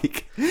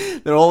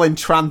they're all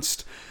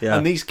entranced. Yeah.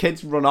 And these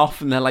kids run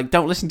off, and they're like,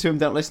 "Don't listen to him,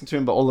 don't listen to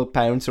him." But all the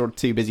parents are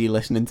too busy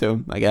listening to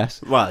him, I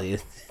guess. Well, yeah,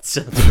 it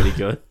sounds pretty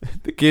good.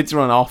 The kids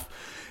run off,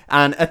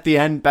 and at the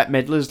end, Bette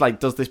Midler's like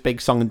does this big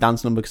song and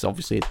dance number because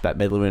obviously it's Bette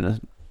Midler in a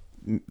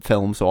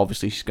film, so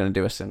obviously she's going to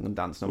do a sing and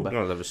dance number. We're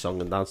going to have a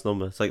song and dance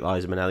number. It's like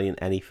Liza Minnelli in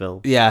any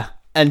film. Yeah.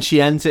 And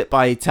she ends it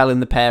by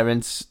telling the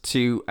parents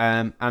to,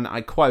 and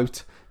I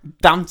quote,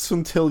 dance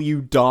until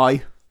you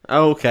die.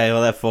 Okay,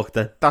 well, they're fucked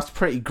then. That's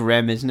pretty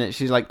grim, isn't it?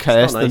 She's like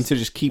cursed them to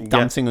just keep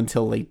dancing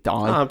until they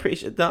die. Oh, I'm pretty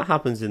sure that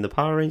happens in the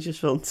Power Rangers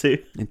film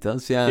too. It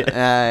does, yeah.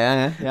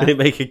 Yeah. They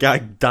make a guy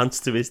dance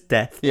to his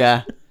death.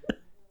 Yeah.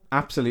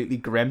 Absolutely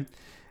grim.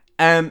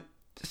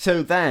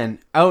 So then,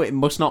 it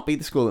must not be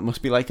the school. It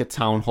must be like a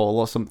town hall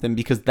or something,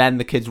 because then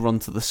the kids run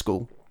to the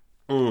school.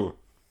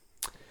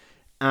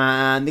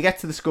 And they get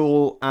to the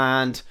school,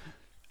 and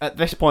at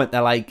this point,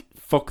 they're like,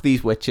 fuck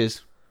these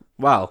witches.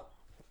 Well,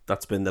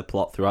 that's been the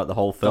plot throughout the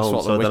whole film,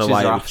 so I don't know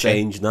why it would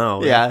change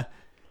now. Yeah.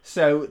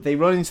 So they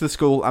run into the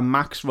school, and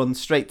Max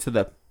runs straight to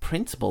the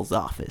principal's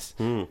office.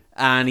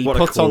 And he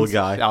puts a cool on...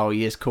 guy. Oh,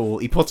 he is cool.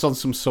 He puts on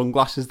some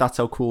sunglasses. That's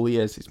how cool he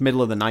is. It's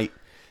middle of the night.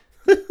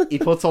 He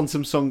puts on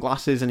some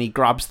sunglasses and he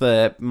grabs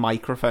the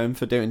microphone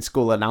for doing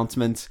school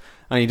announcements,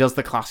 and he does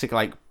the classic,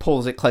 like,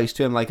 pulls it close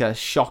to him like a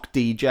shock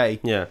DJ.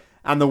 Yeah.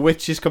 And the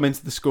witches come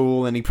into the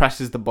school, and he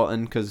presses the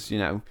button because, you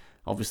know,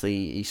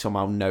 obviously he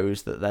somehow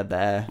knows that they're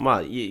there.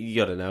 Well, you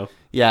gotta know.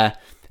 Yeah.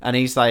 And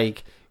he's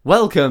like,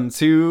 welcome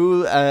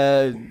to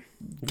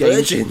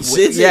Virgin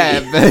City. Yeah,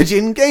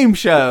 Virgin Game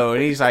Show.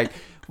 And he's like,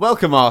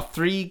 welcome our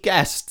 3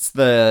 guests,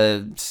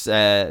 the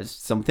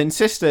something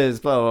sisters,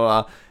 blah,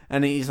 blah, blah.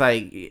 And he's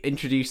like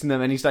introducing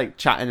them, and he's like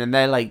chatting, and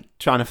they're like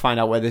trying to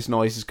find out where this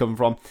noise is coming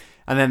from.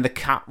 And then the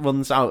cat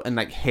runs out and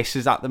like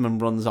hisses at them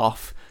and runs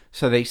off.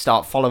 So they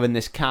start following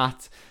this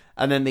cat,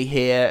 and then they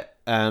hear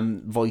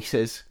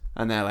voices,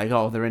 and they're like,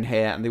 oh, they're in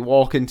here. And they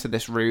walk into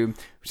this room,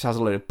 which has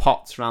a load of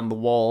pots around the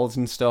walls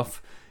and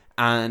stuff.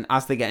 And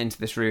as they get into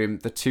this room,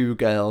 the 2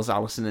 girls,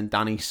 Alison and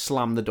Danny,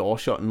 slam the door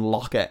shut and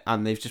lock it,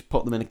 and they've just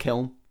put them in a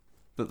kiln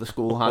that the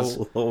school has.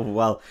 Oh,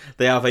 well,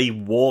 they have a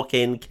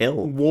walk-in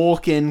kiln.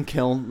 Walk-in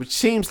kiln, which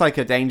seems like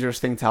a dangerous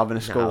thing to have in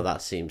a school. No,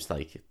 that seems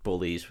like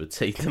bullies would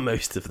take the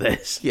most of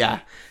this.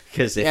 Yeah.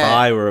 Because if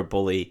I were a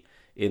bully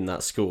in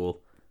that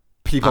school...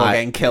 People are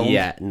getting killed.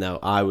 Yeah, no,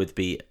 I would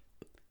be...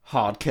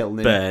 Hard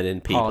killing.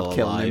 Burning people alive. Hard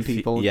killing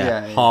people.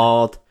 Yeah,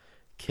 hard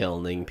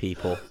killing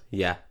people.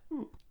 Yeah.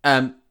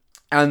 And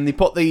they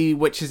put the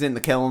witches in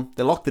the kiln,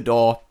 they lock the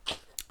door,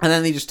 and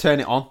then they just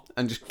turn it on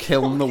and just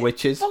kill the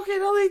witches. Fucking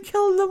hell, they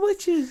killing the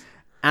witches.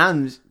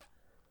 And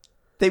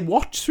they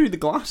watch through the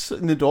glass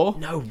in the door.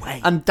 No way.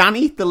 And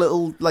Danny, the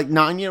little, like,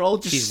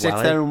 9-year-old, just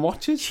sits there and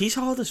watches. She's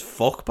hard as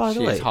fuck, by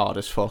the way. She's hard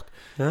as fuck.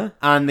 Yeah.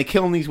 And they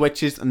kill these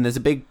witches, and there's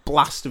a big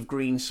blast of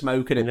green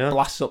smoke, and it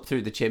blasts up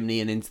through the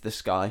chimney and into the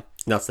sky.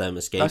 That's them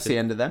escaping. That's the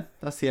end of them.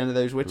 That's the end of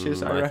those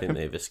witches, I reckon. think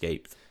they've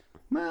escaped.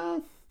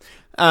 Well,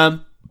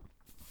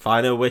 if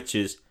I know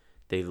witches,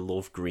 they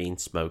love green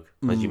smoke,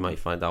 as you might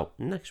find out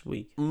next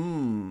week.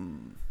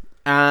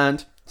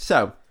 And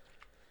so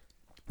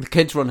the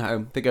kids run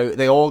home.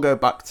 They all go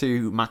back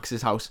to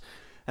Max's house,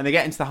 and they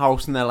get into the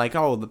house, and they're like,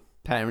 "Oh, the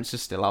parents are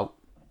still out."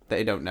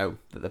 They don't know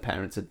that the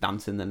parents are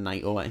dancing the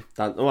night away.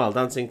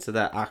 Dancing to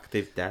their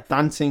active death.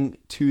 Dancing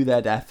to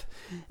their death.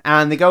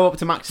 And they go up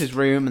to Max's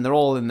room, and they're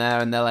all in there,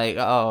 and they're like,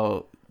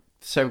 "Oh,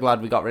 so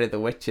glad we got rid of the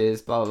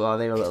witches." Blah blah blah.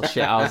 They were little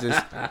shit houses.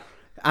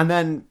 And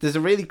then there's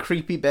a really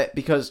creepy bit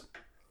because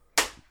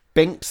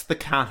Binks the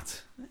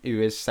cat,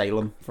 who is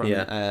Salem from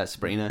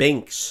Sabrina.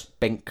 Binks.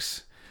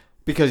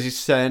 Because his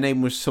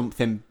surname was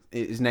something,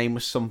 his name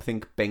was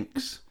something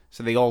Binks.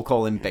 So they all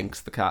call him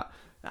Binks the cat.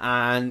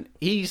 And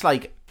he's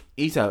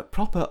a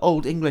proper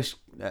old English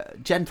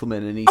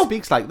gentleman, and he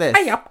speaks like this.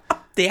 Hey, up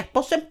the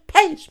apples and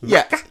pears.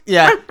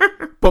 Yeah.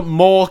 But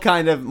more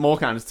kind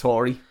of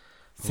Tory.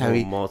 So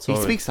he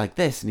speaks like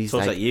this, and he's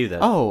like you then.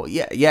 Oh,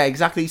 yeah,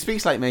 exactly. He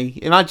speaks like me.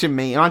 Imagine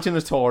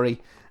a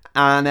Tory.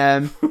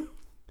 And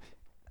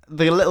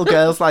the little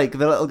girl's like,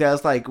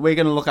 we're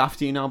going to look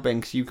after you now,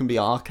 Binks. You can be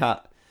our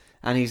cat.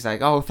 And he's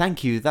like, oh,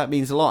 thank you. That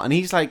means a lot. And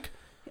he's like,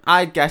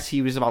 I'd guess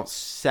he was about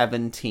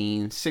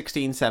 16,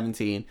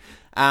 17.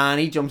 And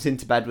he jumps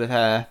into bed with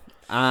her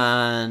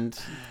and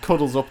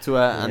cuddles up to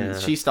her. And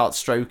she starts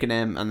stroking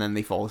him. And then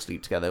they fall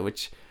asleep together,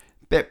 which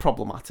a bit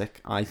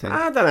problematic, I think.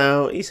 I don't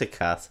know. He's a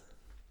cat.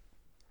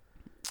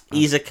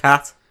 He's a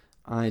cat.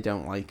 I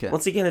don't like it.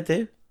 What's he going to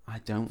do? I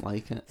don't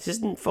like it. This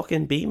isn't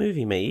fucking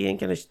B-movie, mate. He ain't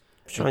going to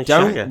try and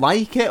shag her. Don't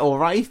like it, all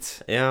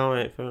right? Yeah, all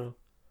right. Fair.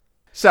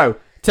 So,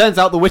 turns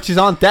out the witches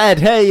aren't dead.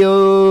 Hey,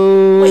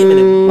 yo! Wait a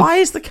minute. Why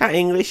is the cat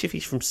English if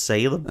he's from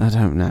Salem? I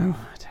don't know.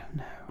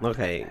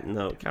 Okay,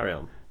 no, carry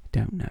on.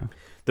 Don't know.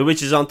 The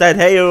witches aren't dead.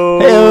 Hey, yo!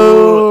 Hey,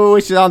 yo!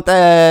 Witches aren't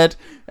dead.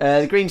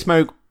 The green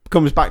smoke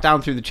comes back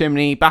down through the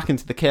chimney, back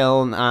into the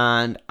kiln,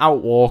 and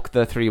out walk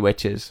the three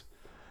witches.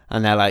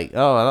 And they're like,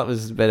 oh, that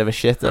was a bit of a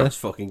shitter. That was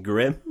fucking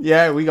grim.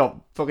 Yeah, we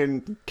got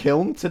fucking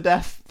killed to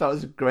death. That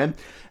was grim.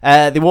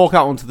 They walk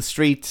out onto the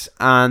street,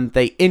 and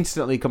they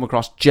instantly come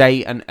across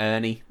Jay and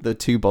Ernie, the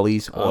two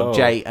bullies, or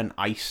Jay and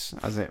Ice,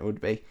 as it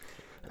would be.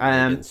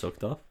 Getting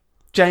sucked off.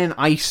 Jay and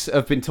Ice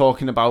have been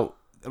talking about,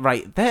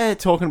 they're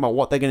talking about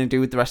what they're going to do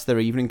with the rest of their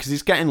evening, because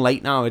it's getting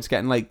late now. It's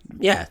getting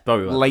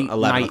probably late 11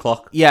 night.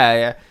 o'clock.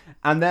 Yeah.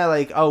 And they're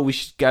like, oh, we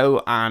should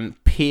go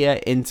and peer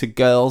into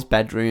girls'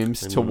 bedrooms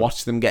to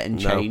watch them getting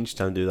changed.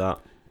 Don't do that.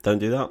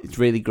 It's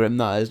really grim,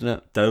 that, isn't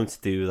it? Don't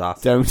do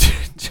that. Don't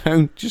do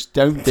it. Just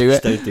don't do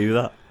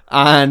that.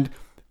 And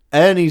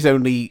Ernie's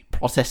only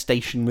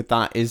protestation with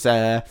that is,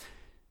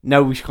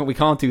 no, we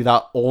can't do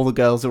that. All the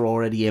girls are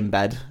already in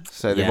bed,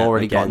 so they've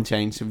already gotten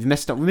changed. So we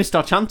missed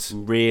our chance.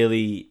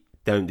 Really,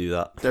 don't do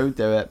that. Don't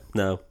do it.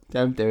 No.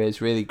 Don't do it.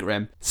 It's really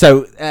grim.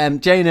 So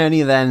Jay and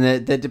Ernie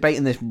then, they're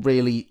debating this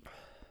really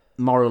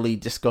morally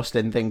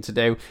disgusting thing to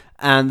do,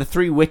 and the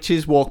three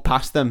witches walk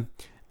past them,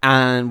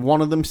 and one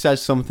of them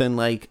says something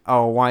like,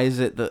 oh, why is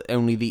it that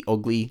only the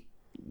ugly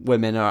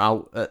women are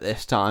out at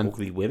this time?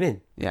 Ugly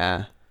women?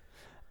 Yeah.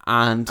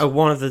 And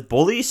one of the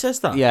bullies says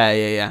that?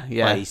 Yeah.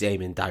 Well, he's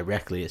aiming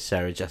directly at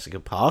Sarah Jessica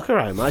Parker,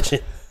 I imagine.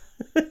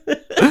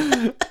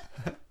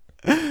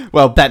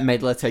 Well, Bette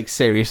Midler takes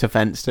serious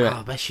offence to it.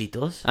 Oh, I bet she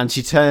does. And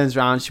she turns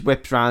around, she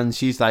whips around,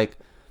 she's like,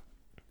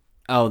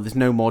 oh, there's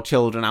no more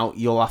children out,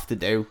 you'll have to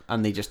do.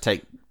 And they just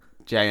take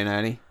Jay and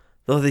Ernie.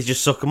 Oh, they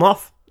just suck them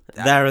off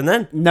there and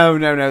then? No,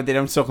 they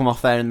don't suck them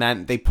off there and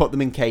then. They put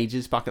them in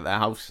cages back at their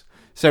house.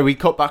 So we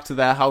cut back to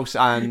their house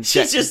and...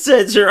 She just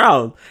turns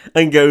around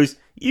and goes,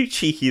 you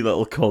cheeky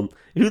little cunt.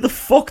 Who the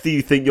fuck do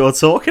you think you're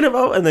talking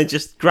about? And then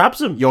just grabs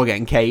them. You're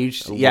getting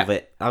caged. I love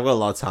it. I've got a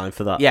lot of time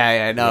for that.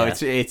 Yeah.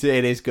 It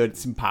is good.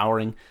 It's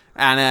empowering.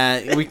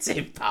 And it's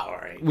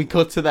empowering. We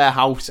cut to their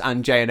house,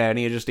 and Jay and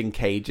Ernie are just in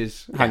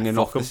cages, hanging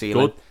off the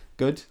ceiling.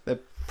 Good. They're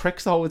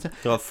pricks the whole time.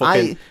 They've got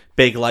fucking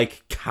big,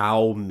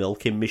 cow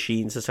milking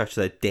machines attached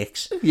to their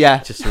dicks.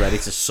 Yeah. Just ready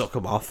to suck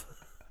them off.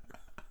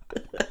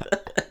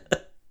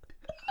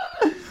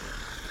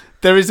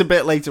 There is a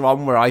bit later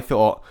on where I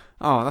thought,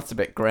 oh, that's a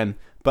bit grim.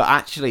 But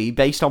actually,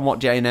 based on what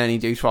Jay and Ernie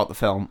do throughout the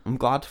film, I'm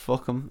glad.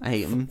 Fuck them. I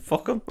hate them.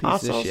 Fuck them.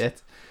 Piece of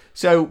shit.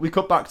 So we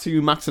cut back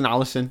to Max and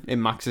Alison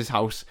in Max's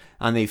house,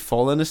 and they've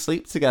fallen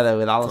asleep together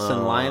with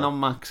Alison lying on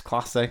Max.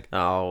 Classic.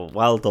 Oh,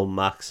 well done,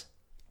 Max.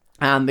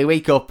 And they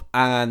wake up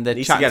and they're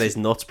needs to get his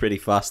nuts pretty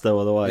fast though,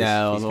 otherwise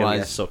he's going to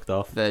get sucked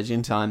off.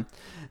 Virgin time.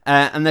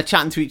 And they're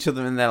chatting to each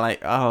other, and they're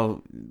like,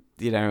 oh,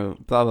 blah,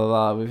 blah,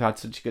 blah, we've had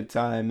such a good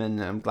time,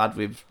 and I'm glad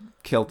we've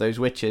killed those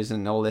witches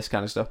and all this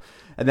kind of stuff.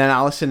 And then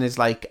Alison is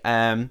like,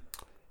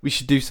 we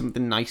should do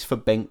something nice for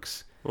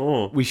Binks.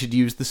 Oh. We should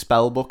use the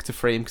spell book to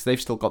free him, because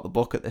they've still got the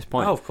book at this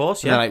point. Oh, of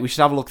course, yeah. Like, we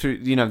should have a look through,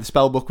 the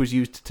spell book was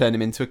used to turn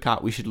him into a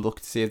cat. We should look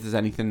to see if there's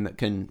anything that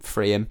can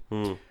free him.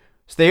 So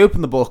they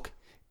open the book,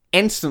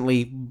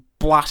 instantly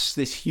blasts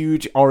this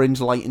huge orange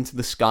light into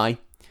the sky.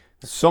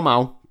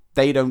 Somehow,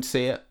 they don't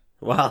see it.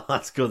 Well,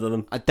 that's good of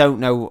them. I don't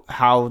know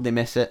how they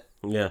miss it.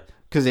 Yeah.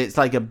 Because it's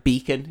like a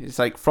beacon. It's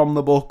like from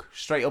the book,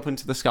 straight up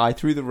into the sky,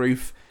 through the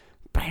roof.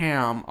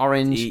 Bam!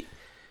 Orange.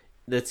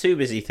 They're too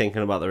busy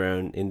thinking about their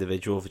own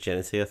individual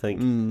virginity, I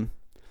think.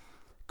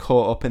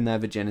 Caught up in their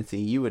virginity,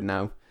 you would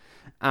know.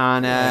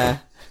 And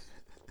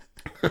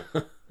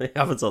it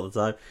happens all the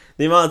time.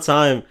 The amount of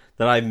time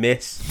that I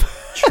miss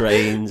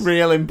trains,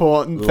 real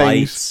important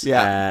lights,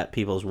 things,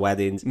 people's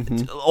weddings,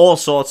 all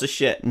sorts of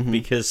shit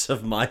because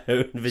of my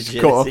own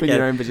virginity. Caught up in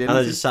your own virginity. And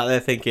I just sat there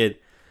thinking,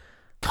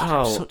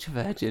 God, I'm such a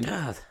virgin.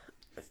 God,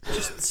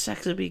 just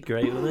sex would be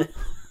great, wouldn't it?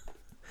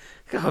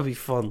 God, it'd be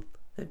fun.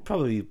 It'd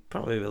probably be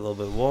a little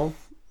bit warm.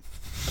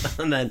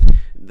 And then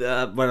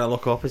when I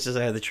look up, it's just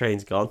the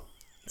train's gone.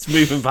 It's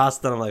moving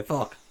past, and I'm like,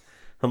 fuck,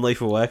 I'm late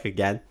for work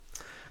again.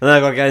 And then I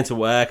got to get into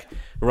work,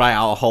 write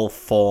out a whole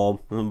form,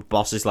 and the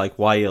boss is like,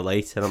 why are you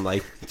late? And I'm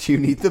like, do you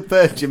need the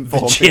virgin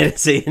form?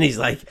 Virginity. And he's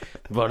like,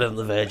 put in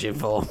the virgin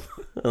form.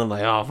 And I'm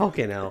like, oh,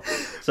 fucking hell.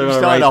 So I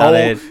write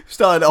that in.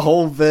 Started a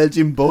whole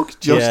virgin book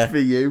just for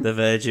you. The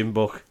virgin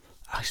book.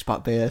 I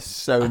spat beer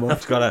so much.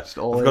 I've got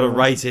to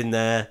write in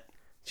there,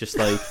 just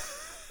like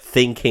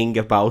thinking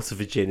about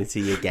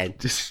virginity again.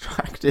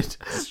 Distracted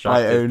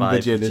by own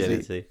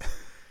virginity.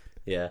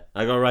 Yeah,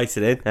 I got to write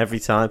it in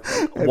every time.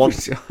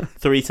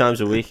 3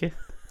 times a week.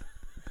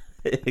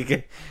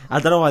 I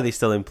don't know why they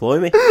still employ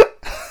me.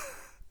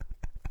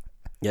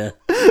 Yeah.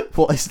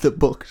 What is the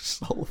book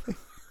solving?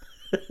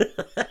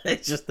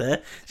 It's just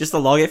there, just to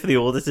log it for the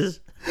auditors.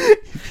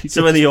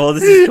 So when the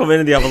auditors come in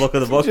and they have a look at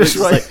the book, it's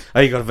just like, oh,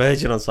 you got a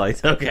virgin on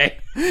site, okay.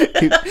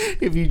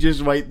 If you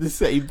just write the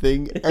same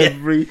thing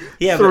every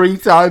 3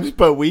 times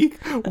per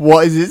week,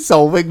 what is it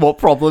solving? What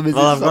problem is it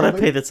solving? Well, I've got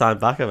to pay the time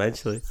back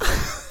eventually.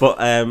 But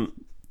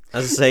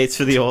as I say, it's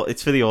for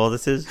the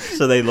auditors,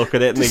 so they look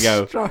at it and they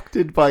go,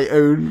 distracted by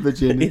own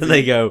virginity. And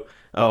they go,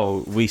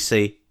 oh, we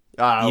see.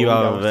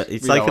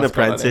 It's like an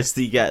apprentice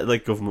that you get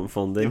like government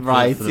funding,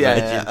 right? For the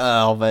virgin.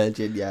 Oh,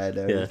 virgin. Yeah, I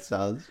know. Yeah. It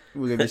sounds.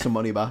 We'll give you some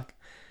money back.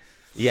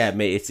 Yeah,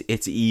 mate.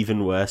 It's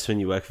even worse when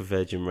you work for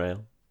Virgin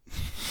Rail.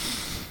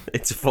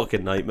 It's a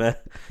fucking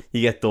nightmare.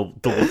 You get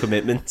double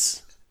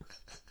commitments.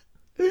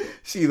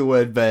 See the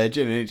word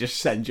virgin and it just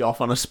sends you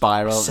off on a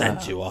spiral.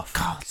 Sends you off.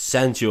 God.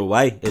 Sends you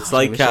away. It's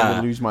like I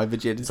lose my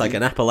virginity. It's like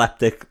an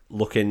epileptic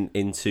looking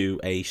into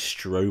a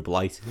strobe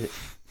light.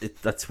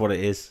 That's what it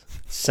is.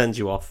 Sends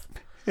you off.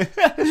 Just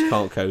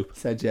can't cope.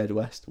 Sends you head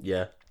west.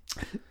 Yeah.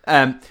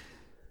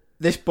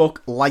 This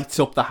book lights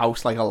up the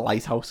house like a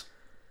lighthouse.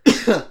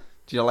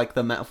 Do you like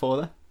the metaphor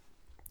there?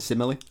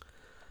 Simile.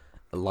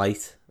 A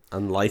light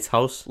and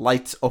lighthouse.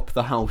 Lights up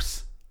the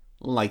house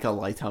like a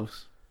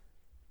lighthouse.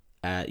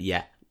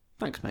 Yeah.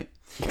 Thanks, mate.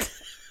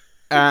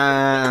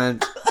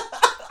 And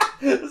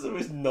there's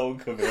always no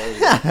coming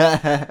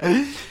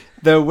over.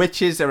 The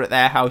witches are at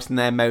their house and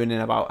they're moaning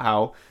about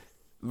how.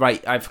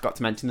 Right, I forgot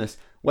to mention this.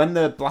 When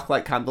the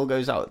blacklight candle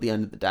goes out at the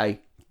end of the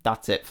day,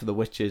 that's it for the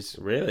witches.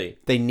 Really?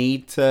 They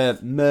need to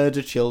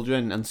murder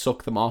children and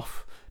suck them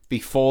off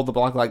before the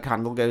blacklight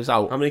candle goes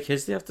out. How many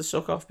kids do you have to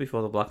suck off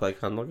before the blacklight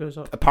candle goes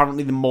out?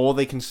 Apparently, the more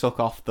they can suck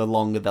off, the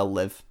longer they'll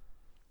live.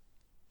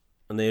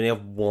 And they only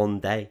have 1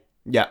 day?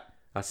 Yeah.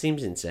 That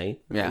seems insane.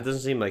 Yeah. It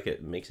doesn't seem like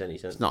it makes any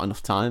sense. It's not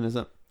enough time, is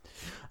it?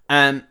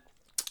 Well,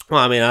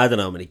 I mean, I don't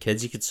know how many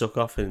kids you could suck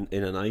off in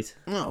a night.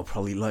 Oh,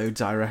 probably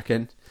loads, I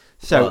reckon.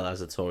 So, well,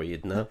 as a Tory,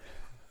 you'd know.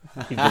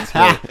 You've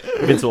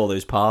been to all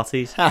those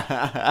parties.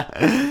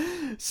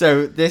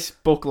 So this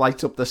book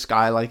lights up the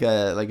sky like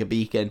a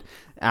beacon,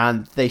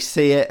 and they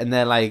see it and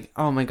they're like,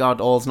 "Oh my god,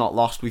 all's not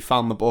lost. We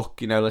found the book.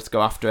 Let's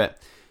go after it."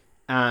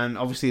 And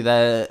obviously,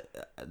 at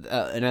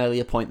an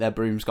earlier point, their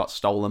brooms got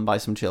stolen by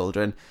some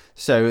children.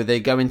 So they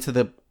go into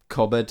the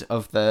cupboard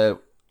of the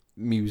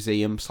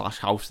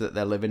museum/house that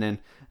they're living in,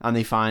 and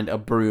they find a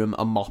broom,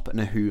 a mop,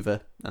 and a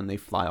Hoover, and they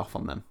fly off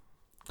on them.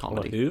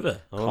 Comedy. Oh,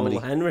 Hoover. Oh, Comedy.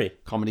 Henry.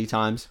 Comedy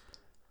times.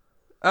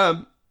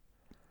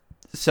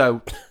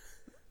 So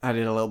I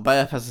did a little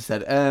burp as I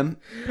said.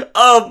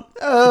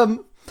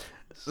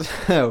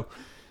 So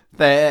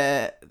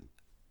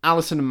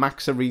Alison and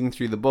Max are reading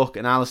through the book,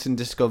 and Alison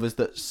discovers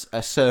that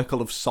a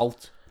circle of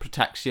salt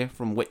protects you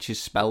from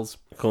witches' spells.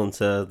 According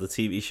to the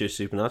TV show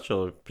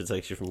Supernatural, it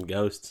protects you from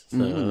ghosts. So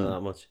I don't know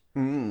that much.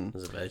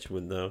 As a bitch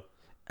would know.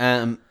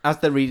 As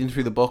they're reading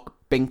through the book,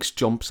 Binks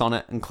jumps on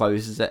it and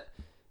closes it.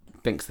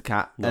 Binks the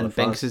cat, and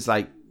Binks is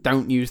like,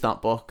 "Don't use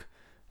that book."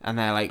 And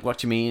they're like, "What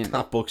do you mean?"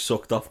 That book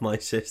sucked off my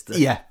sister.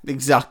 Yeah,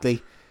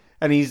 exactly.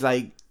 And he's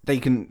like, they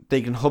can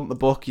hunt the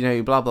book,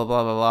 blah, blah, blah,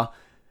 blah, blah.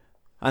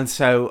 And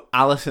so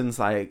Alison's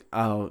like,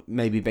 oh,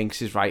 maybe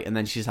Binks is right. And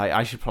then she's like,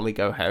 I should probably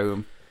go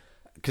home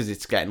because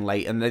it's getting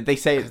late. And they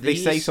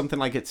say something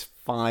like it's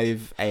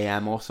 5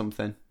 a.m. or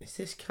something. Is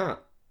this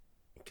cat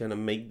going to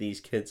make these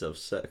kids have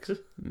sex?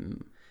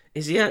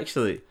 Is he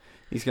actually?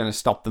 He's going to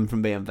stop them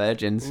from being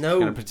virgins. No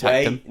He's going to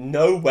protect them.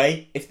 No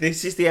way. If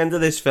this is the end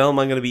of this film,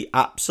 I'm going to be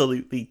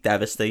absolutely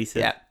devastated.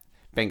 Yeah.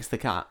 Binks the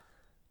cat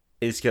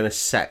is going to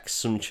sex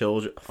some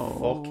children.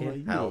 Oh,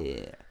 fucking hell.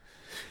 Yeah.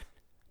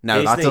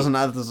 No, that doesn't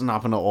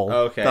happen at all.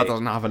 Okay. That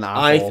doesn't happen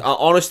at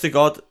all. Honest to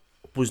God,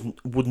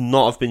 would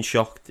not have been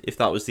shocked if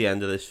that was the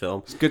end of this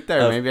film. It's good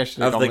though. Maybe I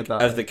should have gone with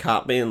that. Of the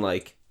cat being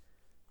like,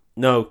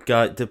 no,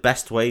 guy, the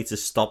best way to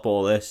stop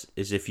all this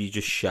is if you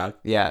just shag.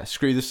 Yeah,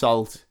 screw the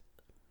salt.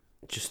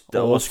 Just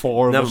all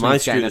four of never us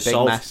mind, screw getting the a big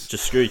salt. mess.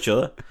 Just screw each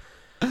other.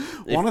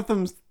 One of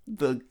them's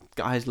the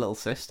guy's little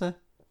sister.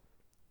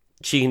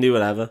 She can do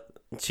whatever.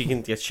 She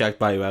can get shagged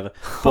by whoever.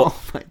 But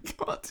oh my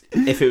god!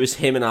 If it was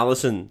him and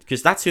Alison,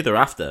 because that's who they're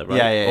after, right?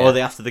 Yeah. Or are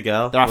they after the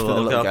girl? They're after the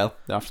little girl.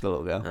 They're after the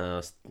little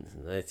girl.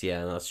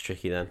 Yeah, that's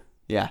tricky then.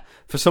 Yeah.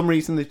 For some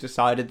reason, they've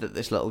decided that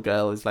this little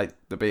girl is like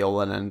the be all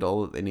and end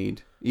all that they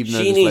need. Even though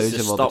She there's needs loads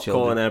to of other stop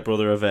children. calling her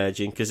brother a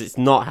virgin because it's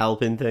not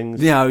helping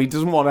things. Yeah, he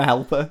doesn't want to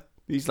help her.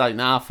 He's like,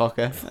 nah, fuck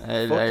her.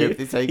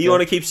 Fuck you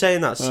want to keep saying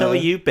that? So are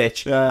you,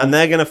 bitch. Yeah. And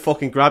they're going to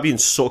fucking grab you and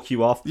suck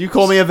you off. You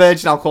call me a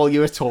virgin, I'll call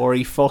you a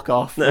Tory. Fuck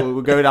off. No.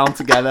 We'll go down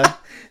together.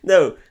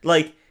 No,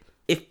 like,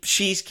 if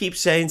she keeps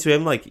saying to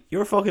him, like,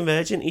 you're a fucking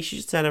virgin, he should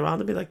just turn around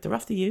and be like, they're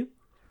after you.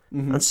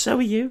 Mm-hmm. And so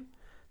are you.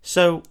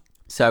 So,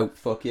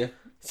 fuck you.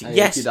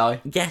 Yes,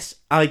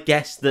 I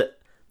guess that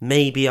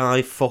maybe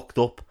I fucked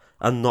up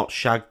and not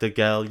shagged a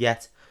girl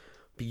yet.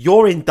 But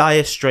you're in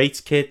dire straits,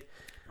 kid.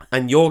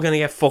 And you're going to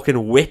get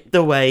fucking whipped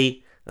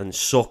away and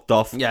sucked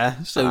off.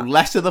 Yeah, so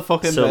less of the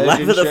fucking So virgin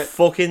less of the shit.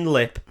 fucking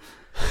lip.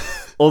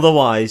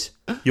 Otherwise,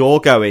 you're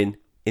going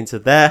into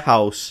their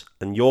house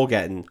and you're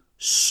getting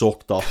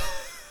sucked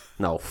off.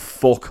 No,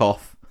 fuck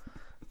off.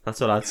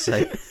 That's what I'd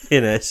say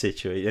in his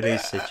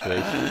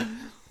situation.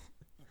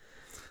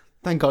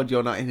 Thank God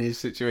you're not in his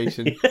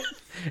situation.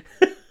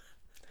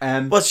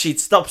 Well, she'd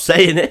stop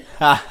saying it.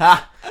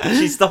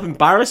 She'd stop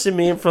embarrassing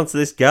me in front of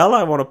this girl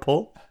I want to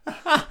pull.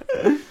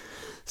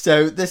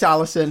 So this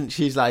Alison,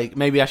 she's like,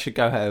 maybe I should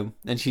go home.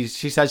 And she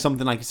says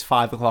something like it's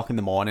 5 o'clock in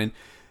the morning.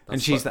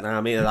 And she's like,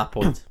 I mean, at that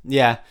point.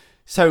 Yeah.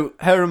 So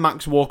her and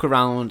Max walk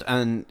around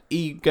and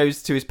he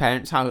goes to his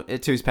parents' house,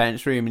 to his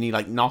parents' room, and he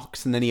like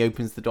knocks and then he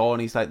opens the door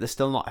and he's like, they're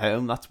still not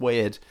home. That's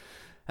weird.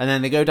 And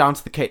then they go down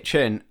to the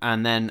kitchen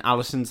and then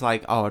Alison's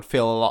like, oh, I'd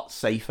feel a lot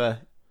safer.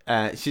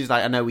 She's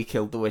like, I know we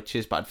killed the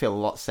witches, but I'd feel a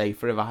lot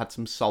safer if I had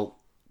some salt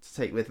to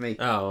take with me.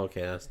 Oh,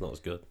 okay, that's not as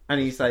good. And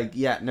he's like,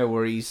 yeah, no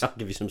worries. I'll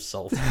give you some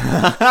salt.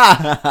 I've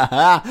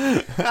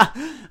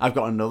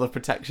got another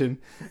protection.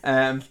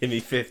 Give me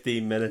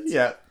 15 minutes.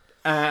 Yeah.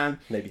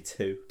 Maybe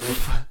 2.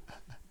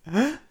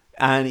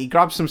 And he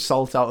grabs some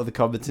salt out of the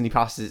cupboards and he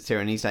passes it to her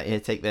and he's like, here,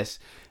 take this.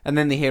 And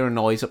then they hear a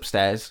noise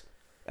upstairs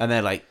and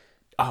they're like,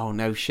 oh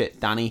no shit,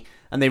 Danny.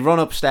 And they run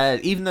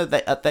upstairs, even though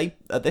at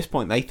this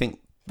point they think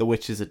the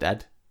witches are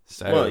dead.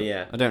 So well,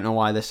 yeah. I don't know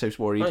why they're so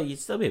worried. Well, you'd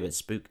still be a bit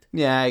spooked.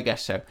 Yeah, I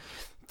guess so.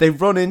 They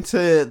run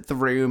into the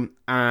room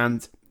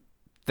and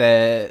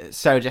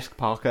Sarah Jessica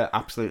Parker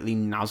absolutely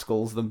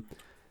nazgles them.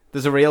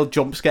 There's a real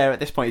jump scare at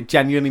this point. It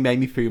genuinely made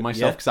me poo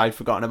myself because I'd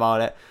forgotten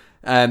about it.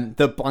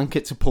 The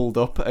blankets are pulled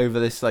up over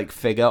this like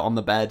figure on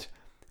the bed,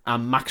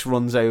 and Max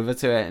runs over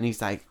to it and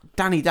he's like,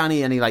 Danny,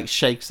 and he like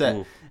shakes it.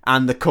 Ooh.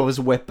 And the covers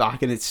whip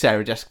back and it's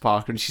Sarah Jessica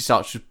Parker and she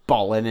starts just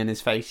bawling in his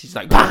face. She's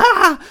like,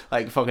 bah!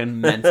 Like fucking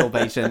mental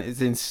patient.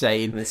 It's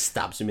insane. And it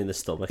stabs him in the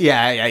stomach.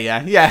 Yeah.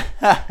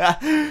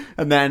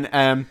 And then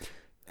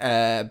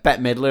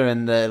Bette Midler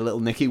and the little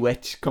Nicky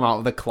Witch come out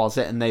of the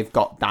closet and they've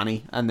got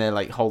Danny and they're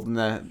like holding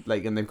and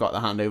they've got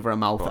their hand over her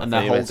mouth and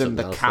they're holding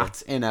the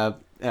cat in a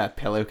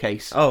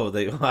pillowcase. Oh,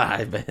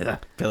 I bet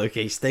that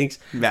pillowcase stinks.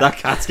 Yeah. That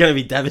cat's going to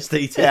be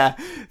devastated. Yeah,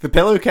 the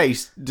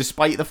pillowcase,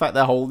 despite the fact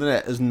they're holding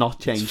it, has not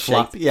changed. It's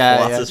flat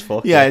as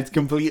fuck. Yeah, it's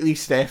completely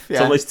stiff. Yeah.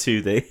 It's almost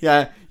 2D.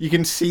 Yeah, you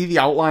can see the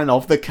outline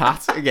of the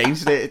cat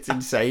against it. It's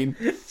insane.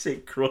 It's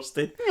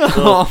encrusted.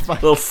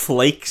 Little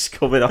flakes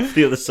coming off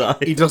the other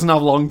side. He doesn't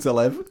have long to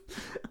live.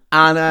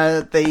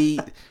 And they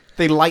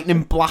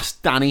lightning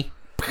blast Danny.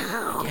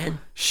 Again.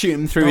 Shoot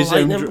him through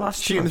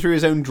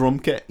his own drum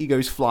kit. He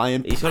goes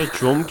flying. He's got a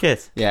drum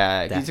kit.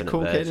 Yeah, he's a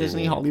cool kid, isn't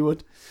he?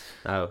 Hollywood.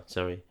 Oh,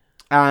 sorry.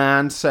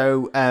 And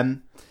so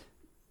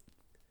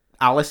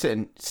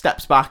Alison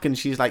steps back and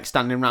she's like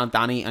standing around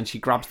Danny and she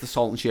grabs the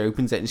salt and she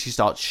opens it and she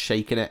starts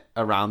shaking it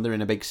around her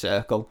in a big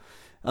circle.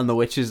 And the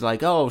witch is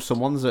like, oh,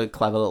 someone's a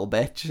clever little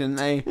bitch, isn't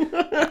they?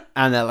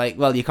 And they're like,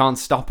 well, you can't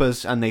stop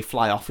us. And they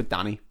fly off with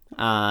Danny.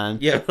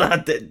 And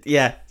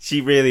yeah,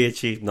 she really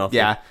achieved nothing.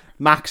 Yeah.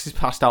 Max is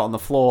passed out on the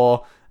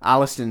floor.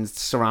 Alison's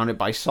surrounded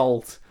by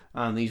salt.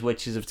 And these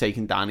witches have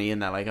taken Danny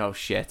and they're like, oh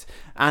shit.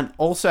 And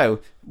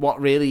also,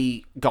 what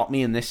really got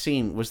me in this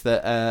scene was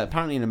that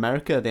apparently in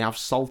America they have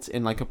salt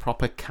in like a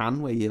proper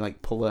can where you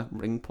like pull a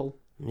ring pull.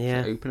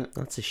 Yeah. To open it.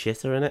 That's a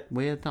shitter, isn't it?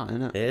 Weird that,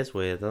 isn't it? It is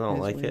weird. I don't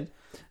like it.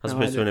 As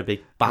opposed to in a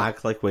big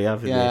bag like we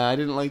have. Yeah, I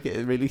didn't like it.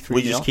 It really threw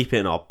me off. We just keep it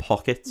in our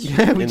pockets.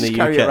 Yeah, we just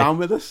carry it around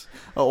with us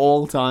at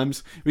all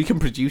times. We can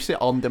produce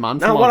it on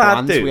demand from our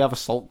glands. We have a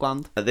salt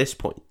gland. At this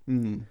point,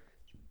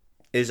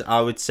 is I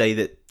would say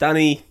that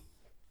Danny's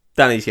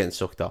getting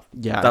sucked off.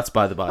 Yeah. That's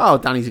by the by. Oh,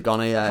 Danny's a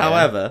goner, yeah.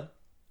 However,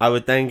 I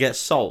would then get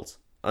salt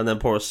and then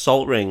pour a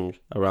salt ring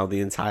around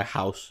the entire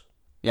house.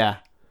 Yeah.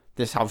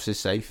 This house is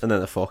safe. And then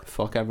they're fucked.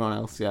 Fuck everyone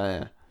else,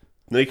 yeah.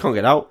 No, you can't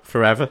get out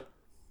forever.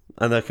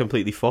 And they're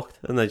completely fucked.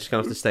 And they're just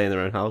going to have to stay in their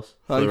own house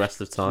for the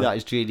rest of the time. That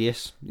is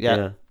genius.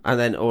 Yeah. And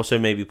then also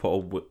maybe put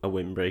a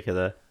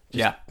windbreaker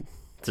there.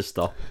 To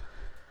stop.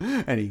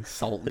 Any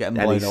salt getting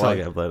blown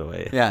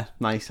away. Yeah,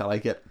 nice. I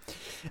like it.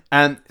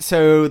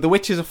 So the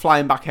witches are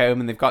flying back home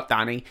and they've got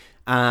Danny.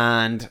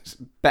 And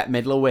Bette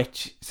Midler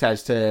Witch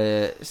says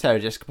to Sarah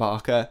Jessica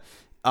Parker,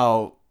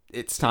 oh,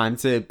 it's time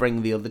to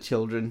bring the other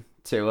children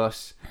to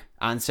us.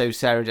 And so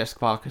Sarah Jessica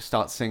Parker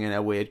starts singing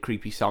a weird,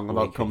 creepy song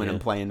about coming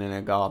and playing in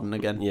her garden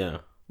again. Yeah.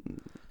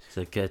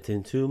 So get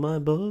into my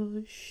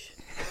bush.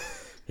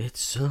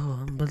 It's so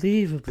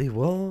unbelievably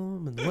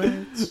warm and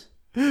wet.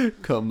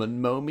 Come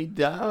and mow me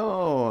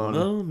down.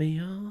 Mow me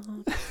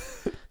up.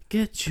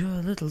 Get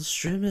your little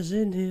strimmers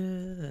in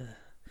here.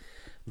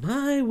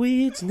 My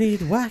weeds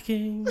need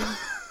whacking.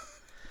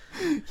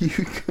 You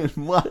can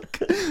whack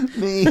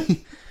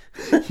me.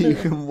 You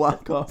can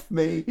whack off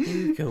me.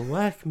 You can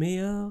whack me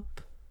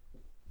up.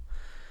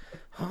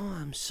 Oh,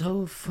 I'm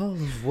so full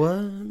of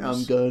worms.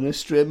 I'm gonna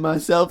strip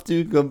myself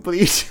to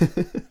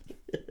completion.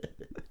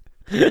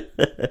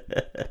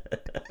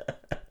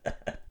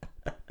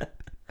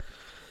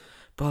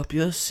 Pop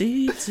your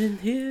seeds in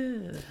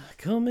here.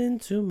 Come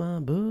into my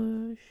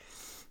bush.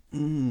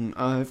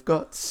 I've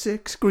got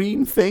 6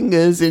 green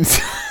fingers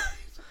inside.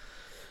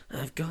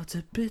 I've got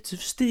a bit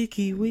of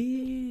sticky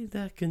weed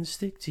that can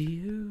stick to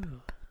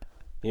you.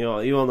 You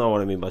all know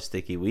what I mean by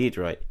sticky weed,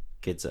 right?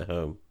 Kids at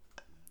home.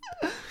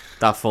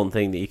 That fun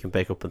thing that you can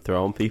pick up and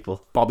throw on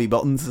people. Bobby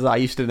Buttons, as I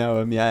used to know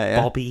them,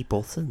 yeah. Bobby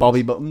Buttons?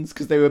 Bobby Buttons,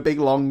 because they were big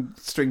long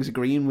strings of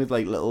green with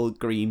like little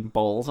green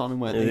balls on them,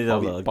 weren't they?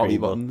 Bobby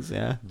Buttons,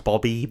 yeah.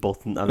 Bobby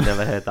Button. I've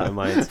never heard that in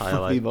my entire life.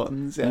 Bobby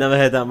Buttons, yeah. Never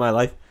heard that in my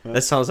life.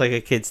 That sounds like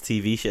a kid's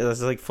TV show.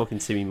 That's like fucking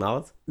Timmy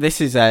Mallet.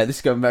 This is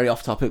going very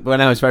off topic, but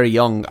when I was very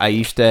young, I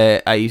used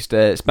to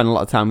spend a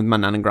lot of time with my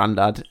nan and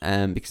granddad,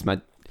 because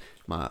my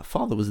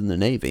father was in the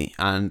Navy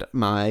and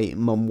my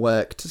mum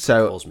worked,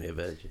 so... Calls me a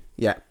virgin.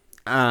 Yeah.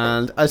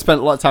 And I spent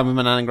a lot of time with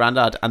my nan and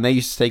granddad, and they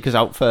used to take us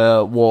out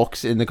for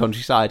walks in the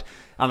countryside.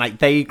 And like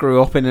they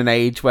grew up in an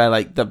age where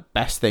like the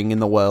best thing in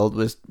the world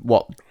was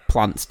what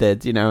plants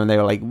did, and they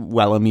were like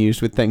well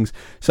amused with things.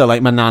 So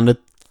like my nan would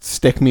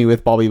stick me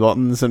with Bobby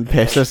Buttons and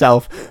piss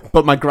herself.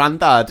 But my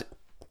granddad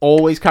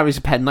always carries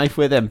a penknife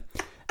with him,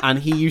 and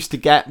he used to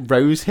get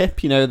rose hip,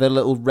 the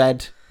little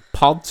red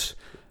pods.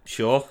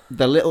 Sure.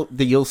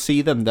 You'll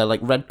see them. They're like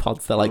red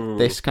pods. They're like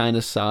this kind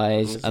of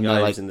size, and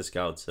they're like in the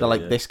Scouts. They're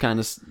like this kind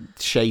of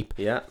shape.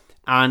 Yeah.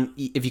 And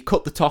if you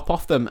cut the top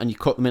off them and you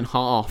cut them in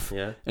half,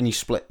 and you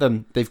split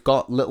them, they've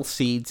got little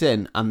seeds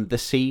in, and the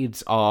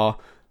seeds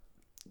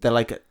they're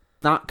like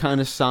that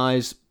kind of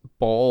size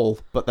ball,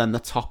 but then the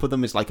top of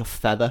them is like a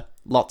feather,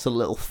 lots of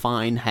little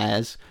fine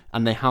hairs,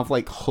 and they have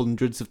like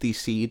hundreds of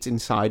these seeds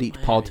inside each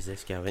pod. Where is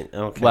this going?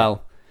 Okay.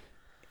 Well,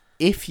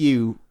 if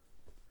you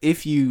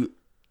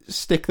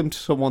stick them to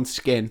someone's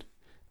skin,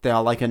 they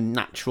are like a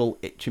natural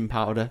itching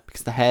powder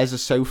because the hairs are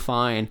so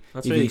fine.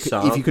 That's really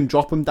sad. If you can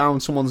drop them down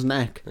someone's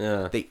neck,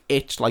 they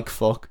itch like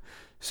fuck.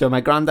 So my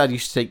granddad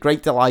used to take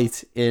great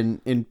delight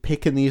in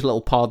picking these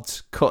little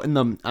pods, cutting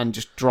them, and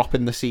just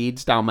dropping the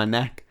seeds down my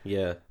neck.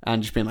 Yeah.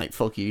 And just being like,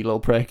 fuck you little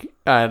prick.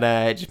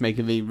 And just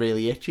making me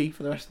really itchy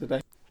for the rest of the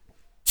day.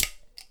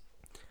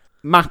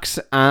 Max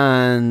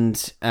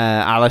and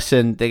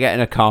Alison, they get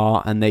in a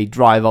car and they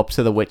drive up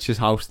to the witch's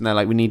house, and they're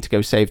like, we need to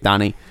go save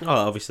Danny. Oh,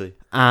 obviously.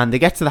 And they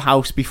get to the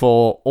house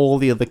before all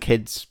the other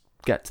kids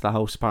get to the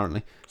house,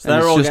 apparently. So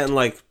they're all getting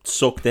like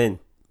sucked in.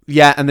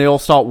 Yeah, and they all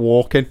start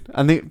walking,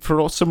 and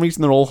for some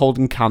reason they're all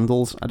holding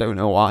candles. I don't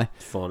know why.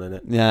 It's fun, isn't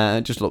it? Yeah,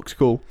 it just looks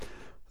cool.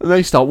 And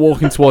they start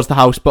walking towards the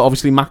house, but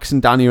obviously Max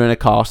and Danny are in a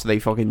car, so they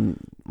fucking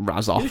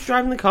razz off. Who's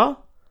driving the car?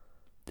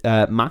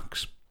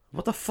 Max.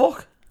 What the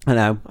fuck? I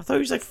know. I thought he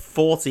was like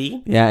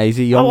 14. Yeah, he's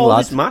a young lad. How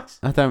old is Max?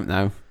 I don't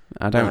know.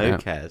 No, who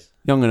cares?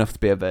 Young enough to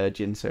be a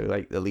virgin, so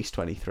like at least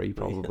 23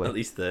 probably. At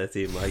least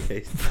 30 in my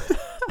case.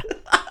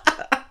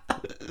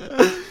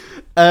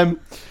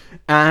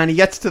 And he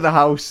gets to the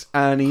house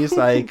and he's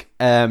like,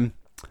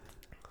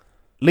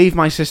 leave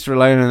my sister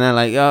alone, and they're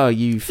like, oh,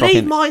 you fucking...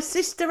 Leave my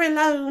sister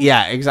alone!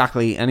 Yeah,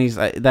 exactly. And he's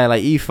like, they're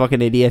like, you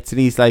fucking idiots. And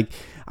he's like,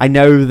 I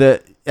know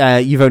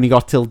that you've only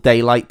got till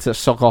daylight to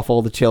suck off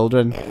all the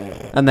children.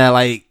 And they're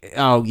like,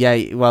 oh,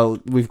 yeah, well,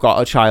 we've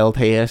got a child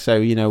here, so,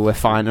 we're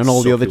fine. And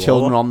all the other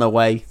children are on their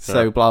way,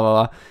 so blah,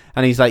 blah, blah.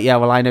 And he's like, yeah,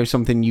 well, I know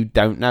something you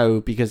don't know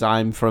because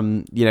I'm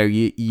from,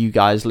 you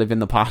guys live in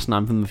the past and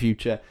I'm from the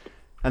future.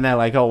 And they're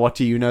like, oh, what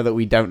do you know that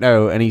we don't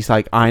know? And he's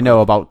like, I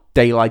know about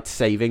daylight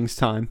savings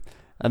time.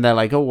 And they're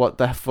like, oh, what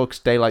the fuck's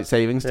daylight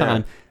savings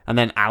time? And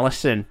then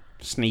Alison,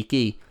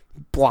 sneaky,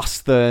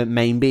 blasts the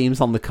main beams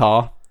on the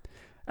car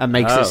and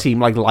makes it seem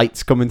like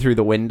light's coming through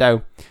the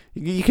window.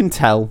 You can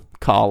tell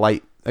car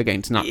light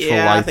against natural light.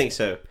 Yeah, I think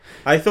so.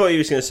 I thought he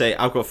was going to say,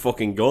 I've got a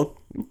fucking gun.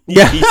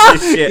 Yeah. Piece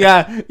of shit.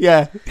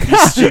 Yeah. You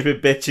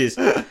stupid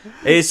bitches.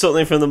 Here's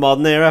something from the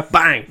modern era.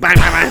 Bang, bang,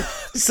 bang, bang.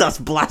 Starts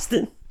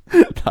blasting.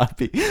 That'd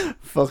be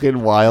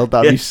fucking wild.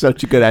 That'd be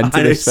such a good end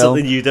to this film.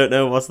 Something you don't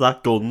know. What's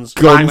that? Guns.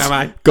 Guns. Bang, bang,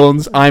 bang.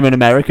 Guns. I'm an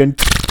American.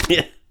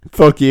 Yeah.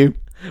 Fuck you.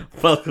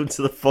 Welcome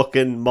to the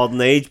fucking modern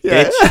age,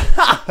 bitch.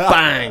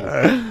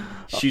 Bang.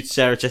 Shoot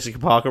Sarah Jessica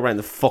Parker right in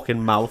the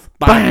fucking mouth.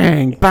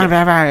 Bang. Bang,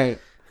 bang, bang.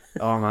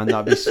 Oh man,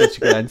 that'd be such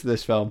a good end to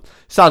this film.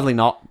 Sadly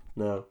not.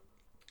 No.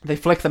 They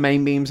flick the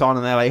main beams on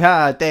and they're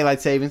like,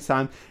 daylight savings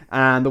time.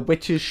 And the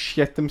witches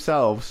shit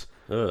themselves.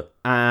 Ugh.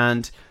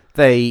 And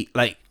they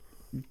like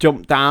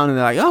jump down and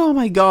they're like, oh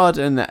my god.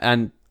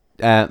 And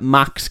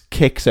Max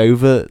kicks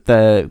over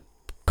the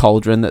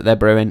cauldron that they're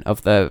brewing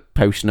of the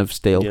potion of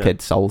steel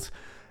kid souls.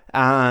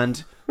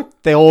 And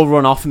they all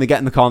run off and they get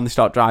in the car and they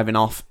start driving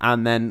off.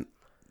 And then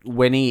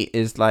Winnie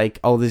is like,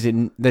 oh,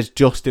 there's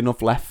just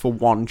enough left for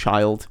one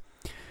child.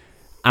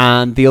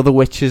 And the other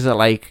witches are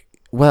like,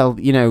 well,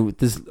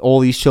 there's all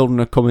these children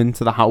are coming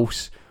to the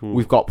house.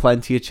 We've got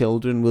plenty of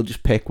children. We'll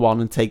just pick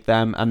one and take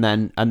them, and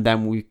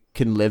then we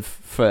can live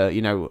for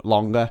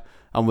longer,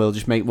 and we'll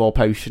just make more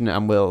potion,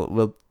 and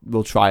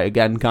we'll try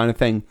again, kind of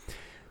thing.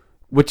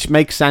 Which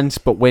makes sense,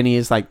 but Winnie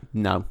is like,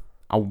 no,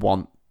 I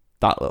want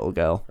that little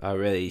girl. Oh,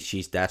 really?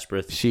 She's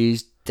desperate.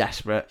 She's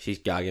desperate. She's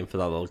gagging for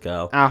that little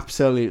girl.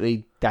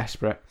 Absolutely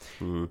desperate.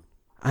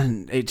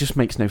 And it just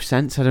makes no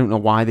sense. I don't know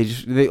why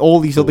all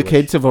these other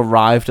kids have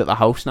arrived at the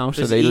house now,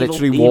 so they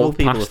literally walk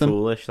past them.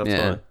 Foolish, that's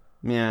why.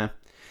 Yeah.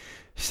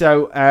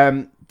 So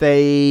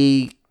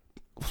they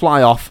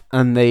fly off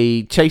and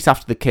they chase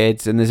after the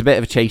kids, and there's a bit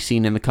of a chase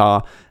scene in the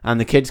car,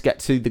 and the kids get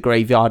to the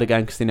graveyard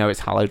again because they know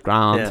it's hallowed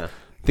ground. Yeah.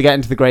 They get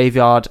into the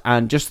graveyard,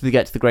 and just as they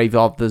get to the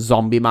graveyard, the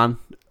zombie man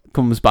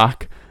comes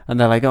back, and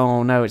they're like,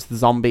 oh no, it's the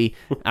zombie.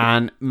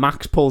 And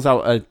Max pulls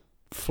out a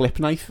flip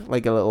knife,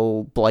 like a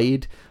little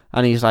blade,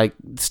 and he's like,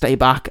 stay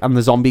back. And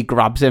the zombie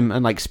grabs him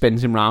and like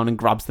spins him round and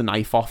grabs the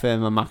knife off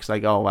him, and Max is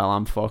like, oh well,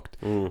 I'm fucked.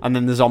 And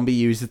then the zombie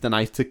uses the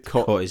knife to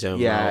cut his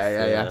own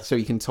mouth, so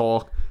he can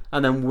talk.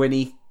 And then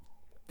Winnie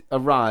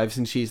arrives,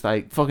 and she's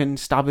like, fucking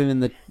stab him in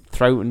the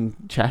throat and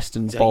chest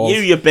and balls.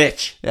 You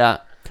bitch.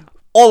 Yeah.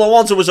 All I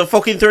wanted was a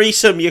fucking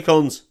threesome, you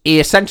cunts. He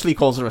essentially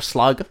calls her a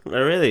slag. Oh,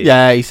 really?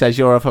 Yeah, he says,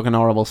 you're a fucking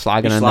horrible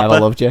slag, and I never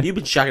loved you. You've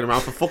been shagging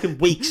around for fucking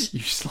weeks. You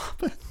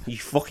slapper. You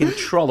fucking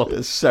trollop.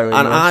 It's so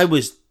and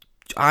English.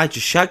 I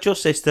just shagged your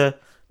sister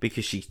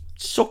because she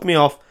sucked me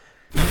off.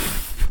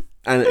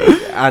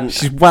 and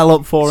she's well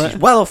up for it. She's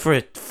well up for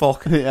it,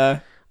 fuck.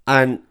 Yeah.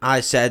 And I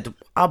said,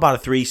 how about a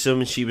threesome?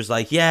 And she was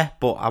like, yeah,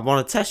 but I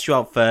want to test you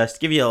out first,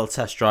 give you a little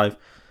test drive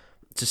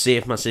to see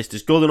if my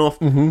sister's good enough.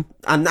 Mm-hmm.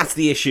 And that's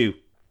the issue.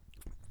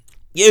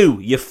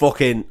 You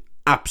fucking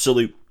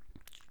absolute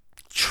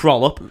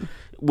trollop,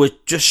 were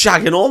just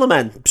shagging all the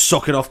men,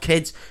 sucking off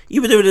kids.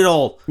 You were doing it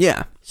all.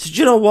 Yeah. So do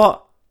you know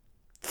what?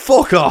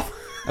 Fuck off.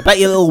 I bet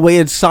your little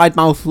weird side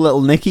mouth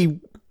little Nikki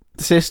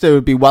sister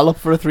would be well up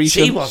for a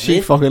threesome. She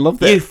fucking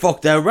loved it. You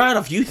fucked her right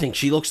off. You think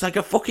she looks like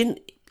a fucking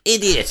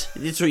idiot.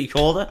 That's what you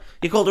called her.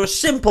 You called her a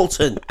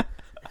simpleton.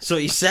 That's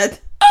what you said.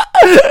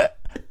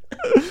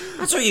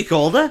 That's what you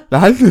called her. That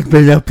hasn't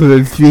been up for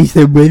a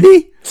threesome,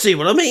 Winnie. See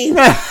what I mean?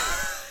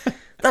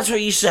 That's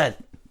what you said.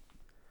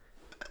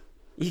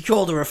 You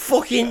called her a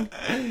fucking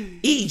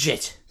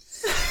Egypt.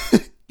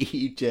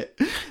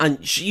 Egypt.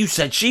 And you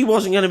said she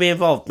wasn't going to be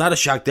involved. Not a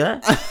shagged her.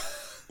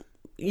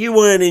 You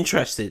weren't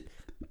interested.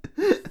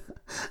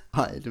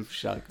 I'd have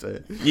shagged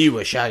her. You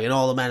were shagging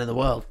all the men in the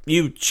world.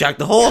 You shagged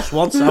the horse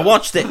once. I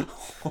watched it.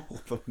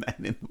 All the men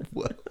in the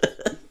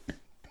world.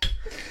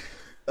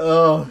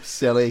 Oh,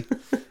 silly.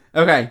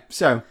 Okay,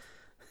 so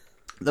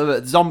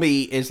the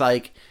zombie is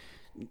like,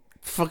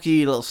 fuck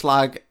you, little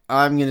slag.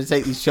 I'm going to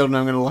take these children,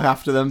 I'm going to look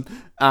after them.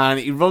 And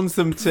he runs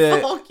them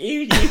to... Fuck you,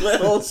 you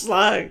little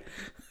slag.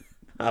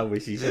 I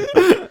wish he said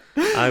that.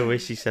 I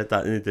wish he said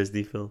that in a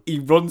Disney film. He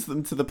runs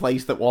them to the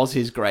place that was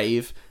his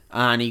grave,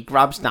 and he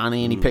grabs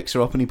Danny and he picks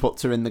her up and he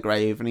puts her in the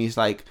grave, and he's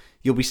like,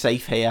 you'll be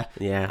safe here.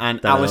 Yeah.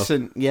 And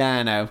Alison... Yeah,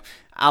 I know.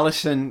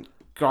 Alison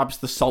grabs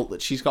the salt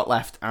that she's got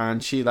left,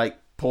 and she, like,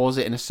 pours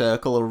it in a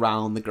circle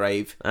around the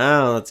grave.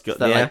 Oh, that's good.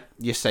 So yeah. Like,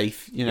 you're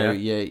safe.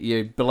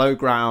 You're below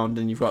ground,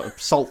 and you've got a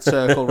salt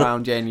circle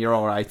around you, and you're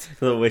all right.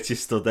 The witch is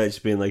stood there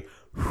just being like...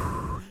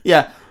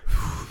 Yeah.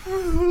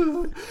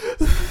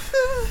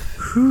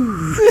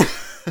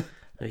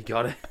 You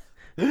got it.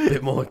 A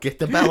bit more. Get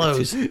the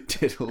bellows.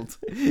 Diddled.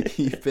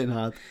 You've been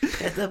had.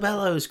 Get the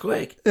bellows,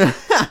 quick.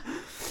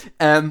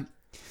 And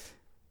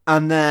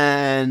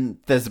then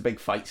there's a big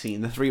fight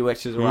scene. The three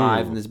witches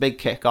arrive, and there's a big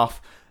kickoff.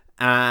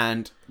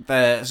 And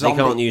the zombie...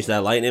 They can't use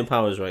their lightning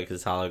powers, right? Because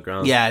it's hallowed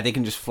ground. Yeah, they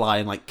can just fly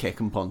and like kick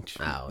and punch.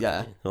 Oh,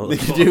 yeah. Okay.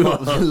 They can do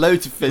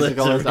loads of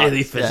physical attacks.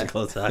 Really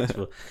physical attacks.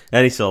 But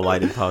any sort of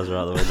lightning powers are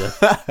out the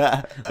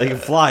window. They can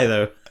fly,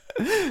 though.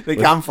 They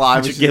can fly,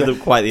 which give them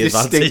quite the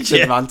distinct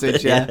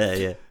advantage.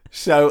 Yeah.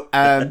 So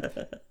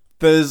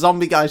the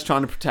zombie guy's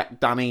trying to protect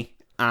Danny,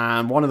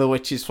 and one of the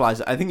witches flies.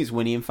 I think it's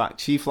Winnie, in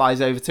fact. She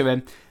flies over to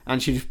him,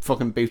 and she just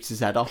fucking boots his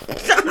head off.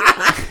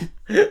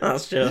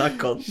 That's true. That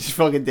cunt. She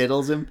fucking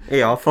diddles him.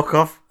 Yeah, fuck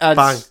off. And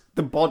bang.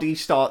 The body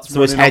starts.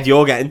 So his head,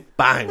 you're getting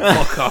bang.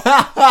 Fuck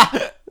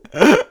off.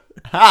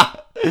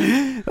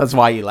 That's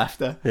why you left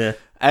her.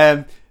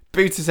 Yeah.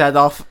 Boots his head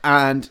off,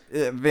 and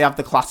they have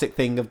the classic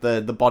thing of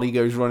the body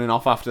goes running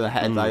off after the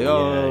head, like,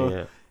 oh.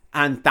 Yeah.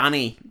 And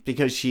Danny,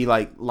 because she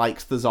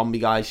likes the zombie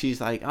guy,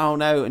 she's like, oh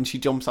no, and she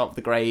jumps out of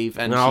the grave,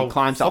 and she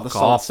climbs out of the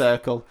salt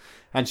circle,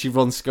 and she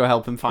runs to go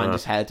help him find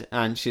his head,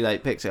 and she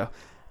picks it up.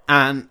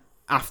 And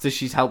after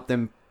she's helped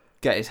him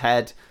get his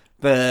head,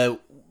 the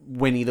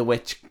Winnie the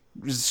Witch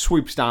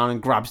swoops down and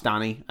grabs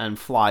Danny and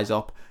flies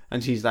up,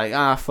 and she's like,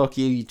 fuck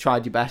you, you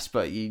tried your best,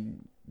 but you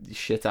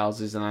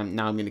shithouses, and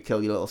I'm going to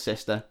kill your little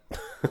sister.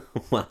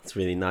 Well, that's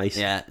really nice.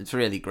 Yeah, it's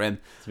really grim.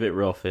 It's a bit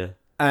rough, yeah.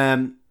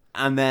 And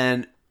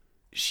then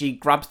she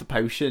grabs the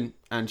potion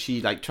and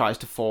she tries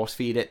to force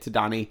feed it to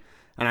Danny,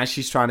 And as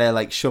she's trying to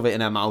like shove it in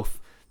her mouth,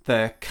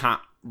 the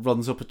cat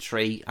runs up a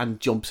tree and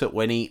jumps at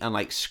Winnie and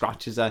like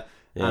scratches her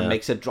and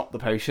makes her drop the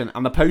potion.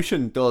 And the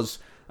potion does,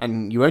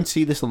 and you won't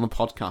see this on the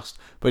podcast,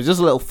 but it does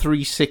a little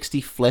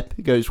 360 flip.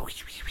 It goes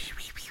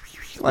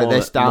like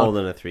this down. More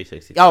than a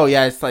 360. Oh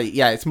yeah,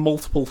 it's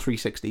multiple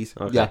 360s.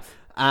 Okay. Yeah.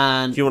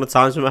 And do you want to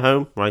time them at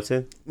home? Right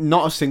in.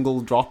 Not a single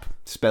drop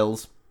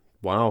spills.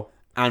 Wow.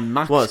 And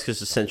Max... Well, it's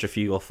because of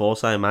centrifugal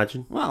force, I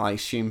imagine. Well, I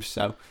assume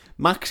so.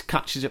 Max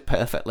catches it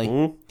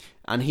perfectly.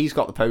 And he's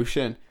got the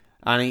potion.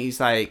 And he's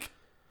like,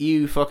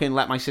 you fucking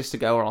let my sister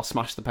go or I'll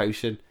smash the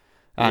potion.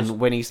 And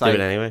Winnie's like...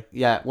 do it anyway.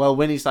 Yeah, well,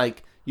 Winnie's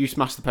like, you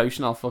smash the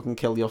potion, I'll fucking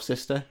kill your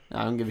sister.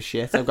 I don't give a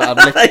shit.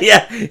 I've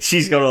yeah,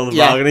 she's got all the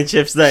bargaining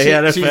chips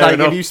there. She's like,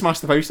 if you smash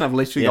the potion, I've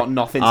literally got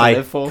nothing to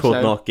live for. I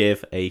could not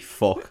give a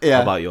fuck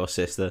about your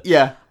sister.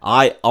 Yeah.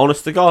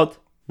 Honest to God,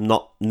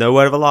 no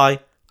word of a lie,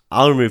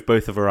 I'll remove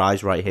both of her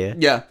eyes right here.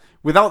 Yeah.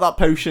 Without that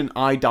potion,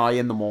 I die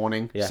in the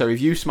morning. Yeah. So if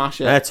you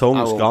smash it, her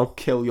tongue's gone.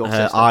 Kill your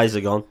sister. sister. Her eyes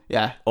are gone.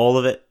 Yeah. All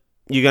of it.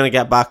 You're going to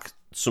get back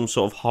some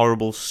sort of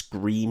horrible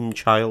scream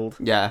child.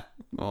 Yeah.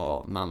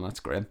 Oh, man,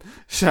 that's grim.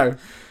 So...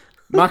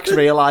 Max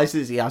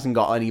realises he hasn't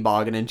got any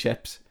bargaining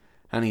chips.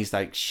 And he's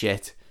like,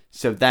 shit.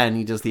 So then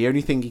he does the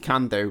only thing he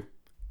can do.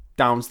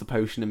 Downs the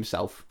potion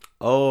himself.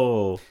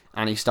 Oh.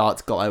 And he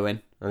starts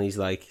glowing. And he's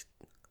like,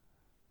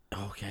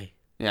 okay.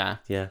 Yeah.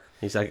 Yeah.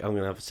 He's like, I'm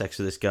going to have sex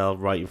with this girl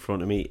right in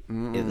front of me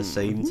at the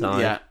same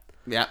time. Yeah.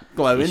 Yeah.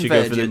 Glowing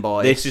virgin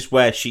boy. This is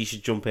where she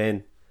should jump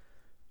in.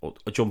 Or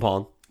jump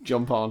on.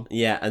 Jump on.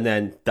 Yeah, and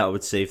then that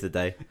would save the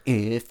day.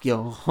 If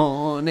you're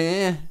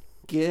horny...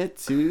 Get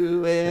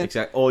to it.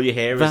 Exactly. All you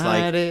hear is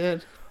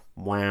like,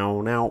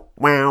 wow, now,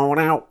 wow,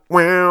 now,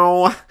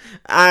 wow.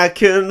 I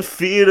can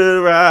feel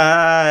it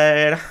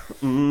right.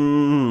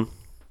 And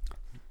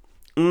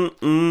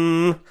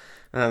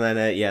then,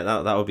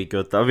 that would be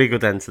good. That would be a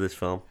good end to this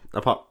film.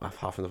 Apart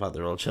from the fact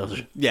they're all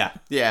children. Yeah,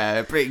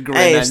 pretty grim.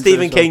 Hey, if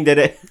Stephen King did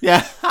it.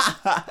 Yeah.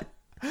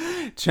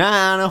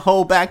 Trying to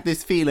hold back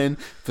this feeling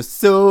for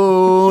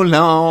so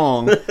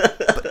long.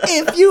 But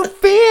if you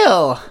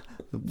feel...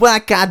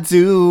 Like I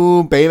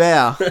do, baby.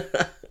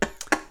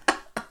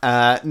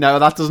 No,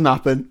 that doesn't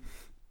happen.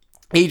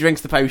 He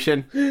drinks the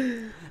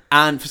potion,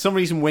 and for some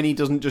reason, Winnie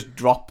doesn't just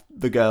drop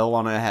the girl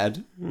on her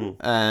head.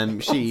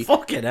 She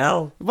fucking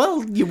hell.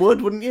 Well, you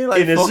would, wouldn't you?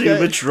 Like,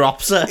 Inazuma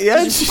drops her.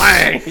 Yeah,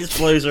 just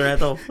blows her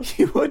head off.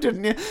 You would,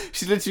 wouldn't you?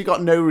 She's literally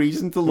got no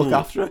reason to look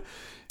after her.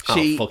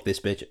 Fuck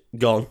this bitch.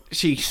 Gone.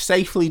 She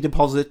safely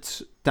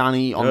deposits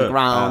Danny on the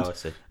ground,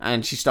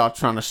 and she starts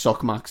trying to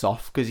suck Max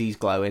off because he's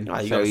glowing.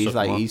 So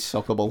he's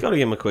suckable. Gotta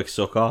give him a quick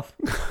suck off.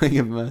 Gotta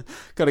give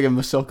him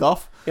a suck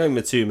off. Give him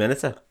a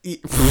 2-minute.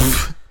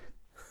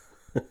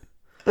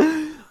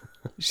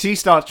 She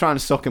starts trying to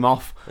suck him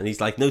off, and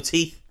he's like, no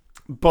teeth.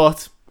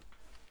 But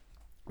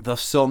the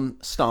sun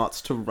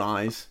starts to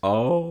rise.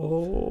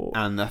 Oh.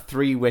 And the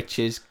 3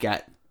 witches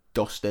get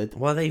dusted.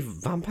 Well, are they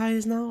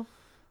vampires now?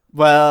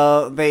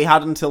 Well, they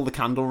had until the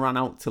candle ran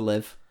out to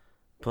live.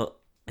 But...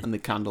 And the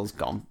candle's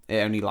gone. It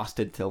only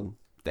lasted till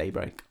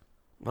daybreak.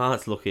 Well,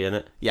 that's lucky, isn't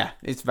it? Yeah,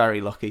 it's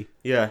very lucky.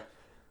 Yeah.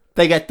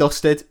 They get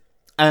dusted.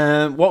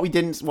 What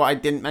I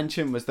didn't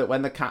mention was that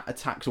when the cat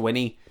attacks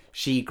Winnie,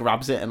 she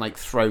grabs it and like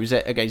throws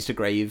it against a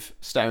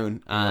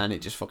gravestone, and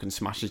it just fucking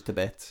smashes to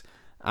bits.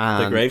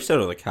 The gravestone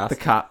or the cat? The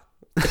cat.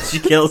 She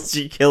kills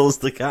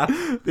the cat.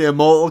 The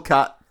immortal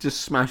cat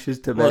just smashes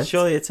to bits. Well,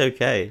 surely it's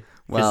okay.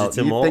 Well, it's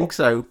immortal. You think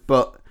so,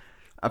 but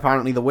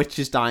apparently the witch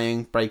is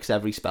dying, breaks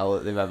every spell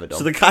that they've ever done.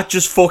 So the cat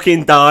just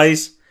fucking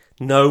dies?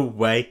 No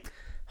way.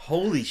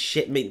 Holy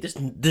shit, mate.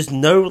 There's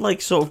no,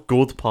 like, sort of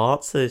good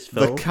parts to this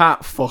film. The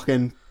cat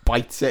fucking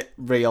bites it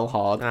real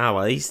hard. Ah,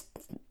 well, he's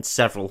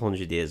several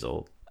hundred years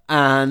old.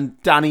 And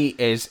Danny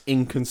is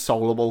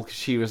inconsolable because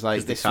she was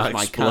like, this was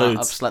my cat.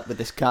 I've slept with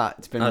this cat.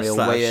 It's been real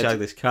weird. I've shagged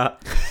this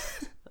cat.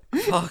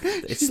 Fuck,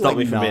 it stopped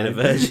me from being a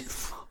virgin.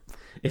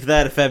 If they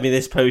had fed me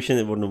this potion,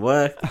 it wouldn't have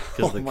worked.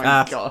 Because the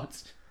cat. Oh my God.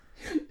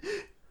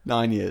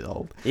 9 years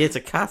old. Yeah, it's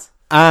a cat.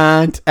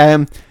 And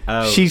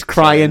she's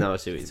crying. Now I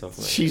see what you're talking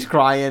about. She's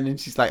crying and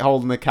she's like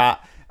holding the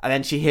cat. And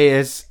then she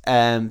hears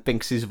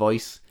Binks's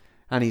voice.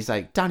 And he's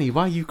like, Danny,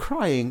 why are you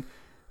crying?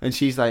 And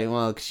she's like,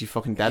 well, because you're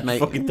fucking dead, mate.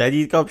 Fucking dead,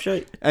 you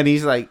gobshite. And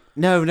he's like,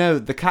 no,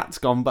 the cat's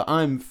gone, but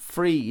I'm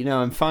free.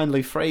 I'm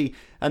finally free.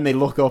 And they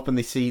look up and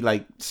they see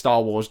like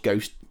Star Wars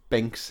Ghost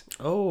Binks.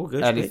 Oh,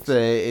 good. And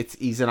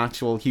he's an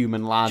actual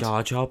human lad.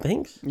 Jar Jar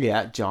Binks?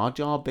 Yeah, Jar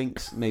Jar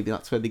Binks. Maybe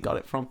that's where they got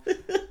it from.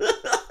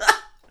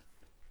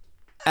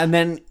 And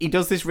then he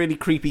does this really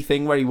creepy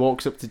thing where he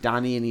walks up to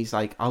Danny and he's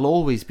like, I'll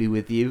always be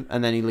with you.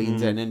 And then he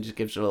leans in and just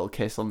gives her a little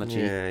kiss on the cheek.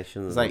 Yeah, he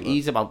shouldn't. It's like,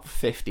 he's about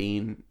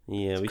 15.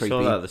 Yeah, it's we creepy.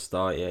 saw that at the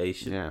start. Yeah, he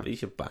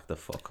should back the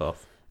fuck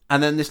off.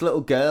 And then this little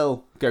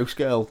girl, ghost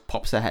girl,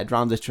 pops her head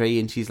round a tree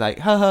and she's like,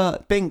 haha,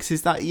 Binks,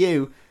 is that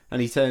you?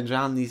 And he turns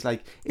around and he's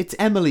like, it's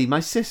Emily,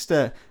 my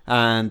sister.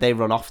 And they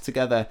run off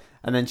together.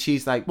 And then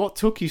she's like, what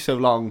took you so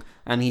long?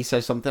 And he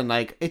says something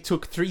like, it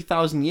took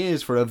 3,000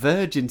 years for a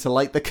virgin to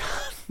light the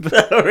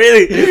candle.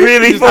 Really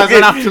Just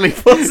fucking actually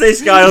puts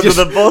this guy under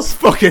the bus.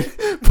 Fucking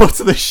puts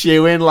the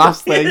shoe in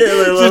last thing.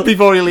 Just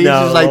before he leaves,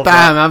 he's like,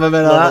 bam, have a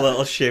bit of that. A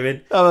little shoe in.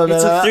 It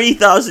took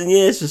 3,000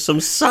 years for some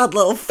sad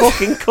little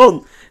fucking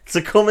cunt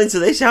to come into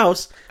this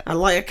house and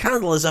light a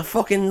candle as a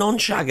fucking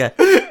non-shagger.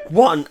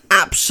 What an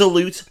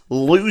absolute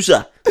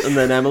loser. And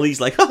then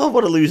Emily's like, oh,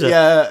 what a loser.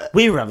 Yeah.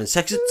 We were having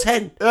sex at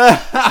 10.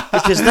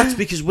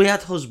 because we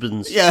had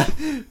husbands. Yeah.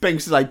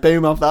 Binks is like,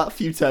 boom, off that,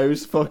 few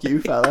toes. Fuck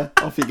you, fella.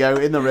 Off you go,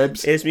 in the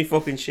ribs. Here's me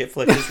fucking shit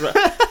flickers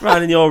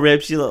right in your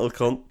ribs, you little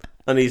cunt.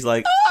 And he's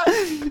like,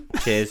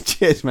 cheers.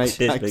 Cheers, mate.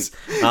 Cheers, mate.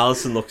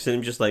 Alison looks at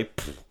him just like,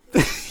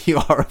 you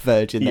are a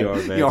virgin, though. You're a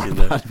virgin, You're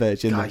a bad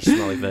virgin, God, you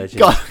smell like virgin.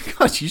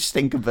 God, you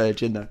stink of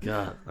virgin, though.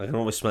 God, I can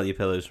almost smell your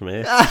pillows from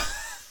here.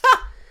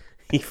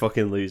 You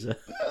fucking loser.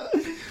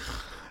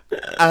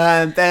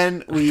 And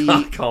then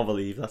I can't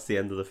believe that's the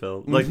end of the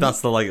film. Like,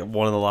 that's the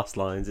one of the last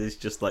lines. It's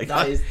just like,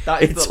 that is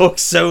it took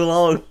so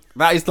long.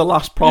 That is the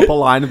last proper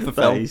line of the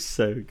film. That is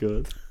so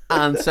good.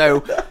 And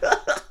so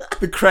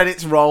the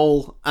credits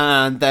roll,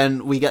 and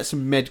then we get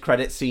some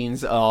mid-credit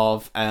scenes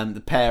of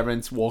the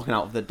parents walking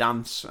out of the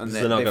dance, and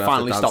they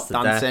finally stop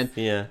dancing.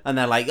 Yeah. And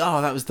they're like,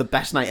 oh, that was the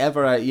best night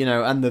ever,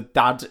 and the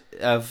dad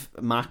of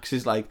Max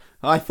is like,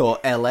 I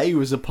thought LA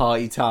was a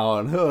party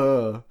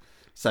town.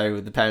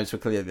 So the parents were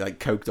clearly like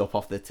coked up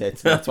off their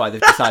tits, and that's why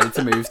they've decided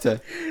to move to...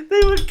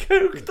 They were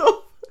coked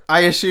up.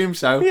 I assume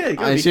so. Yeah,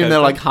 I assume they're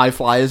like high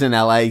flyers in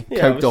LA,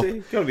 coked up.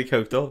 Gotta be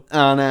coked up.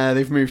 And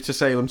they've moved to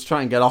Salem to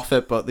try and get off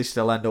it, but they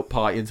still end up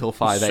partying until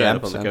 5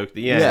 a.m.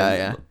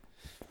 Yeah.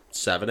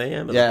 7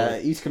 a.m. Yeah,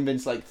 he's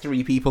convinced like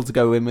 3 people to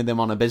go in with him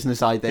on a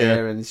business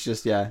idea, and it's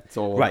just, it's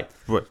all... Right.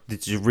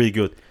 This is really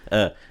good.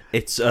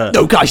 It's...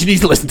 No, guys, you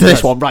need to listen to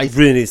this one, right?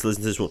 Really need to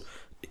listen to this one.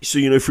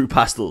 So, fruit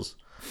pastels.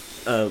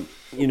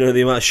 You know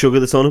the amount of sugar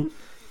that's on them?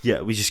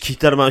 Yeah, we just keep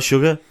that amount of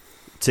sugar,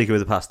 take away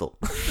the pastel.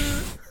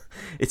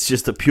 It's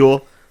just a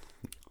pure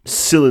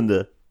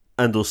cylinder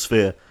and or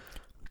sphere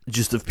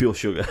just of pure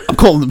sugar. I'm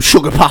calling them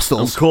sugar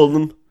pastels. I'm calling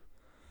them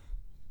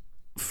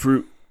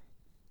fruit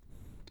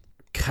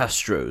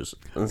Castros.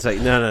 And it's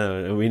like,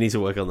 no, we need to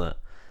work on that.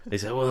 They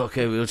say, well,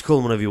 okay, let's call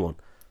them whatever you want.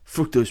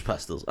 Fructose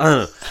pastels. I don't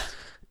know.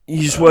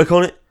 You just work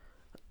on it.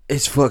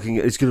 It's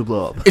gonna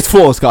blow up. It's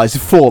flawless, guys.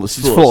 It's flawless.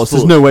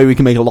 There's no way we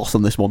can make a loss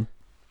on this one.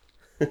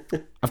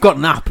 I've got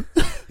an app.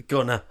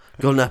 Got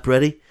an app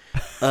ready.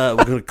 We're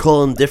gonna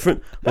call them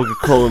different. We're gonna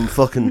call them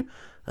fucking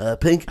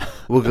pink.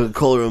 We're gonna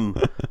call them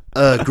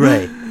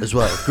grey as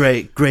well.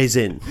 Grey's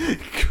in.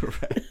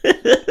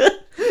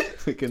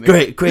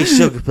 Grey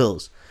sugar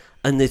pills,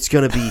 and it's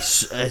gonna be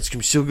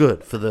so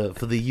good for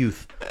the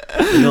youth.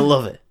 They're gonna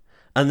love it.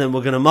 And then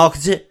we're gonna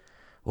market it.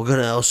 We're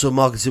gonna also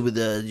market it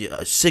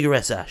with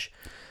cigarette ash.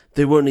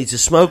 They won't need to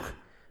smoke.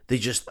 They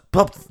just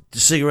pop the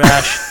cigarette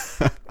ash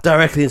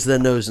directly into their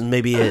nose and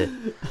maybe ear,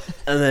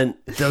 and then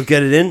they'll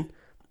get it in.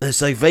 It's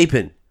like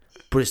vaping,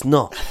 but it's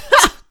not.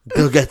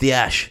 They'll get the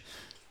ash.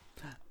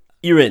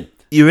 You're in,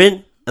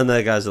 and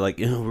the guys are like,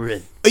 we're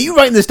in. Are you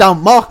writing this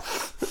down, Mark?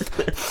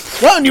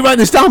 Why don't you write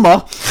this down,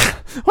 Mark?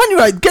 Why don't you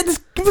write? Get this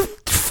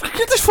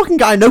fucking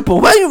guy a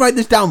notebook. Why don't you write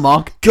this down,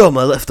 Mark? God,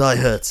 my left eye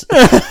hurts.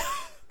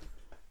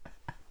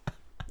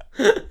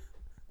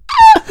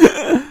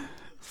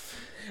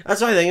 That's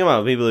what I think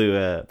about people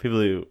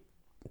who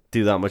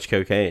do that much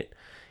cocaine.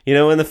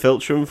 When the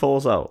philtrum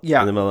falls out in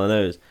the middle of the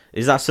nose,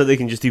 is that so they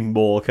can just do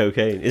more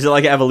cocaine? Is it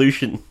like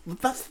evolution?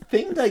 That's the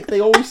thing. Like they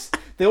always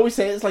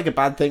say it's like a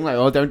bad thing. Like,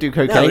 oh, don't do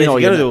cocaine. No,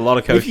 you're gonna do a lot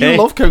of cocaine. If you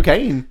love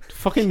cocaine,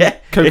 fucking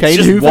cocaine. It's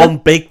just Hoover. one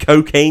big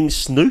cocaine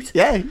snoot.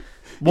 Yeah,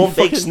 one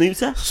big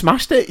snooter.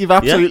 Smashed it. You've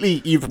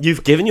absolutely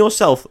you've given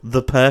yourself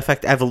the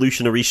perfect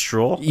evolutionary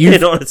straw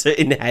in order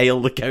to inhale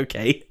the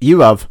cocaine.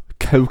 You have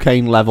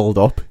cocaine leveled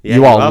up. Yeah,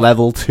 you are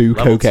level 2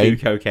 cocaine.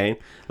 2 cocaine.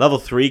 Level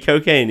 3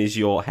 cocaine is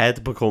your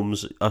head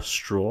becomes a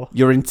straw.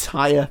 Your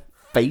entire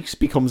face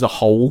becomes a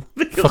hole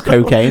for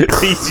cocaine.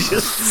 You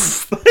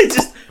just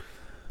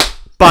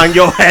bang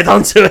your head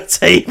onto a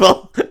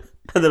table,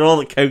 and then all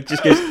the coke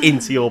just goes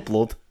into your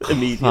blood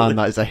immediately. Man,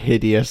 that is a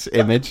hideous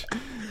image.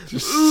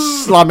 Just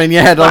slamming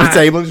your head on the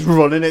table, just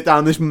running it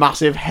down this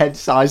massive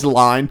head-sized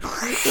line.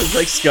 It's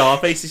like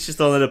Scarface. It's just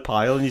all in a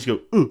pile, and you just go,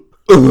 ooh.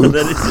 And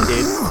then it's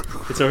in.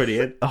 It's already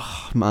in.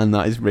 Oh man,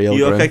 that is real.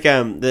 You look like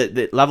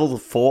the level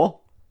 4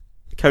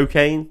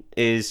 cocaine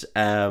is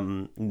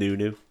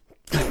Nunu.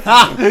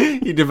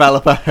 You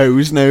develop a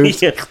hose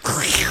nose. Yeah.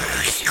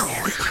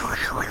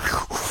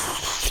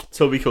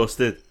 Tubby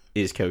custard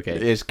is cocaine.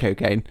 It is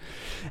cocaine.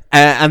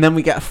 And then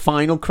we get a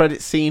final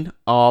credit scene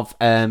of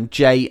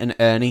Jay and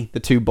Ernie,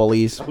 the 2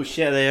 bullies. Oh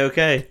shit, are they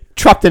okay?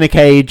 Trapped in a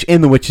cage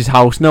in the witch's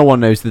house. No one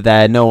knows they're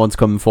there. No one's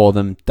coming for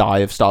them. Die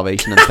of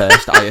starvation and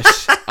thirst.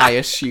 I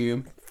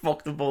assume.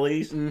 Fuck the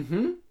bullies.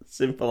 Mm-hmm.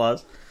 Simple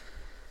as.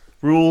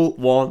 Rule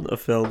 1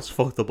 of films: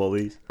 fuck the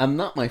bullies. And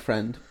that, my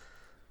friend,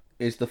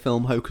 is the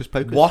film Hocus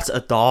Pocus. What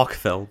a dark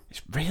film!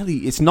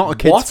 It's not a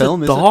kid's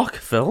film. What a dark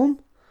film!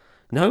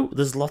 No,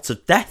 there's lots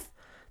of death.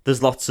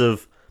 There's lots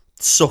of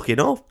sucking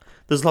up.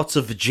 There's lots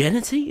of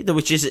virginity,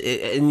 which is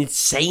an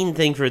insane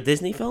thing for a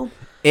Disney film.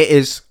 It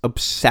is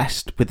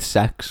obsessed with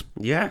sex.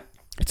 Yeah.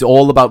 It's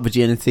all about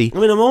virginity. I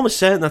mean, I'm almost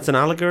certain that's an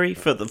allegory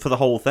for the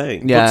whole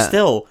thing. Yeah. But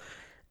still,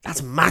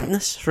 that's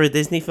madness for a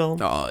Disney film.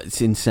 Oh,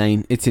 it's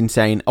insane. It's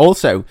insane.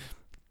 Also,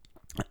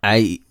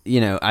 I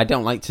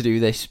don't like to do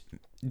this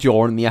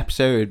during the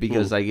episode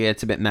because like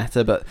it's a bit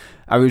meta, but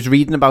I was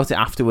reading about it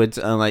afterwards,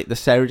 and like the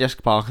Sarah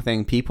Jessica Parker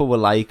thing, people were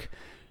like,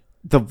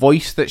 the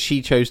voice that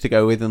she chose to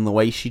go with and the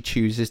way she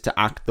chooses to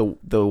act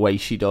the way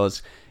she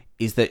does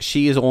is that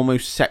she is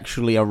almost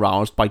sexually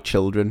aroused by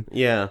children.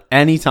 Yeah.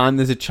 Anytime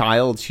there's a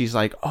child, she's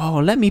like,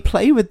 "Oh, let me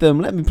play with them.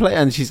 Let me play."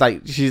 And she's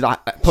like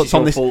puts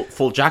on this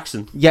full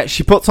Jackson. Yeah,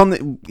 she puts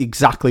on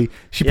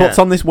She puts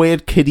on this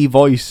weird kiddie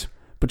voice,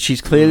 but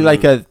she's clearly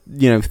like a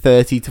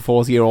 30 to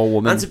 40-year-old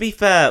woman. And to be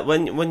fair,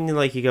 when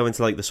you go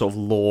into like the sort of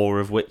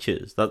lore of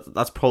witches,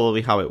 that's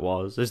probably how it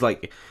was. It's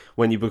like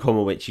when you become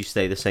a witch, you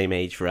stay the same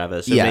age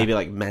forever. So maybe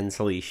like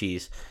mentally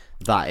she's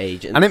that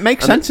age, and it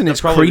makes sense, and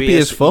it's creepy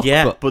as fuck.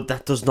 Yeah, but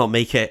that does not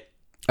make it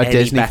a any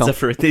Disney better film.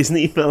 for a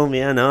Disney film.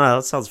 Yeah, no,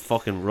 that sounds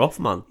fucking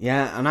rough, man.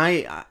 Yeah, and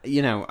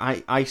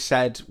I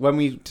said when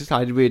we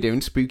decided we were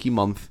doing Spooky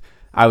Month,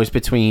 I was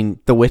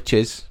between The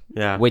Witches,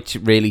 which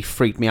really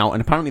freaked me out,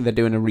 and apparently they're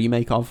doing a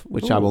remake of,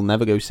 which I will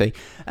never go see,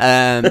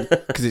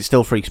 because it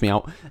still freaks me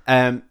out.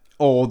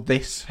 Or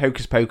this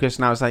Hocus Pocus,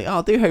 and I was like,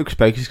 I'll do Hocus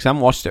Pocus because I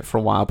haven't watched it for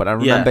a while, but I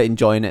remember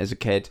enjoying it as a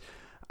kid.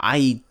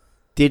 I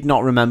did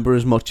not remember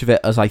as much of it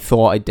as I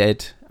thought I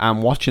did.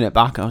 And watching it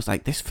back, I was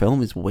like, this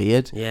film is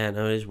weird. Yeah,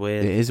 no, it is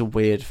weird. It is a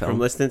weird film. From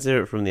listening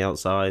to it from the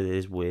outside, it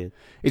is weird.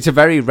 It's a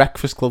very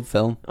Breakfast Club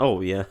film. Oh,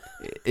 yeah.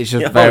 It's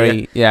just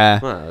very,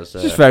 Well, it's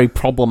just very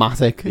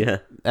problematic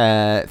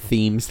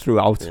themes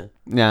throughout.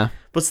 Yeah.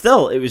 But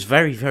still, it was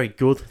very, very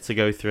good to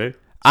go through.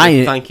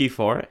 So thank you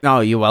for it. Oh,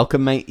 you're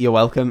welcome, mate. You're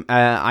welcome.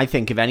 I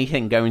think, if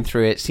anything, going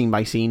through it scene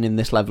by scene in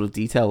this level of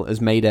detail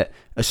has made it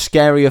a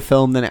scarier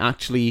film than it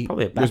actually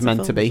was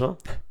meant to be. Well.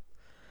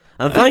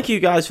 And thank you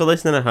guys for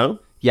listening at home.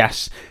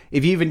 Yes.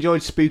 If you've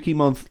enjoyed Spooky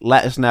Month,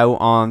 let us know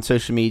on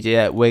social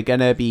media. We're going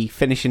to be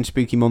finishing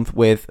Spooky Month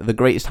with the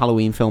greatest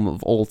Halloween film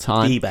of all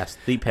time. The best.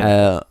 The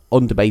pinnacle.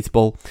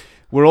 Undebatable.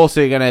 We're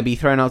also going to be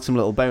throwing out some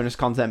little bonus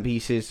content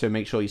pieces, so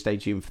make sure you stay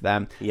tuned for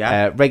them.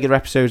 Yeah. Regular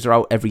episodes are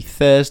out every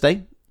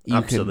Thursday. You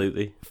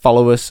Absolutely. Can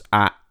follow us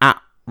at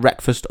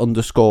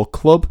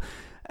breakfast_club.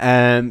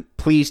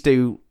 Please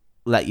do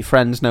let your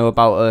friends know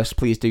about us.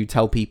 Please do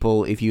tell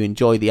people if you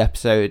enjoy the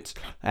episodes.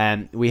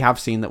 We have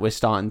seen that we're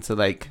starting to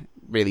like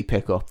really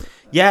pick up.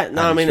 Yeah,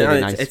 no, I mean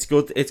really nice. it's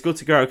good. It's good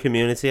to grow a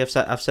community.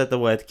 I've said the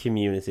word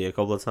community a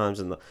couple of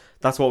times, and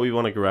that's what we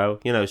want to grow.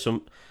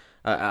 Some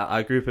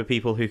a group of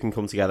people who can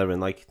come together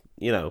and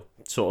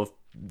sort of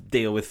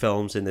deal with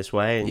films in this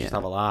way and just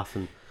have a laugh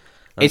and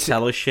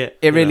tell us shit.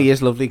 It really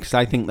is lovely because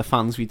I think the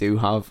fans we do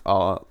have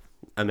are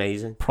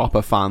amazing,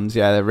 proper fans.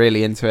 Yeah, they're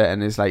really into it,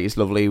 and it's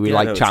lovely. We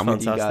chatting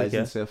with you guys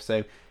and stuff,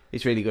 so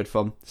it's really good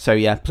fun. So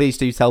yeah, please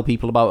do tell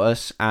people about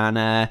us,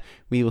 and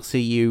we will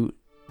see you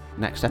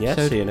next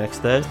episode. Yeah, see you next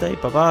Thursday.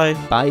 Bye-bye.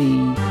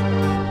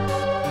 Bye.